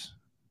points.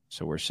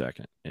 So we're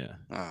second.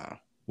 Yeah.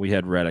 We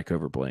had Reddick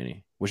over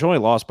Blaney, which only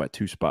lost by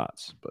 2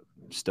 spots, but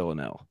still an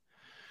L.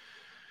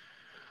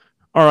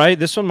 All right,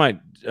 this one might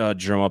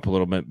drum up a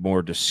little bit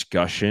more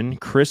discussion.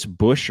 Chris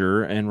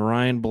Buescher and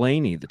Ryan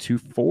Blaney, the 2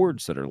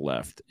 Fords that are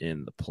left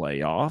in the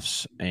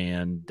playoffs.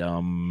 And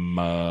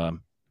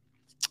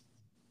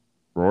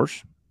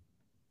Roars?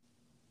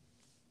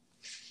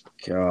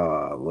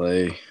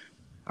 Golly.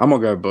 I'm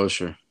going to go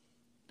Buescher.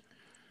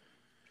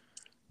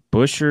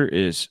 Buescher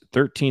is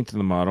 13th in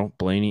the model.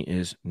 Blaney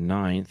is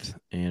 9th.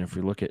 And if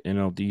we look at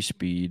NLD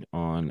speed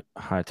on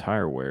high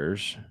tire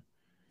wears,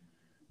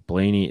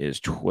 Blaney is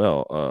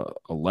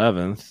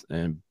 11th,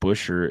 and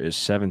Buescher is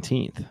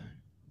 17th.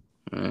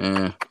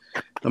 The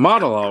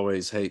model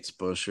always hates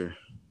Buescher.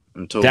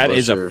 That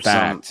is a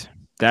fact.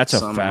 That's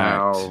a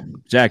fact.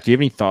 Zach, do you have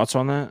any thoughts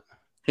on that?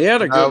 He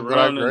had a good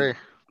run. I agree.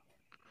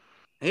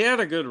 He had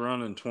a good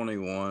run in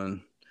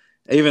 21,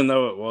 even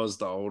though it was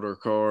the older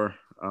car.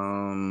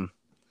 I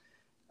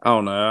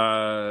don't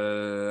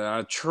know.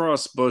 I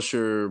trust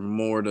Buescher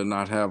more to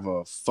not have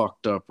a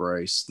fucked up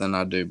race than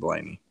I do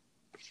Blaney.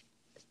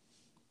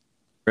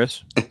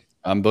 Chris?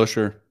 I'm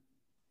Buescher.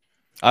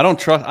 I don't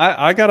trust.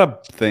 I got a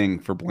thing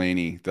for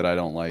Blaney that I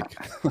don't like.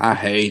 I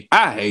hate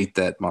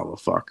that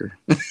motherfucker.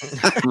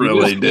 I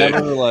really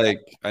do.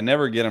 I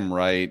never get him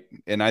right,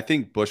 and I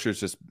think Buscher's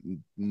just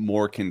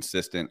more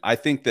consistent. I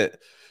think that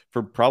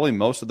for probably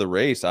most of the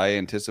race, I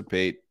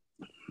anticipate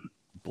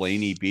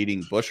Blaney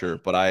beating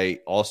Buscher, but I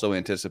also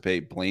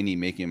anticipate Blaney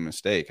making a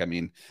mistake. I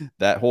mean,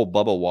 that whole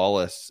Bubba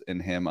Wallace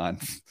and him on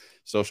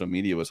social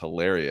media was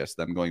hilarious.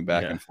 Them going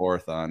back and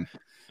forth on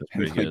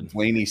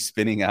Blaney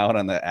spinning out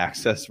on the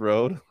access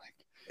road.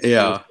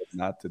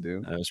 Not to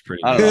do. That was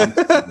pretty. I don't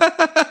know.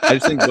 I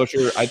just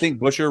think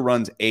Buscher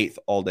runs 8th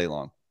all day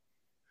long.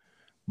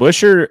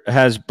 Buscher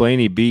has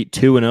Blaney beat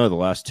 2-0 the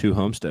last 2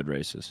 Homestead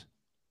races.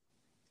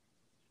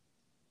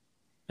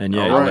 And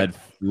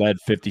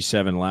led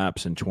 57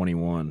 laps in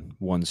 21,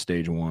 won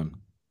stage 1.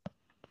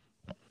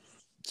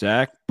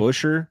 Zach,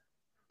 Buscher,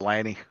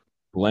 Blaney.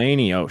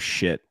 Oh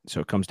shit! So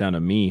it comes down to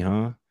me,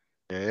 huh?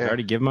 Yeah. I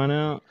already give mine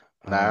out.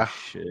 Nah. Oh,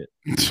 shit.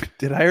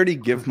 Did I already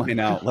give mine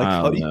out? Like,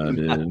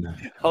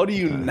 how do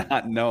you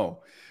not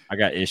know? I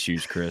got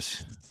issues,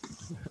 Chris.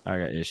 I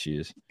got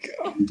issues.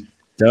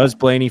 Does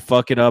Blaney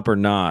fuck it up or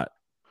not?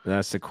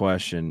 That's the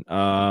question.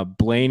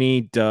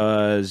 Blaney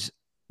does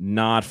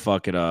not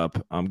fuck it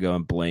up. I'm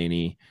going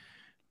Blaney.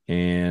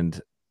 And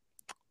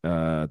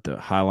the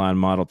Highline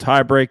model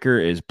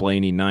tiebreaker is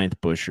Blaney 9th,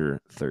 Buscher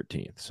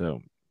 13th.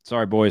 So,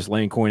 sorry, boys.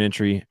 Lane coin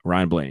entry,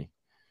 Ryan Blaney.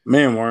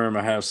 Me and Worm,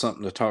 I have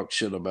something to talk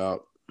shit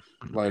about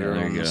later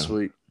on this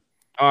week.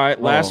 All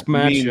right, last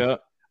matchup.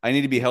 I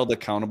need to be held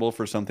accountable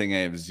for something I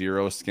have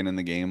zero skin in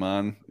the game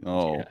on.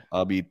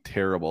 I'll be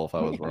terrible if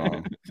I was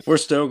wrong. We're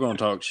still going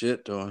to talk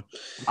shit to him.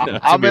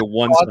 I'm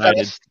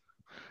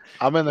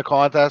in the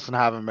contest and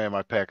haven't made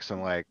my picks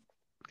in like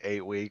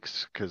 8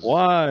 weeks.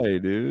 Why,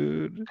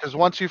 dude? Because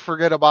once you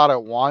forget about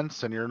it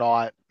once and you're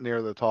not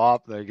near the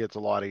top, then it gets a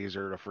lot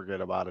easier to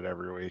forget about it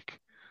every week.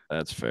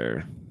 That's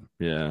fair.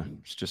 Yeah,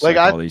 it's just like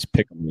all these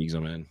pick leagues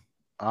I'm in.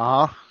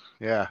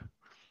 Yeah.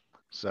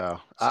 So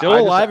still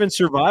alive in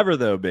Survivor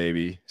though,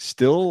 baby.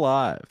 Still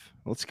alive.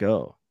 Let's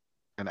go.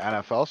 An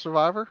NFL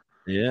Survivor?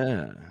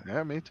 Yeah.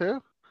 Yeah, me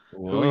too.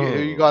 Who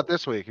you got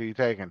this week? Who you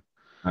taking?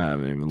 I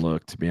haven't even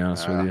looked, to be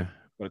honest with you.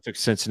 But I took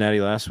Cincinnati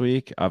last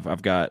week.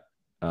 I've got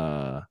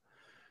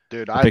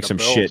dude, I picked some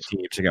shit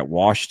teams. I got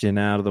Washington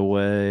out of the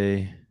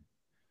way.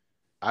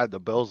 I had the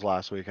Bills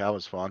last week. That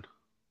was fun.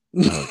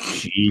 Oh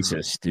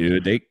Jesus,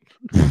 dude.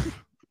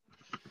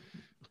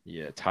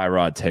 Yeah,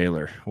 Tyrod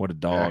Taylor. What a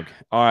dog. Yeah.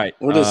 All right.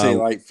 What is he,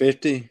 like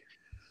 50?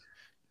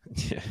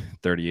 Yeah,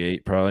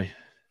 38 probably.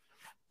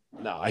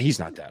 No, he's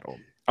not that old.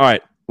 All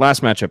right,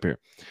 last matchup here.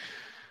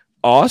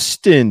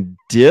 Austin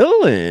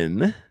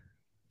Dillon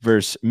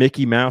versus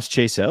Mickey Mouse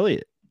Chase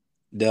Elliott.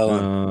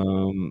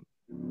 Dillon.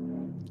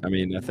 I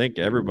mean, I think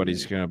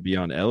everybody's going to be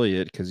on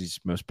Elliott because he's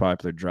the most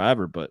popular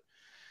driver, but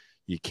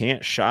you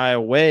can't shy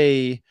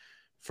away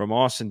from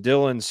Austin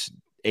Dillon's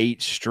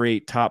 8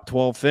 straight top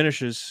 12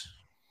 finishes.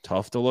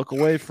 Tough to look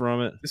away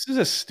from it. This is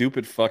a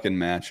stupid fucking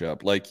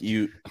matchup.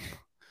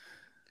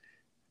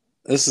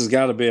 This has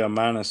got to be a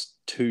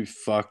 -2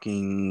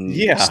 fucking.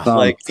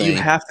 Yeah, you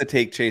have to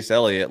take Chase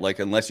Elliott.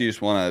 Unless you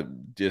just want to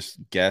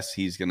just guess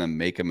he's gonna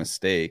make a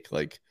mistake.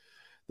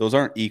 Those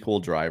aren't equal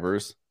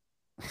drivers.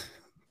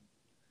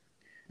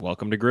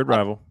 Welcome to Grid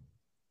Rival.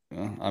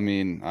 I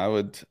mean, I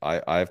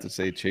have to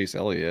say Chase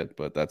Elliott,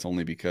 but that's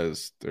only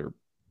because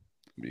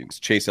it's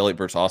Chase Elliott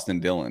versus Austin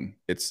Dillon.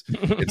 It's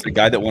a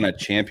guy that won a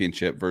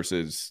championship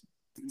versus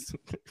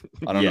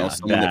someone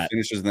that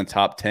finishes in the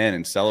top 10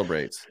 and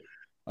celebrates.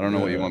 I don't know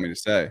what you want me to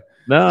say.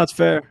 No, that's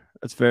fair.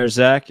 That's fair.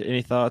 Zach,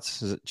 any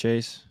thoughts? Is it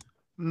Chase?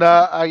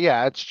 No,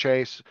 yeah, it's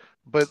Chase.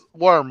 But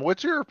Worm,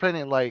 what's your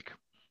opinion?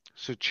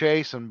 So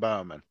Chase and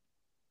Bowman,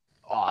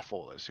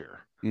 awful this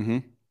year. Mm-hmm.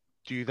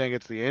 Do you think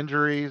it's the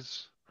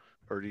injuries,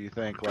 or do you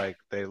think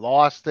they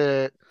lost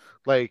it?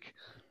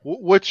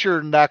 What's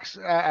your next?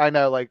 I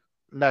know,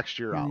 next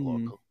year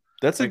outlook.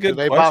 That's a good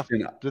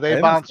question. Do they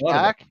bounce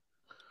back?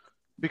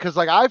 Because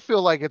I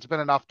feel like it's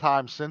been enough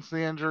time since the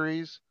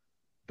injuries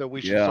that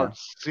we should start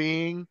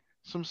seeing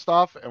some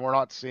stuff, and we're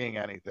not seeing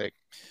anything.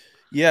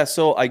 Yeah,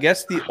 so I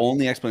guess the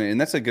only explanation,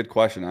 and that's a good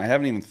question. I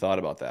haven't even thought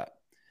about that.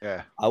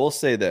 Yeah. I will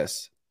say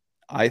this.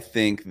 I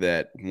think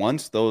that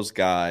once those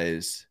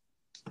guys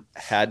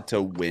had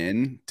to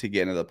win to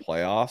get into the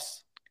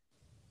playoffs,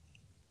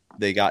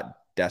 they got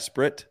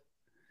desperate,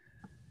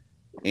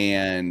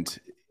 and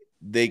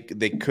they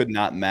could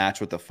not match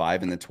what the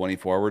 5 and the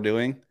 24 were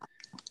doing,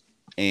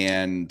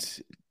 and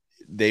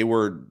they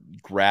were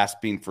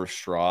grasping for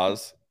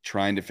straws,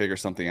 trying to figure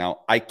something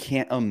out. I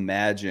can't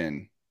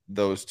imagine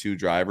those two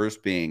drivers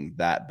being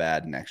that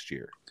bad next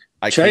year.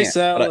 Chase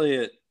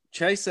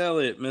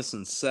Elliott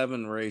missing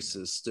 7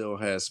 races still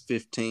has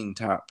 15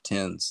 top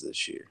 10s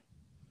this year.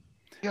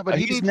 Yeah, but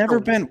he's never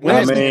been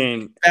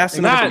fast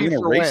enough to win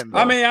a race.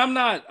 I mean, I'm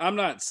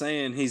not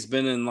saying he's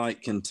been in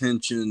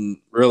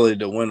contention really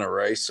to win a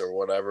race or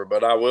whatever,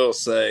 but I will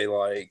say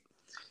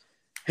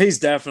he's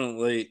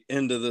definitely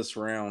into this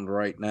round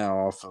right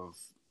now off of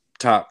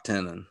top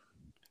 10.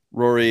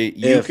 Rory,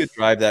 you could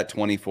drive that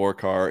 24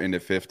 car into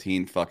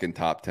 15 fucking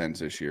top 10s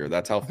this year.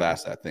 That's how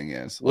fast that thing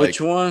is. Which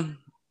one?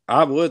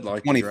 I would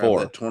like 24. to drive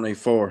that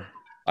 24.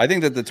 I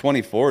think that the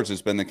 24 has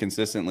just been the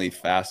consistently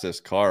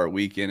fastest car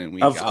week in and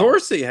week out. Of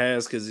course he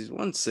has, because he's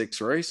won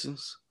 6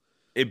 races.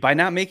 By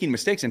not making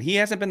mistakes, and he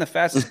hasn't been the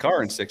fastest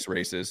car in 6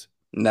 races.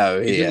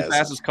 No, he's been the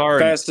fastest car.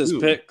 Fastest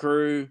pit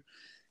crew.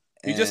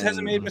 He just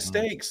hasn't made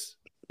mistakes.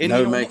 And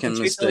no when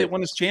Chase Elliott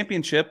won his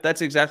championship,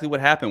 that's exactly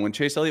what happened. When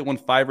Chase Elliott won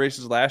 5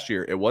 races last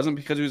year, it wasn't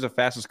because he was the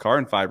fastest car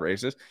in 5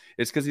 races.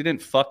 It's because he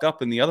didn't fuck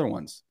up in the other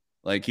ones.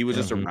 Like, he was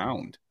just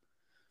around.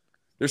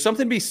 There's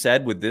something to be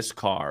said with this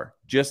car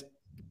just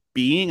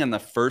being on the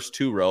first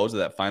 2 rows of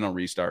that final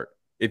restart.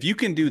 If you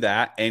can do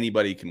that,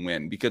 anybody can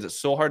win because it's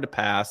so hard to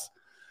pass.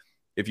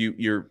 If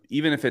you're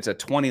even if it's a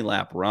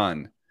 20-lap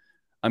run.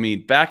 I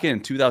mean, back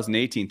in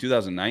 2018,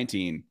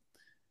 2019,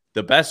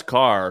 the best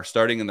car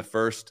starting in the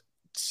first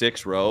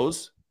 6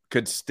 rows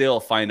could still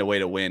find a way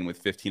to win with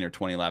 15 or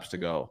 20 laps to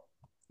go.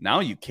 Now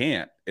you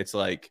can't. It's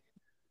like,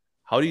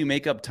 how do you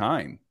make up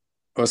time?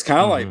 Well, it's kind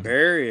of like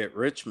Barry at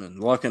Richmond,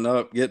 lucking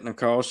up, getting a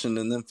caution,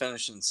 and then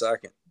finishing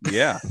second.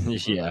 Yeah.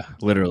 Yeah,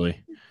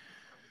 literally.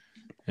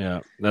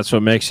 Yeah, that's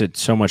what makes it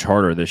so much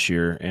harder this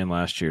year and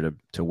last year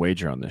to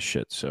wager on this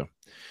shit. So,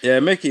 yeah,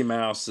 Mickey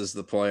Mouse is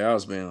the play. I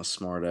was being a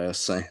smart ass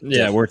saying.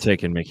 Yeah, we're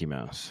taking Mickey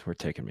Mouse.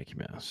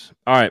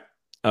 All right.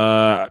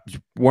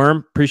 Worm,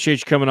 appreciate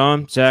you coming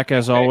on. Zach,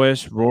 as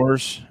always.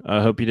 Roars,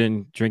 I hope you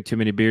didn't drink too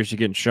many beers to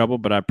get in trouble,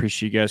 but I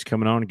appreciate you guys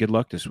coming on and good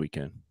luck this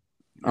weekend.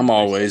 I'm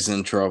always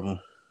in trouble.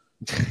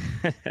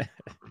 All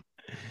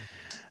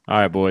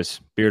right, boys.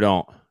 Beard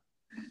on.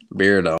 Beard on.